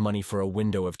have enough money for a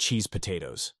window of cheese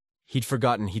potatoes. He'd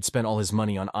forgotten he'd spent all his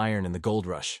money on iron in the gold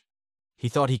rush. He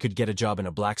thought he could get a job in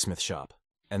a blacksmith shop.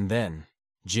 And then,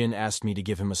 Jin asked me to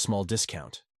give him a small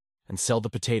discount. and sell the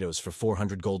potatoes for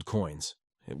 400 gold coins.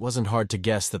 It wasn't hard to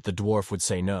guess that the dwarf would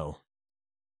say no.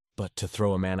 But to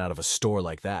throw a man out of a store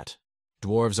like that,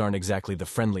 dwarves aren't exactly the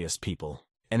friendliest people.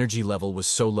 Energy level was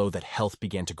so low that health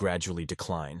began to gradually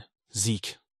decline.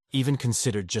 Zeke even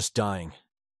considered just dying.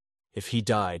 If he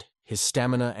died, his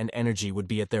stamina and energy would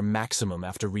be at their maximum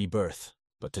after rebirth.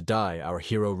 But to die, our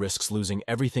hero risks losing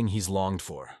everything he's longed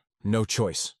for. No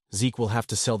choice. Zeke will have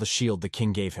to sell the shield the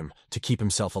king gave him to keep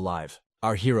himself alive.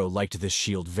 Our hero liked this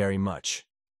shield very much.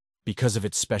 Because of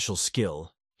its special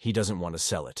skill, he doesn't want to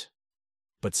sell it.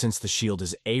 But since the shield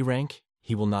is A rank,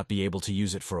 he will not be able to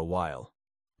use it for a while.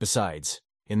 Besides,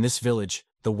 in this village,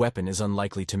 the weapon is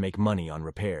unlikely to make money on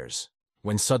repairs.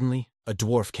 When suddenly, a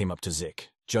dwarf came up to Zeke.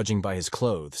 Judging by his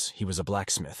clothes, he was a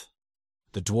blacksmith.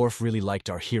 The dwarf really liked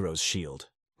our hero's shield.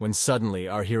 When suddenly,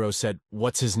 our hero said,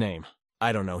 "What's his name?"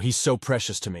 "I don't know, he's so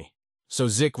precious to me." So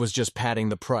Zeke was just padding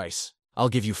the price. "I'll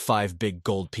give you 5 big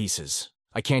gold pieces.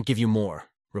 I can't give you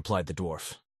more," replied the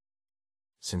dwarf.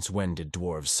 Since when did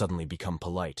dwarves suddenly become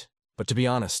polite? But to be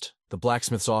honest, the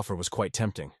blacksmith's offer was quite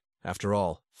tempting. After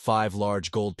all, 5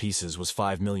 large gold pieces was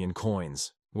 5 million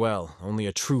coins. Well, only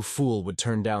a true fool would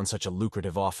turn down such a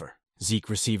lucrative offer. Zeke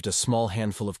received a small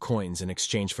handful of coins in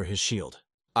exchange for his shield.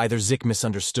 Either Zeke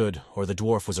misunderstood, or the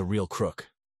dwarf was a real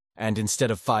crook. And instead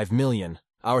of 5 million,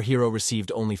 our hero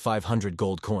received only 500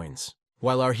 gold coins.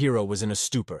 While our hero was in a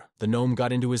stupor, the gnome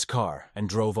got into his car and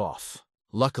drove off.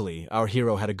 Luckily, our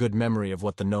hero had a good memory of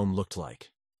what the gnome looked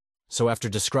like. So after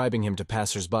describing him to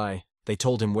passers-by, they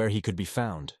told him where he could be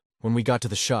found. When we got to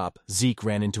the shop, Zeke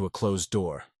ran into a closed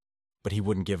door. But he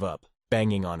wouldn't give up,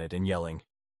 banging on it and yelling,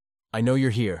 "I know you're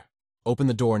here. Open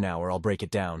the door now or I'll break it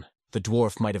down." The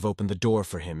dwarf might have opened the door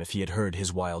for him if he had heard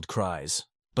his wild cries.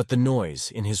 But the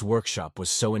noise in his workshop was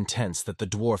so intense that the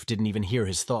dwarf didn't even hear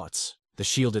his thoughts. The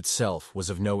shield itself was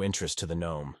of no interest to the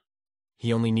gnome.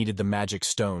 He only needed the magic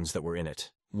stones that were in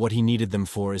it. What he needed them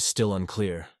for is still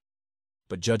unclear.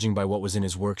 But judging by what was in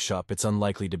his workshop, it's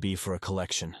unlikely to be for a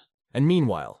collection. And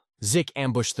meanwhile, Zeke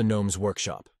ambushed the gnome's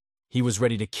workshop. He was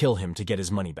ready to kill him to get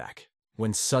his money back.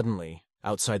 When suddenly,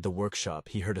 outside the workshop,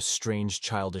 he heard a strange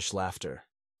childish laughter.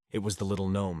 It was the little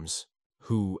gnomes,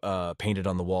 who, painted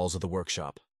on the walls of the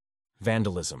workshop.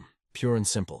 Vandalism, pure and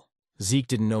simple. Zeke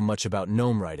didn't know much about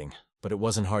gnome writing, but it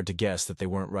wasn't hard to guess that they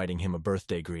weren't writing him a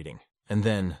birthday greeting. And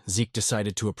then, Zeke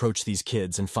decided to approach these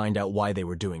kids and find out why they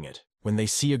were doing it. When they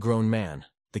see a grown man,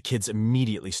 the kids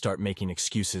immediately start making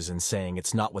excuses and saying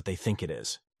it's not what they think it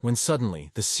is. When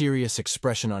suddenly, the serious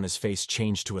expression on his face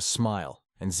changed to a smile,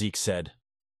 and Zeke said,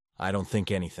 "I don't think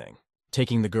anything."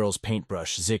 Taking the girl's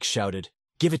paintbrush, Zeke shouted,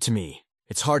 "Give it to me.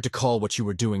 It's hard to call what you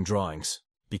were doing drawings,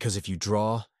 because if you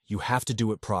draw, you have to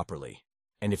do it properly.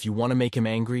 And if you want to make him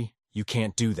angry, you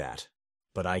can't do that.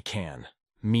 But I can."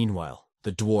 Meanwhile,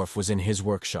 the dwarf was in his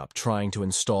workshop trying to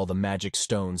install the magic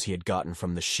stones he had gotten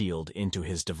from the shield into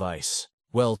his device.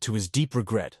 Well, to his deep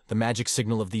regret, the magic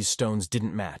signal of these stones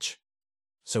didn't match.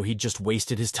 So he'd just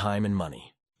wasted his time and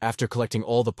money. After collecting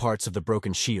all the parts of the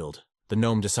broken shield, the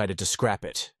gnome decided to scrap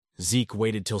it. Zeke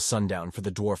waited till sundown for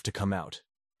the dwarf to come out,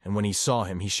 and when he saw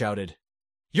him, he shouted,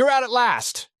 "You're out at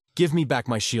last! Give me back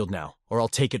my shield now, or I'll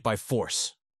take it by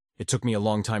force. It took me a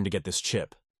long time to get this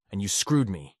chip, and you screwed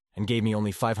me and gave me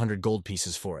only 500 gold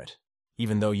pieces for it,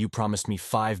 even though you promised me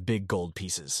 5 big gold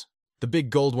pieces. The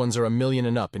big gold ones are 1 million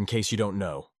and up in case you don't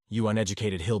know, you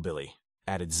uneducated hillbilly,"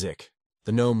 added Zeke.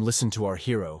 The gnome listened to our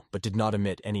hero, but did not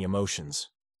emit any emotions.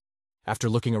 After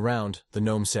looking around, the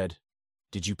gnome said,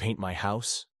 "Did you paint my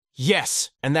house?" "Yes,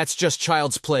 and that's just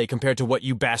child's play compared to what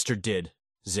you bastard did,"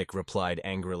 Zeke replied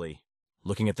angrily.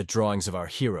 Looking at the drawings of our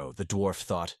hero, the dwarf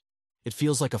thought, "It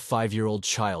feels like a 5-year-old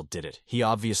child did it. He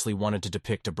obviously wanted to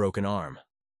depict a broken arm.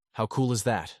 How cool is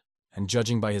that? And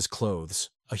judging by his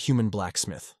clothes, a human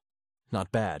blacksmith.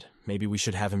 Not bad, maybe we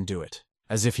should have him do it."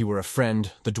 As if he were a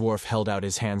friend, the dwarf held out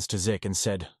his hands to Zeke and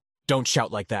said, "Don't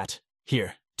shout like that.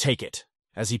 Here, take it."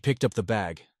 As he picked up the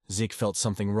bag, Zeke felt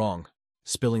something wrong,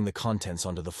 spilling the contents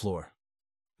onto the floor.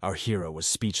 Our hero was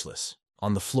speechless.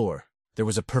 On the floor, there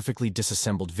was a perfectly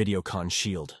disassembled Videocon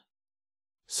shield.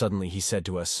 Suddenly he said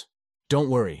to us, "Don't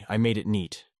worry, I made it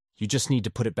neat. You just need to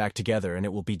put it back together and it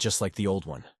will be just like the old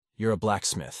one. You're a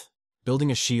blacksmith. Building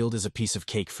a shield is a piece of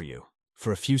cake for you."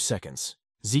 For a few seconds,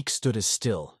 Zeke stood as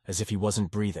still as if he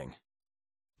wasn't breathing.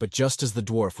 But just as the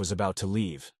dwarf was about to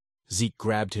leave, Zeke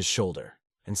grabbed his shoulder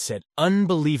and said,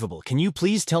 "Unbelievable! Can you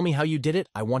please tell me how you did it?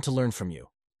 I want to learn from you."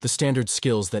 The standard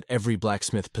skills that every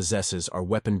blacksmith possesses are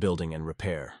weapon building and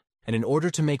repair. And in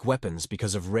order to make weapons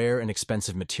because of rare and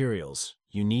expensive materials,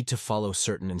 you need to follow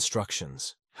certain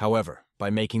instructions. However,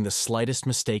 by making the slightest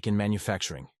mistake in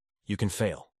manufacturing, you can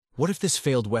fail. What if this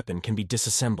failed weapon can be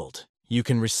disassembled? You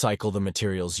can recycle the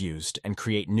materials used and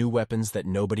create new weapons that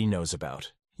nobody knows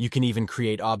about. You can even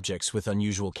create objects with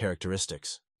unusual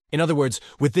characteristics. In other words,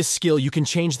 with this skill, you can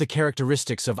change the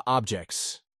characteristics of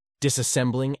objects,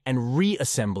 disassembling and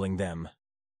reassembling them.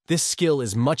 This skill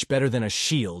is much better than a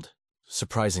shield.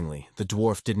 Surprisingly, the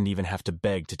dwarf didn't even have to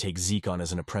beg to take Zeke on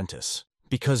as an apprentice.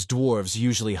 Because dwarves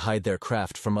usually hide their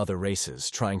craft from other races,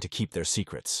 trying to keep their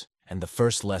secrets. And their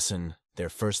first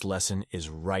lesson is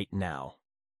right now.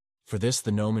 For this,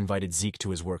 the gnome invited Zeke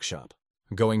to his workshop.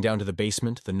 Going down to the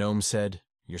basement, the gnome said,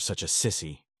 "You're such a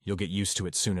sissy. You'll get used to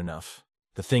it soon enough."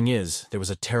 The thing is, there was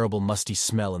a terrible musty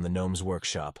smell in the gnome's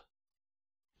workshop.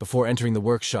 Before entering the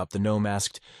workshop, the gnome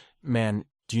asked, "Man,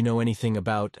 do you know anything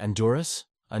about Andurus?"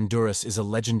 Andurus is a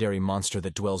legendary monster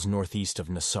that dwells northeast of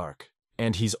Nasark.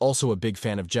 And he's also a big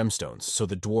fan of gemstones, so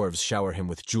the dwarves shower him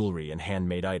with jewelry and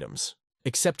handmade items.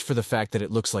 Except for the fact that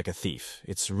it looks like a thief,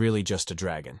 it's really just a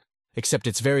dragon. Except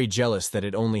it's very jealous that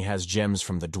it only has gems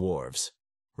from the dwarves,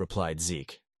 replied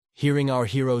Zeke. Hearing our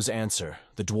hero's answer,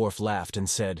 the dwarf laughed and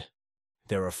said,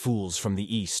 "There are fools from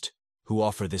the east who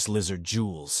offer this lizard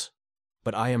jewels.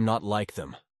 But I am not like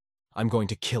them. I'm going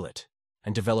to kill it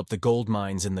and develop the gold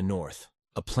mines in the north,"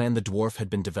 a plan the dwarf had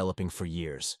been developing for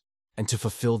years. And to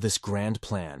fulfill this grand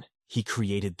plan, he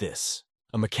created this,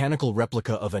 a mechanical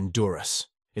replica of Andurus.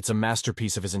 It's a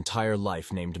masterpiece of his entire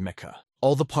life named Mecha.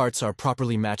 All the parts are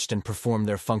properly matched and perform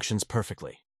their functions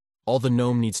perfectly. All the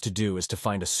gnome needs to do is to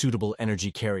find a suitable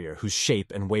energy carrier whose shape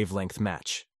and wavelength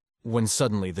match. When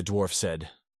suddenly the dwarf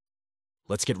said,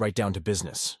 "Let's get right down to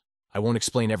business. I won't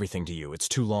explain everything to you, it's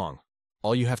too long.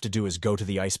 All you have to do is go to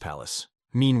the Ice Palace."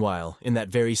 Meanwhile, in that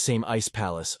very same Ice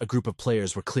Palace, a group of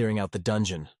players were clearing out the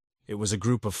dungeon. It was a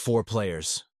group of 4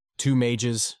 players, 2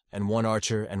 mages, and 1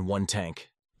 archer and 1 tank.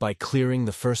 By clearing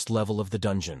the first level of the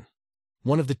dungeon,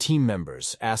 one of the team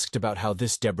members asked about how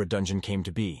this Deborah dungeon came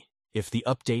to be, if the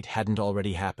update hadn't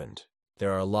already happened.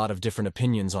 There are a lot of different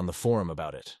opinions on the forum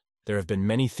about it. There have been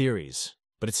many theories,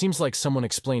 but it seems like someone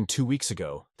explained 2 weeks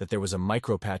ago that there was a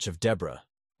micropatch of Deborah,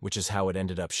 which is how it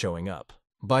ended up showing up.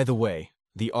 By the way,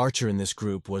 the archer in this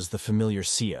group was the familiar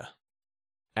Sia.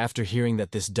 After hearing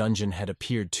that this dungeon had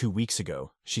appeared 2 weeks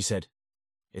ago, she said,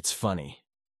 "It's funny.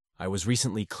 I was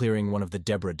recently clearing one of the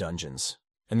Deborah dungeons,"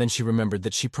 and then she remembered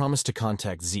that she promised to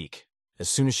contact Zeke as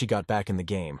soon as she got back in the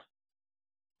game.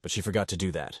 But she forgot to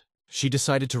do that. She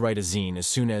decided to write a zine as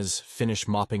soon as finish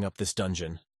mopping up this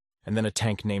dungeon, and then a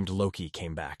tank named Loki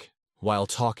came back. While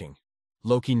talking,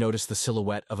 Loki noticed the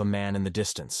silhouette of a man in the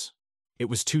distance. It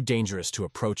was too dangerous to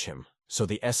approach him, so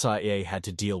the SIA had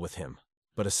to deal with him.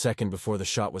 But a second before the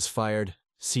shot was fired,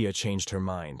 Sia changed her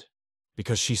mind,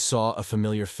 because she saw a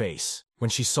familiar face. When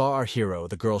she saw our hero,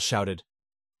 the girl shouted,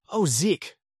 "Oh,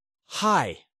 Zeke!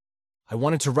 Hi! I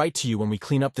wanted to write to you when we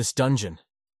clean up this dungeon.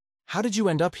 How did you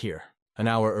end up here?" An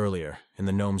hour earlier, in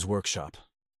the gnome's workshop,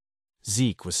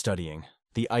 Zeke was studying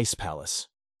the Ice Palace,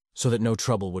 so that no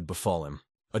trouble would befall him.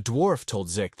 A dwarf told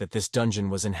Zeke that this dungeon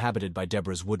was inhabited by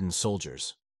Deborah's wooden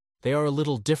soldiers. They are a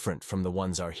little different from the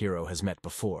ones our hero has met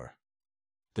before.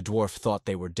 The dwarf thought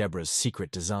they were Deborah's secret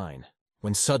design,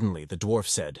 when suddenly the dwarf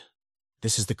said,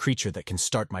 "This is the creature that can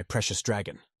start my precious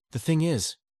dragon." The thing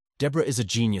is, Deborah is a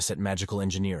genius at magical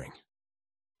engineering.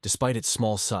 Despite its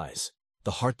small size,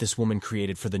 the heart this woman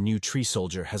created for the new tree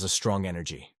soldier has a strong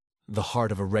energy. The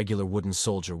heart of a regular wooden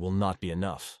soldier will not be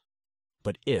enough.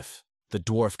 But if the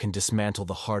dwarf can dismantle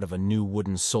the heart of a new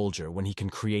wooden soldier when he can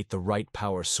create the right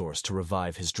power source to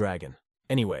revive his dragon.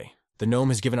 Anyway, the gnome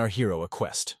has given our hero a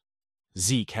quest.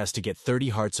 Zeke has to get 30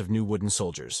 hearts of new wooden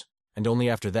soldiers, and only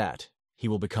after that, he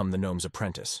will become the gnome's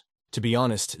apprentice. To be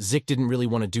honest, Zeke didn't really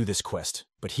want to do this quest,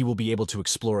 but he will be able to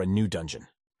explore a new dungeon.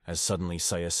 As suddenly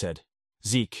Saya said,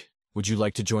 "Zeke, would you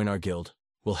like to join our guild?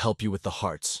 We'll help you with the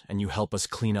hearts, and you help us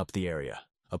clean up the area."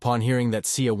 Upon hearing that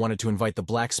Sia wanted to invite the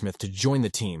blacksmith to join the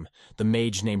team, the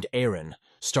mage named Aaron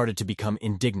started to become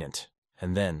indignant.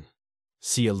 And then,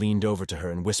 Sia leaned over to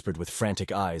her and whispered with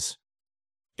frantic eyes,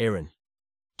 "Aaron,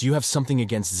 do you have something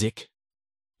against Zeke?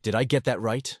 Did I get that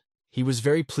right?" He was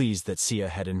very pleased that Sia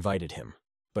had invited him,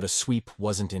 but a sweep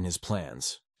wasn't in his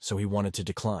plans, so he wanted to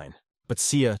decline. But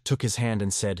Sia took his hand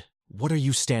and said, "What are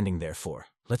you standing there for?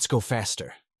 Let's go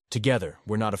faster. Together,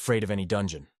 we're not afraid of any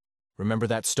dungeon. Remember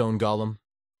that stone golem?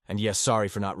 And yes, sorry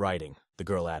for not riding," the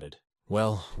girl added.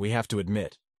 Well, we have to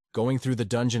admit, going through the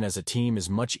dungeon as a team is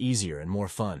much easier and more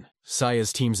fun.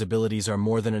 Saya's team's abilities are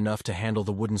more than enough to handle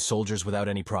the wooden soldiers without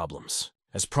any problems.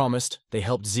 As promised, they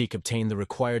helped Zeke obtain the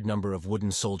required number of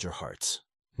wooden soldier hearts.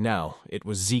 Now, it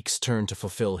was Zeke's turn to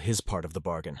fulfill his part of the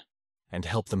bargain, and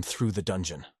help them through the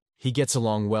dungeon. He gets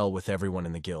along well with everyone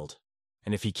in the guild,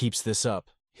 and if he keeps this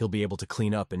up, he'll be able to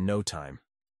clean up in no time.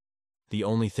 The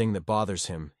only thing that bothers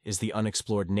him is the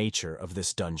unexplored nature of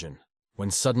this dungeon. When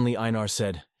suddenly Einar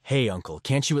said, "Hey, uncle,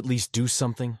 can't you at least do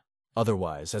something?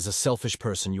 Otherwise, as a selfish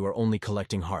person, you are only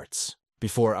collecting hearts,"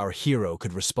 before our hero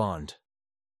could respond.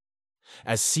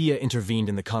 As Sia intervened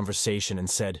in the conversation and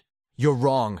said, "You're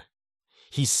wrong.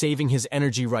 He's saving his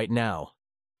energy right now.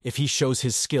 If he shows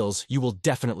his skills, you will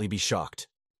definitely be shocked."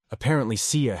 Apparently,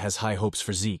 Sia has high hopes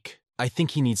for Zeke. I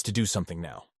think he needs to do something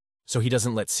now, so he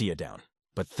doesn't let Sia down.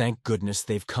 But thank goodness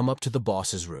they've come up to the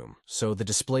boss's room, so the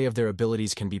display of their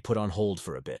abilities can be put on hold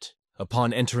for a bit.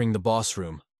 Upon entering the boss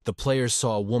room, the players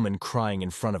saw a woman crying in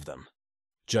front of them.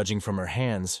 Judging from her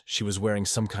hands, she was wearing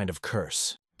some kind of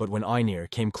curse. But when Einar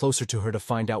came closer to her to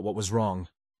find out what was wrong,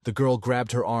 the girl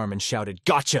grabbed her arm and shouted,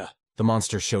 "Gotcha!" The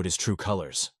monster showed his true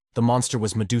colors. The monster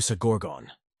was Medusa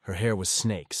Gorgon. Her hair was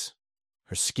snakes.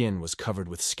 Her skin was covered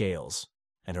with scales,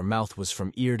 and her mouth was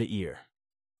from ear to ear.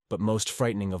 But most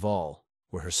frightening of all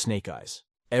were her snake eyes.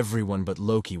 Everyone but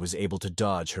Loki was able to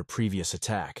dodge her previous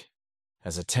attack.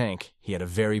 As a tank, he had a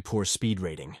very poor speed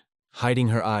rating. Hiding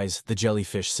her eyes, the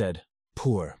jellyfish said,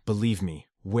 "Poor, believe me,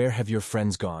 where have your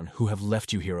friends gone who have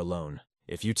left you here alone?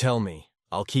 If you tell me,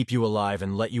 I'll keep you alive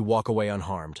and let you walk away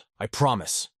unharmed. I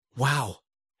promise." Wow!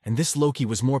 And this Loki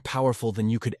was more powerful than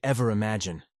you could ever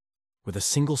imagine. With a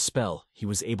single spell, he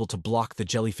was able to block the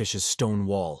jellyfish's stone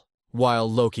wall. While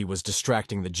Loki was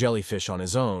distracting the jellyfish on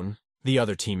his own, the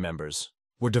other team members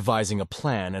were devising a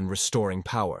plan and restoring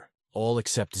power, all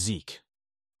except Zeke.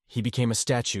 He became a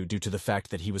statue due to the fact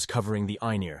that he was covering the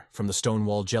Einir from the stone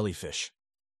wall jellyfish.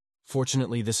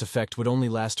 Fortunately, this effect would only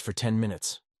last for 10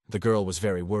 minutes. The girl was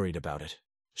very worried about it.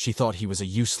 She thought he was a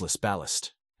useless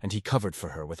ballast, and he covered for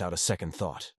her without a second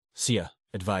thought. Sia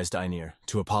advised Einir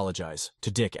to apologize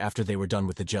to Dick after they were done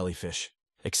with the jellyfish.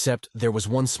 Except there was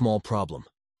one small problem.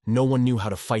 No one knew how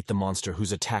to fight the monster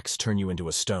whose attacks turn you into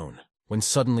a stone. When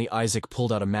suddenly Isaac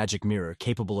pulled out a magic mirror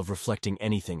capable of reflecting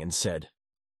anything and said,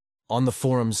 "On the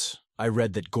forums, I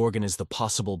read that Gorgon is the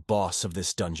possible boss of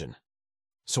this dungeon.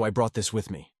 So I brought this with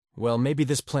me. Well, maybe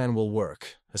this plan will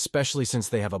work, especially since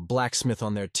they have a blacksmith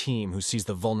on their team who sees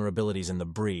the vulnerabilities in the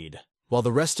breed." While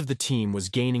the rest of the team was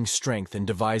gaining strength and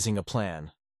devising a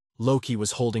plan, Loki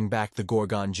was holding back the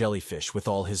Gorgon jellyfish with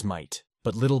all his might.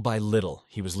 But little by little,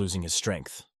 he was losing his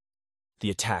strength. The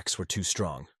attacks were too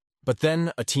strong. But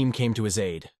then a team came to his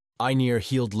aid. Einir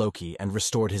healed Loki and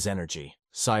restored his energy.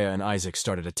 Sia and Isaac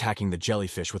started attacking the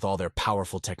jellyfish with all their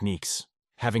powerful techniques.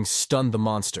 Having stunned the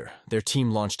monster, their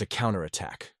team launched a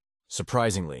counterattack.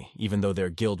 Surprisingly, even though their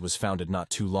guild was founded not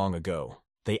too long ago,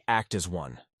 they act as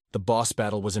one. The boss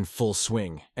battle was in full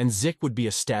swing, and Zik would be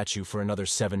a statue for another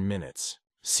 7 minutes.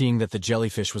 Seeing that the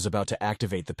jellyfish was about to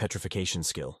activate the petrification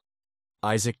skill,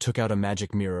 Isaac took out a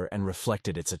magic mirror and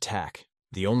reflected its attack.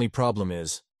 The only problem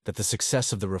is that the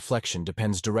success of the reflection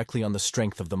depends directly on the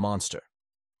strength of the monster,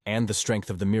 and the strength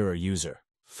of the mirror user.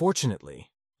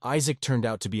 Fortunately, Isaac turned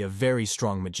out to be a very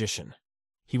strong magician.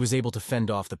 He was able to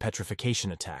fend off the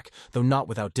petrification attack, though not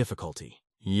without difficulty.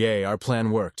 "Yay, our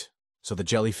plan worked. So the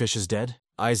jellyfish is dead?"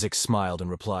 Isaac smiled and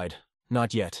replied,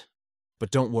 "Not yet. But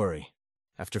don't worry.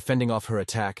 After fending off her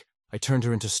attack, I turned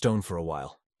her into stone for a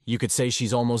while. You could say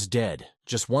she's almost dead,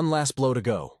 just one last blow to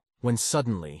go." When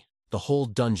suddenly, the whole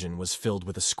dungeon was filled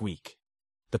with a squeak.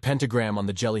 The pentagram on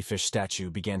the jellyfish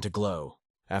statue began to glow.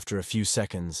 After a few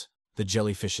seconds, the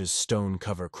jellyfish's stone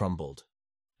cover crumbled,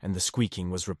 and the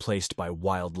squeaking was replaced by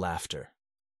wild laughter.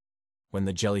 When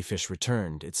the jellyfish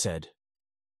returned, it said,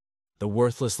 "The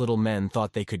worthless little men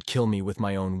thought they could kill me with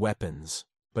my own weapons."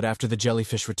 But after the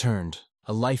jellyfish returned,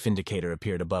 a life indicator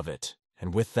appeared above it,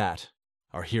 and with that,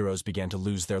 our heroes began to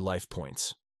lose their life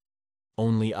points.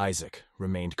 Only Isaac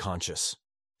remained conscious,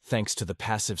 thanks to the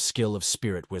passive skill of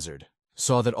Spirit Wizard.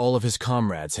 Saw that all of his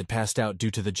comrades had passed out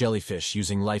due to the jellyfish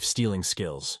using life-stealing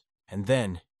skills, and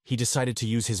then he decided to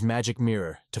use his magic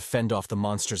mirror to fend off the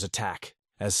monster's attack.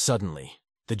 As suddenly,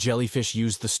 the jellyfish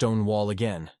used the stone wall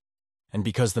again, and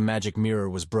because the magic mirror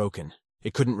was broken,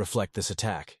 it couldn't reflect this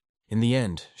attack. In the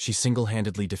end, she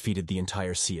single-handedly defeated the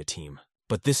entire Sia team.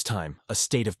 But this time, a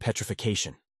state of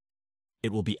petrification.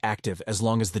 It will be active as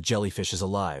long as the jellyfish is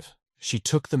alive. She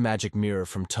took the magic mirror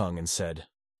from Tung and said,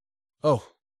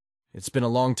 "Oh, it's been a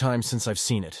long time since I've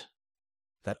seen it.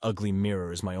 That ugly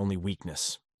mirror is my only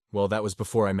weakness." Well, that was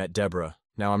before I met Deborah.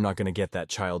 Now I'm not going to get that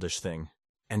childish thing.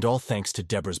 And all thanks to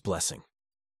Deborah's blessing.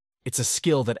 It's a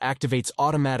skill that activates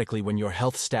automatically when your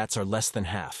health stats are less than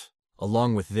half.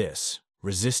 Along with this,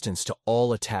 resistance to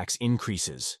all attacks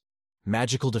increases.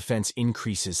 Magical defense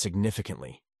increases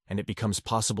significantly, and it becomes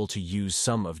possible to use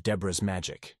some of Deborah's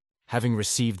magic, having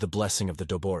received the blessing of the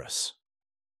Doboris.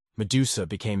 Medusa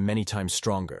became many times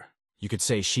stronger. You could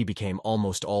say she became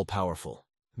almost all-powerful.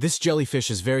 This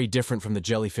jellyfish is very different from the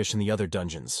jellyfish in the other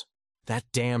dungeons. That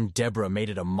damn Deborah made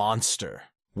it a monster.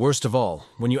 Worst of all,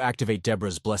 when you activate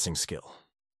Deborah's blessing skill.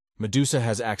 Medusa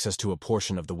has access to a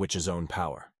portion of the witch's own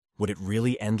power. Would it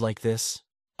really end like this?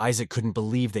 Isaac couldn't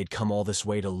believe they'd come all this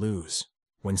way to lose.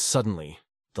 When suddenly,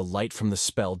 the light from the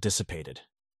spell dissipated,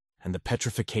 and the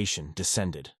petrification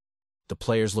descended. The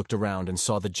players looked around and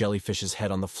saw the jellyfish's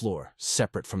head on the floor,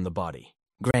 separate from the body.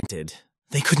 Granted,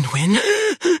 they couldn't win,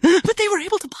 but they were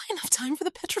able to buy enough time for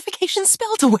the petrification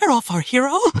spell to wear off our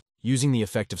hero. Using the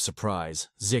effect of surprise,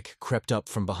 Zik crept up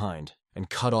from behind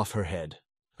and cut off her head.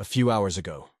 A few hours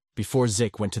ago, before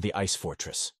Zik went to the ice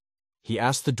fortress, he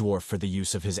asked the dwarf for the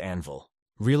use of his anvil.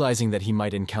 Realizing that he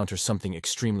might encounter something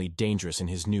extremely dangerous in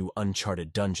his new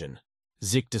uncharted dungeon,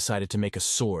 Zik decided to make a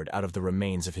sword out of the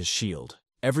remains of his shield.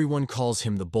 Everyone calls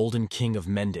him the Bolden King of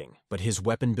Mending, but his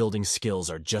weapon-building skills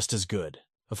are just as good.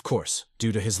 Of course,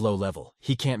 due to his low level,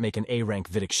 he can't make an A-rank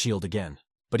Vidic shield again,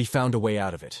 but he found a way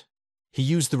out of it. He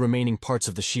used the remaining parts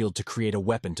of the shield to create a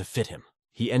weapon to fit him.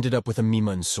 He ended up with a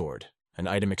Mimun sword, an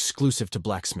item exclusive to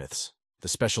blacksmiths. The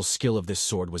special skill of this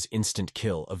sword was instant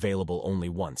kill, available only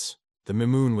once. The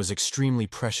Mimun was extremely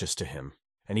precious to him,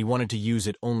 and he wanted to use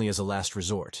it only as a last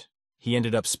resort. He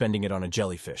ended up spending it on a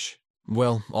jellyfish.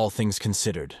 Well, all things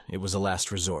considered, it was a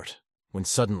last resort. When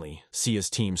suddenly, Sia's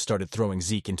team started throwing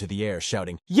Zeke into the air,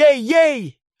 shouting, "Yay,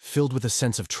 yay!" Filled with a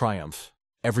sense of triumph,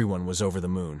 everyone was over the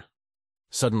moon.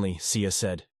 Suddenly, Sia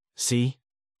said, "See?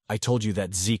 I told you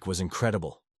that Zeke was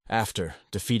incredible." After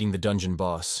defeating the dungeon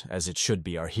boss, as it should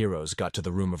be, our heroes got to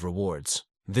the room of rewards.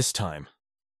 This time,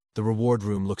 the reward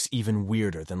room looks even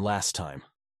weirder than last time.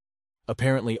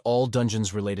 Apparently, all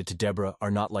dungeons related to Deborah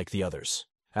are not like the others.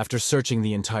 After searching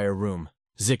the entire room,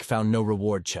 Zik found no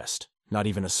reward chest, not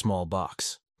even a small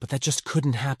box. But that just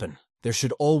couldn't happen. There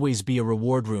should always be a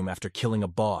reward room after killing a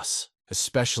boss,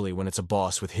 especially when it's a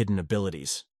boss with hidden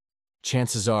abilities.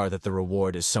 Chances are that the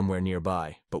reward is somewhere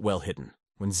nearby, but well hidden.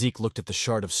 When Zeke looked at the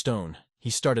shard of stone, he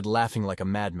started laughing like a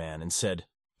madman and said,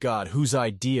 "God, whose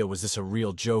idea was this a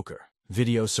real joker?"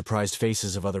 Video surprised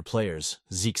faces of other players.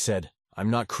 Zeke said, "I'm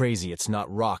not crazy, it's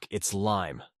not rock, it's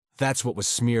lime. That's what was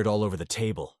smeared all over the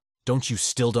table. Don't you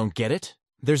still don't get it?"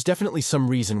 There's definitely some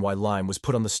reason why lime was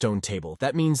put on the stone table.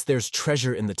 That means there's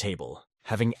treasure in the table.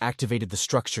 Having activated the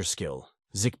structure skill,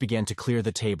 Zik began to clear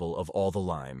the table of all the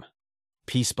lime.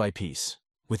 Piece by piece.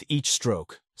 With each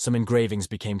stroke, some engravings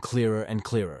became clearer and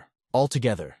clearer.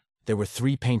 Altogether, there were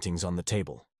 3 paintings on the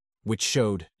table, which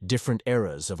showed different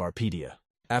eras of Arpedia.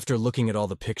 After looking at all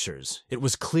the pictures, it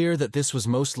was clear that this was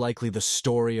most likely the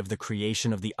story of the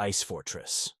creation of the ice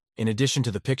fortress. In addition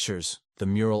to the pictures, the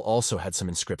mural also had some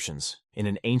inscriptions, in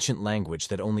an ancient language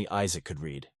that only Isaac could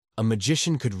read. A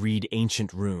magician could read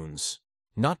ancient runes,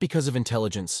 not because of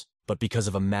intelligence, but because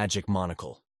of a magic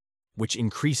monocle, which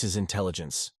increases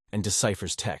intelligence and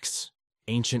deciphers texts.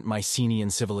 Ancient Mycenaean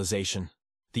civilization.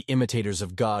 The imitators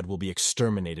of God will be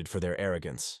exterminated for their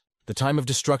arrogance. The time of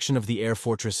destruction of the air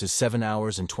fortress is 7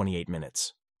 hours and 28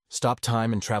 minutes. Stop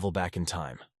time and travel back in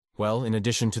time. Well, in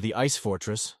addition to the ice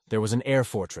fortress, there was an air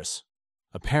fortress.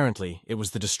 Apparently, it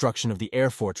was the destruction of the air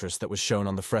fortress that was shown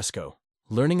on the fresco.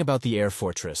 Learning about the air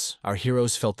fortress, our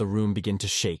heroes felt the room begin to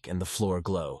shake and the floor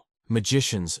glow.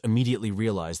 Magicians immediately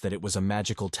realized that it was a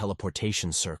magical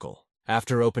teleportation circle.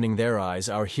 After opening their eyes,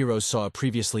 our heroes saw a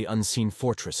previously unseen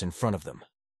fortress in front of them.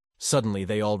 Suddenly,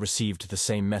 they all received the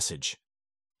same message.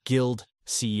 Guild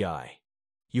CEI.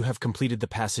 You have completed the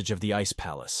passage of the Ice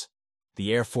Palace.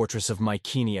 The air fortress of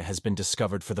Mycenae has been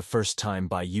discovered for the first time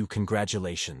by you.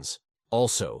 Congratulations.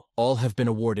 Also, all have been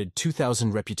awarded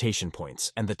 2,000 reputation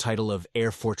points and the title of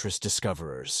Air Fortress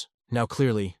Discoverers. Now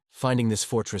clearly, finding this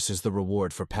fortress is the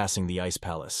reward for passing the Ice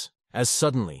Palace. As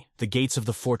suddenly, the gates of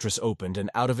the fortress opened and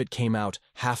out of it came out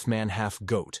half man, half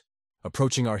goat.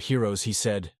 Approaching our heroes, he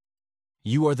said,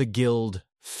 "You are the guild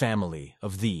family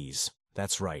of these.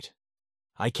 That's right.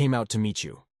 I came out to meet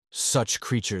you. Such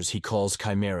creatures he calls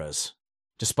chimeras.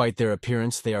 Despite their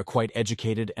appearance, they are quite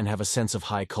educated and have a sense of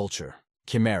high culture."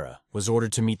 Chimera was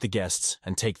ordered to meet the guests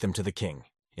and take them to the king.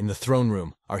 In the throne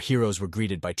room, our heroes were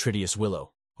greeted by Tritius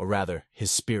Willow, or rather,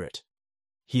 his spirit.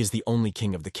 He is the only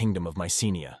king of the kingdom of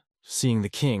Mycenae. Seeing the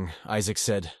king, Isaac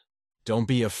said, "Don't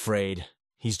be afraid.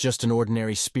 He's just an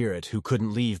ordinary spirit who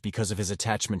couldn't leave because of his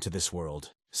attachment to this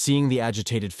world." Seeing the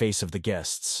agitated face of the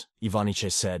guests,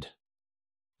 Ivanice said,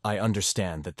 "I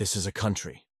understand that this is a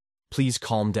country. Please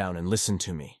calm down and listen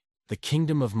to me. The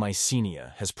kingdom of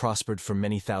Mycenae has prospered for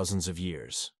many thousands of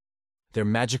years. Their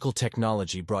magical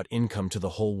technology brought income to the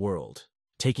whole world.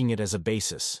 Taking it as a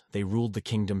basis, they ruled the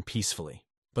kingdom peacefully.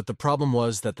 But the problem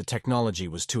was that the technology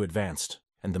was too advanced,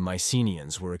 and the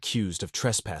Mycenians were accused of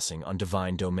trespassing on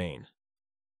divine domain.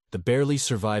 The barely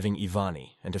surviving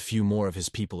Ivani and a few more of his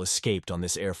people escaped on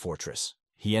this air fortress.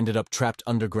 He ended up trapped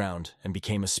underground and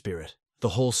became a spirit. The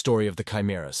whole story of the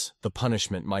Chimeras, the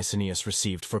punishment Mycenius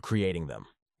received for creating them.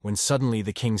 When suddenly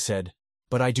the king said,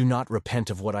 "But I do not repent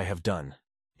of what I have done.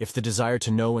 If the desire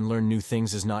to know and learn new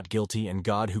things is not guilty and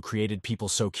God who created people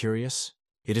so curious,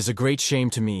 it is a great shame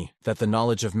to me that the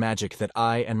knowledge of magic that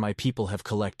I and my people have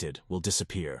collected will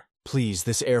disappear. Please,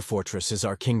 this air fortress is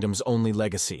our kingdom's only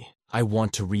legacy. I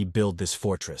want to rebuild this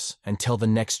fortress and tell the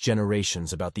next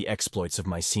generations about the exploits of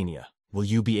Mycenia. Will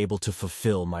you be able to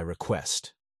fulfill my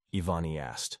request?" Ivani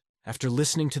asked. After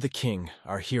listening to the king,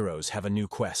 our heroes have a new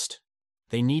quest.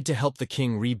 They need to help the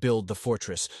king rebuild the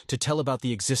fortress to tell about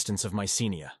the existence of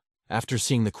Mycenia. After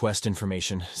seeing the quest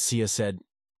information, Sia said,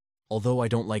 "Although I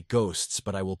don't like ghosts,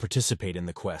 but I will participate in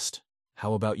the quest.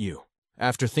 How about you?"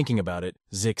 After thinking about it,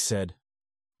 Zik said,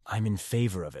 "I'm in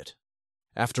favor of it.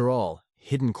 After all,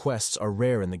 hidden quests are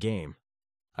rare in the game.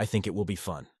 I think it will be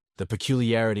fun." The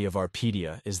peculiarity of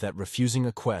Arpedia is that refusing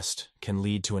a quest can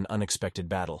lead to an unexpected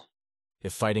battle.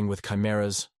 If fighting with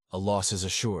chimeras, a loss is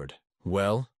assured.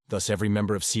 Well, thus every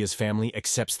member of Sia's family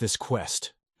accepts this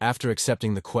quest. After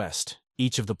accepting the quest,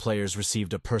 each of the players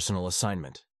received a personal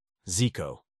assignment.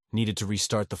 Zico needed to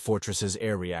restart the fortress's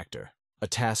air reactor, a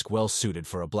task well suited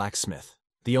for a blacksmith.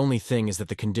 The only thing is that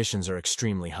the conditions are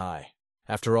extremely high.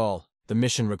 After all, the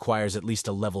mission requires at least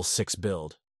a level 6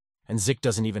 build, and Zik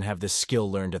doesn't even have this skill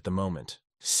learned at the moment.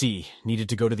 C needed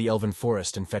to go to the Elven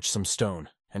Forest and fetch some stone,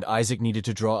 and Isaac needed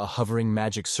to draw a hovering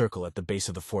magic circle at the base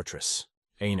of the fortress.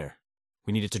 Einar,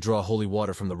 we needed to draw holy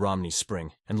water from the Romney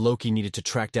spring, and Loki needed to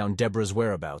track down Deborah's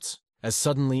whereabouts, as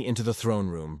suddenly into the throne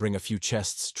room bring a few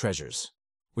chests, treasures,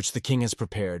 which the king has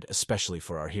prepared especially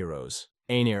for our heroes.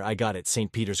 Einar, I got it,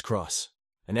 St. Peter's Cross,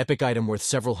 an epic item worth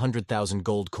several 100,000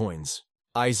 gold coins.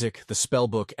 Isaac, the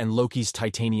spellbook, and Loki's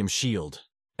titanium shield,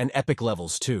 and epic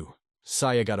levels too.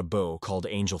 Saya got a bow called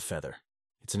Angel Feather.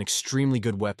 It's an extremely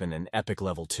good weapon and epic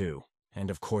level 2. And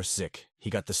of course Zik, he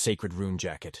got the Sacred Rune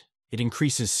Jacket. It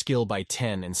increases skill by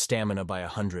 10 and stamina by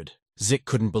 100. Zik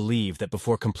couldn't believe that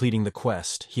before completing the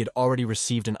quest, he had already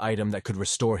received an item that could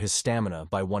restore his stamina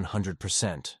by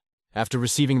 100%. After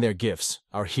receiving their gifts,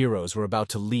 our heroes were about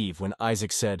to leave when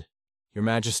Isaac said, "Your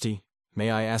Majesty,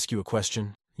 may I ask you a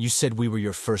question? You said we were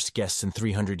your first guests in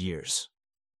 300 years.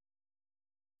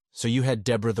 So you had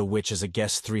Deborah the Witch as a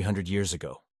guest 300 years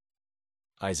ago?"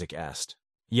 Isaac asked.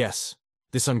 "Yes.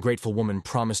 This ungrateful woman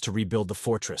promised to rebuild the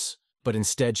fortress, but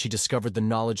instead she discovered the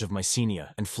knowledge of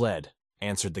Mycenia and fled,"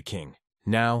 answered the king.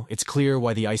 "Now, it's clear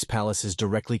why the Ice Palace is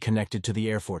directly connected to the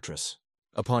air fortress."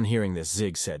 Upon hearing this,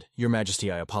 Zig said, "Your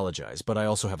Majesty, I apologize, but I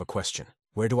also have a question.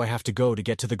 Where do I have to go to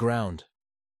get to the ground?"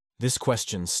 This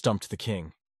question stumped the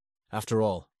king. After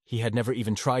all, he had never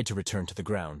even tried to return to the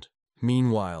ground.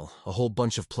 Meanwhile, a whole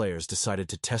bunch of players decided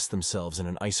to test themselves in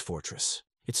an ice fortress.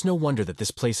 It's no wonder that this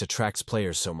place attracts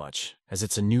players so much, as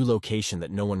it's a new location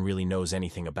that no one really knows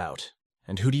anything about.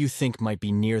 And who do you think might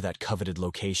be near that coveted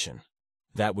location?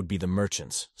 That would be the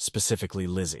merchants, specifically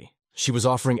Lizzie. She was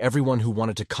offering everyone who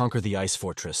wanted to conquer the ice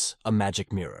fortress a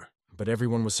magic mirror, but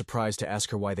everyone was surprised to ask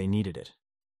her why they needed it.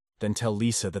 Then tell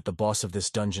Lisa that the boss of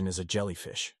this dungeon is a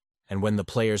jellyfish, and when the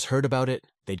players heard about it,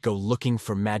 they'd go looking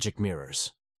for magic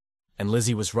mirrors. And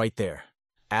Lizzie was right there.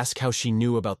 Ask how she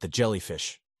knew about the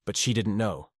jellyfish, but she didn't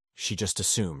know. She just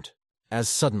assumed. As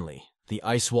suddenly, the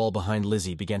ice wall behind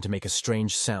Lizzie began to make a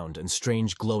strange sound and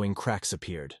strange glowing cracks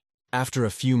appeared. After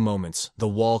a few moments, the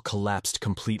wall collapsed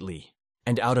completely,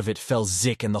 and out of it fell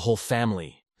Zik and the whole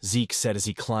family. Zeke said as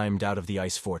he climbed out of the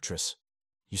ice fortress.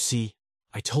 "You see,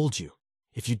 I told you.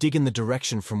 If you dig in the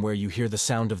direction from where you hear the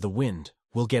sound of the wind,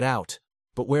 we'll get out.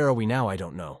 But where are we now, I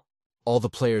don't know." All the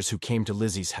players who came to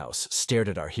Lizzie's house stared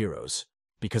at our heroes,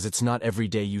 because it's not every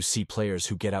day you see players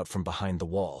who get out from behind the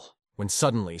wall. When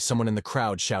suddenly, someone in the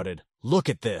crowd shouted, "Look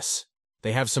at this!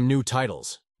 They have some new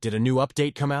titles. Did a new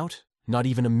update come out?" Not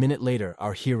even a minute later,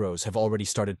 our heroes have already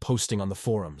started posting on the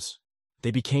forums.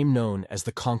 They became known as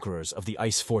the Conquerors of the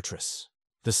Ice Fortress.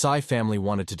 The Sai family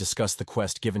wanted to discuss the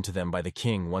quest given to them by the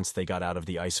king once they got out of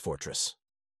the ice fortress.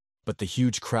 But the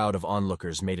huge crowd of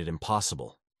onlookers made it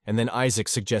impossible, and then Isaac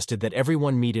suggested that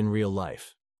everyone meet in real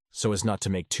life, so as not to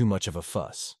make too much of a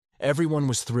fuss. Everyone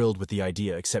was thrilled with the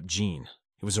idea except Gene.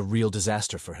 It was a real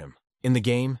disaster for him. In the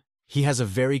game, he has a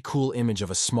very cool image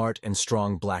of a smart and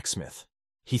strong blacksmith.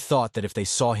 He thought that if they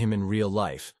saw him in real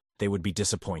life, they would be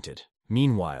disappointed.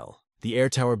 Meanwhile, the air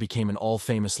tower became an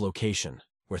all-famous location,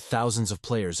 where thousands of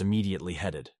players immediately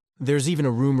headed. There's even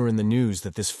a rumor in the news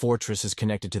that this fortress is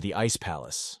connected to the Ice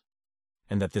Palace.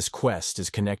 and that this quest is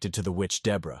connected to the witch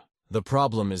Deborah. The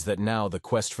problem is that now the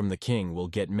quest from the king will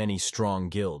get many strong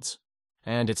guilds,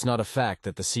 and it's not a fact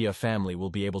that the Sia family will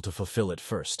be able to fulfill it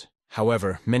first.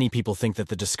 However, many people think that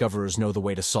the discoverers know the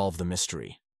way to solve the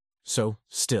mystery. So,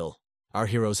 still, our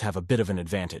heroes have a bit of an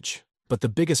advantage. But the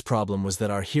biggest problem was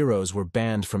that our heroes were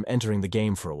banned from entering the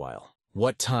game for a while.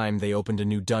 What time they opened a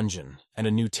new dungeon and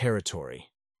a new territory,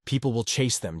 people will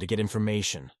chase them to get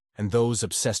information, and those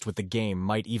obsessed with the game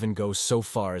might even go so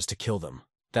far as to kill them.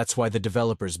 That's why the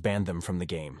developers banned them from the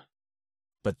game.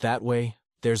 But that way,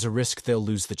 there's a risk they'll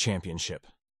lose the championship.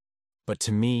 But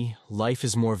to me, life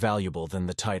is more valuable than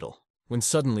the title. When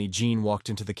suddenly Jean walked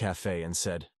into the cafe and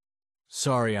said,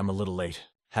 "Sorry, I'm a little late."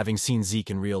 Having seen Zeke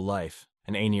in real life,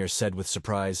 and Aenir said with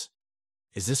surprise,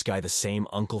 "Is this guy the same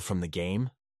uncle from the game?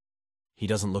 He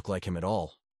doesn't look like him at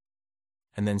all."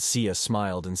 And then Sia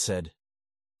smiled and said,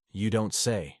 "You don't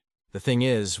say." The thing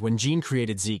is, when Jean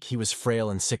created Zeke, he was frail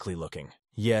and sickly looking.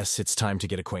 Yes, it's time to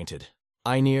get acquainted.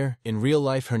 Aenir, in real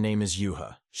life her name is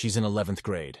Yuha. She's in 11th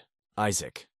grade.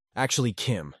 Isaac. Actually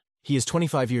Kim. He is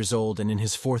 25 years old and in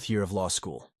his 4th year of law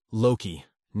school. Loki.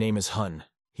 Name is Hun.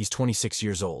 He's 26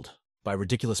 years old. By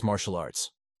ridiculous martial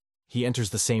arts. He enters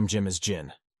the same gym as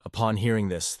Jin. Upon hearing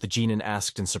this, the Genin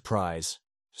asked in surprise,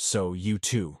 "So you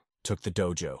too took the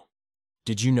dojo?"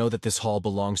 "Did you know that this hall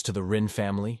belongs to the Rin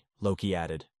family?" Loki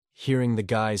added. Hearing the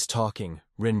guys talking,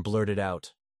 Rin blurted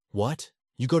out, "What?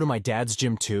 You go to my dad's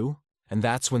gym too?" And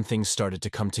that's when things started to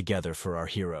come together for our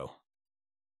hero.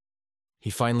 He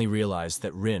finally realized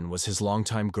that Rin was his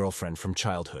longtime girlfriend from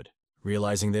childhood.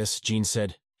 Realizing this, Jean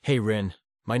said, "Hey Rin,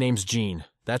 my name's Jean,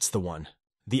 that's the one.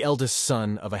 The eldest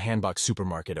son of a Hanbok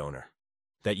supermarket owner.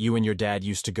 That you and your dad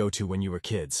used to go to when you were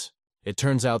kids." It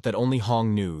turns out that only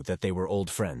Hong knew that they were old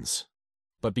friends.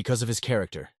 But because of his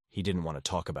character, he didn't want to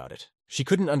talk about it. She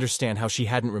couldn't understand how she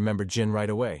hadn't remembered Jin right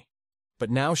away. But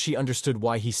now she understood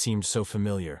why he seemed so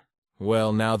familiar.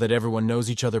 Well, now that everyone knows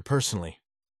each other personally.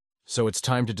 So it's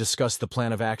time to discuss the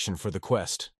plan of action for the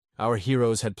quest. Our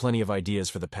heroes had plenty of ideas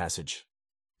for the passage.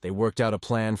 They worked out a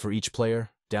plan for each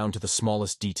player, down to the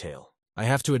smallest detail. I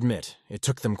have to admit, it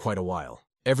took them quite a while.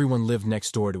 Everyone lived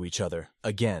next door to each other.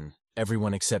 Again,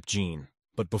 everyone except Jean.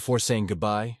 But before saying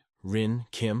goodbye, Rin,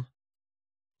 Kim,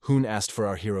 Hoon asked for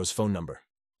our hero's phone number,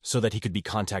 so that he could be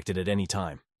contacted at any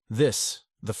time. This,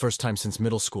 the first time since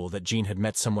middle school that Jean had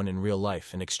met someone in real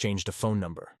life and exchanged a phone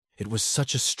number. It was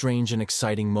such a strange and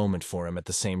exciting moment for him at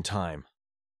the same time.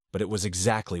 But it was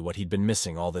exactly what he'd been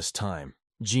missing all this time.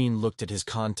 Jean looked at his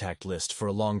contact list for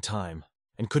a long time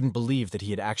and couldn't believe that he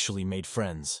had actually made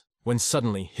friends. When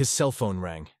suddenly, his cell phone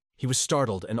rang. He was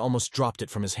startled and almost dropped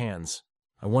it from his hands.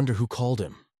 I wonder who called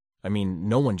him. I mean,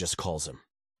 no one just calls him.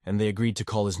 And they agreed to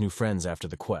call his new friends after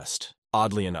the quest.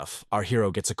 Oddly enough, our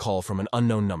hero gets a call from an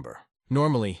unknown number.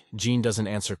 Normally, Jean doesn't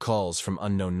answer calls from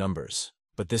unknown numbers.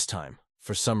 But this time,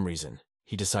 for some reason,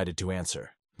 he decided to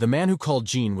answer. The man who called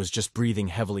Jean was just breathing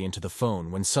heavily into the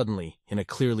phone when suddenly, in a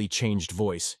clearly changed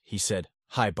voice, he said,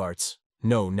 "Hi, Bartz.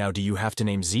 No, now do you have to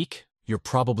name Zeke? You're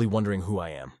probably wondering who I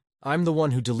am. I'm the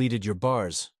one who deleted your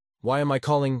bars. Why am I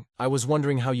calling? I was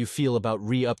wondering how you feel about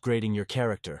re-upgrading your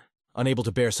character." Unable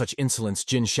to bear such insolence,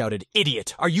 Jin shouted,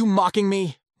 "Idiot! Are you mocking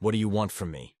me?" "What do you want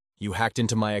from me? You hacked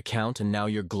into my account and now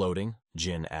you're gloating?"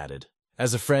 Jin added.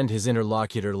 As a friend, his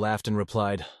interlocutor laughed and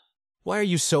replied, "Why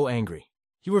are you so angry?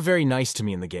 You were very nice to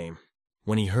me in the game."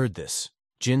 When he heard this,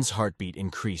 Jin's heartbeat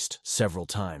increased several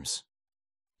times.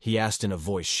 He asked in a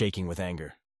voice shaking with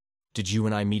anger, "Did you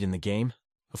and I meet in the game?"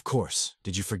 "Of course.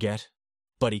 Did you forget?"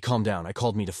 "Buddy, calm down. I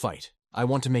called me to fight. I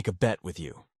want to make a bet with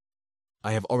you.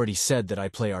 I have already said that I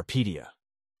play Arpedia,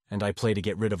 and I play to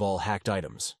get rid of all hacked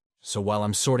items. So while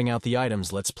I'm sorting out the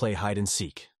items, let's play hide and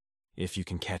seek, if you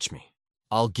can catch me.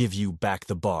 I'll give you back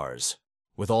the bars.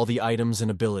 With all the items and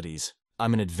abilities,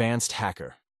 I'm an advanced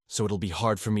hacker, so it'll be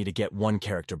hard for me to get one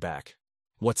character back."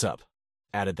 "What's up?"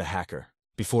 added the hacker.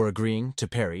 Before agreeing to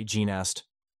parry, Jean asked,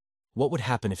 what would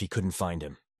happen if he couldn't find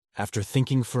him? After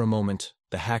thinking for a moment,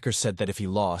 the hacker said that if he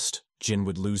lost, Jin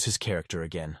would lose his character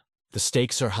again. The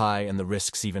stakes are high and the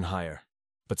risks even higher.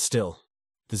 But still,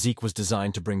 the Zeke was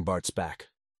designed to bring Bartz back.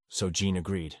 So Jean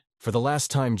agreed. For the last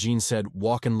time, Jean said,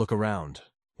 "Walk and look around.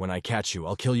 When I catch you,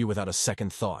 I'll kill you without a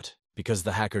second thought," because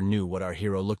the hacker knew what our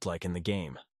hero looked like in the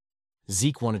game.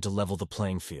 Zeke wanted to level the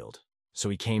playing field, so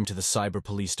he came to the cyber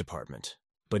police department.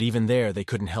 But even there, they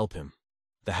couldn't help him.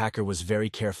 The hacker was very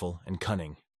careful and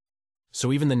cunning.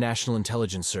 So even the National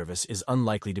Intelligence Service is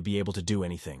unlikely to be able to do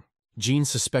anything. Jean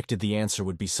suspected the answer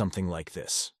would be something like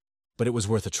this. But it was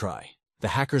worth a try. The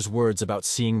hacker's words about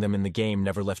seeing them in the game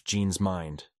never left Jean's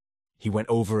mind. He went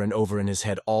over and over in his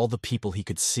head all the people he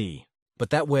could see. But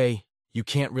that way, You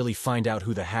can't really find out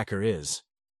who the hacker is.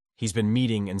 He's been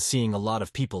meeting and seeing a lot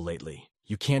of people lately.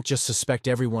 You can't just suspect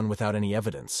everyone without any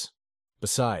evidence.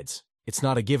 Besides, it's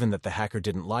not a given that the hacker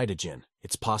didn't lie to Jin.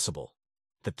 It's possible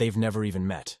that they've never even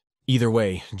met. Either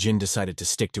way, Jin decided to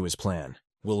stick to his plan.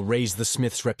 We'll raise the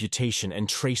Smith's reputation and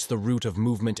trace the route of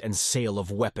movement and sale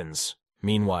of weapons.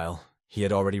 Meanwhile, he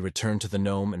had already returned to the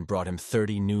gnome and brought him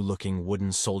 30 new-looking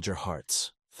wooden soldier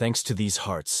hearts. Thanks to these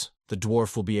hearts, the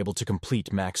dwarf will be able to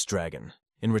complete Max Dragon.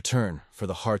 In return for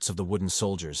the hearts of the wooden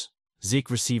soldiers, Zeke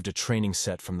received a training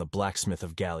set from the blacksmith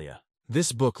of Gallia.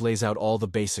 This book lays out all the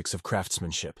basics of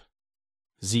craftsmanship.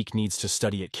 Zeke needs to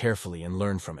study it carefully and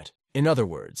learn from it. In other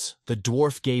words, the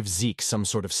dwarf gave Zeke some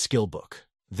sort of skill book.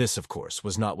 This, of course,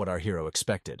 was not what our hero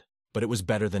expected, but it was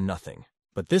better than nothing.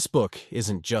 But this book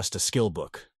isn't just a skill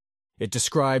book. It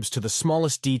describes to the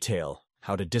smallest detail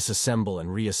how to disassemble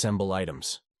and reassemble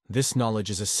items. This knowledge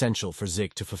is essential for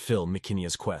Zeke to fulfill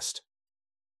Mikinia's quest.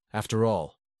 After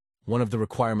all, one of the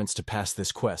requirements to pass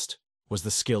this quest was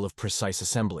the skill of precise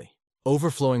assembly.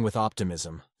 Overflowing with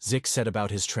optimism, Zeke set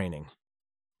about his training.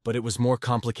 But it was more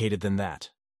complicated than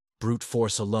that. Brute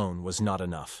force alone was not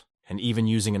enough, and even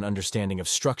using an understanding of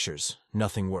structures,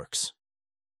 nothing works.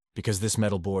 Because this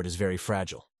metal board is very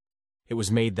fragile. It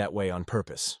was made that way on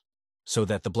purpose, so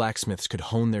that the blacksmiths could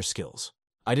hone their skills.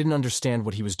 I didn't understand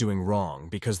what he was doing wrong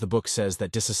because the book says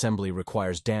that disassembly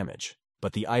requires damage,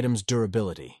 but the item's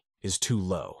durability is too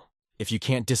low. If you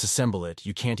can't disassemble it,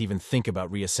 you can't even think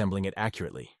about reassembling it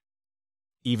accurately.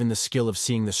 Even the skill of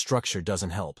seeing the structure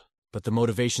doesn't help, but the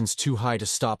motivation's too high to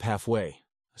stop halfway,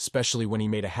 especially when he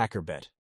made a hacker bet.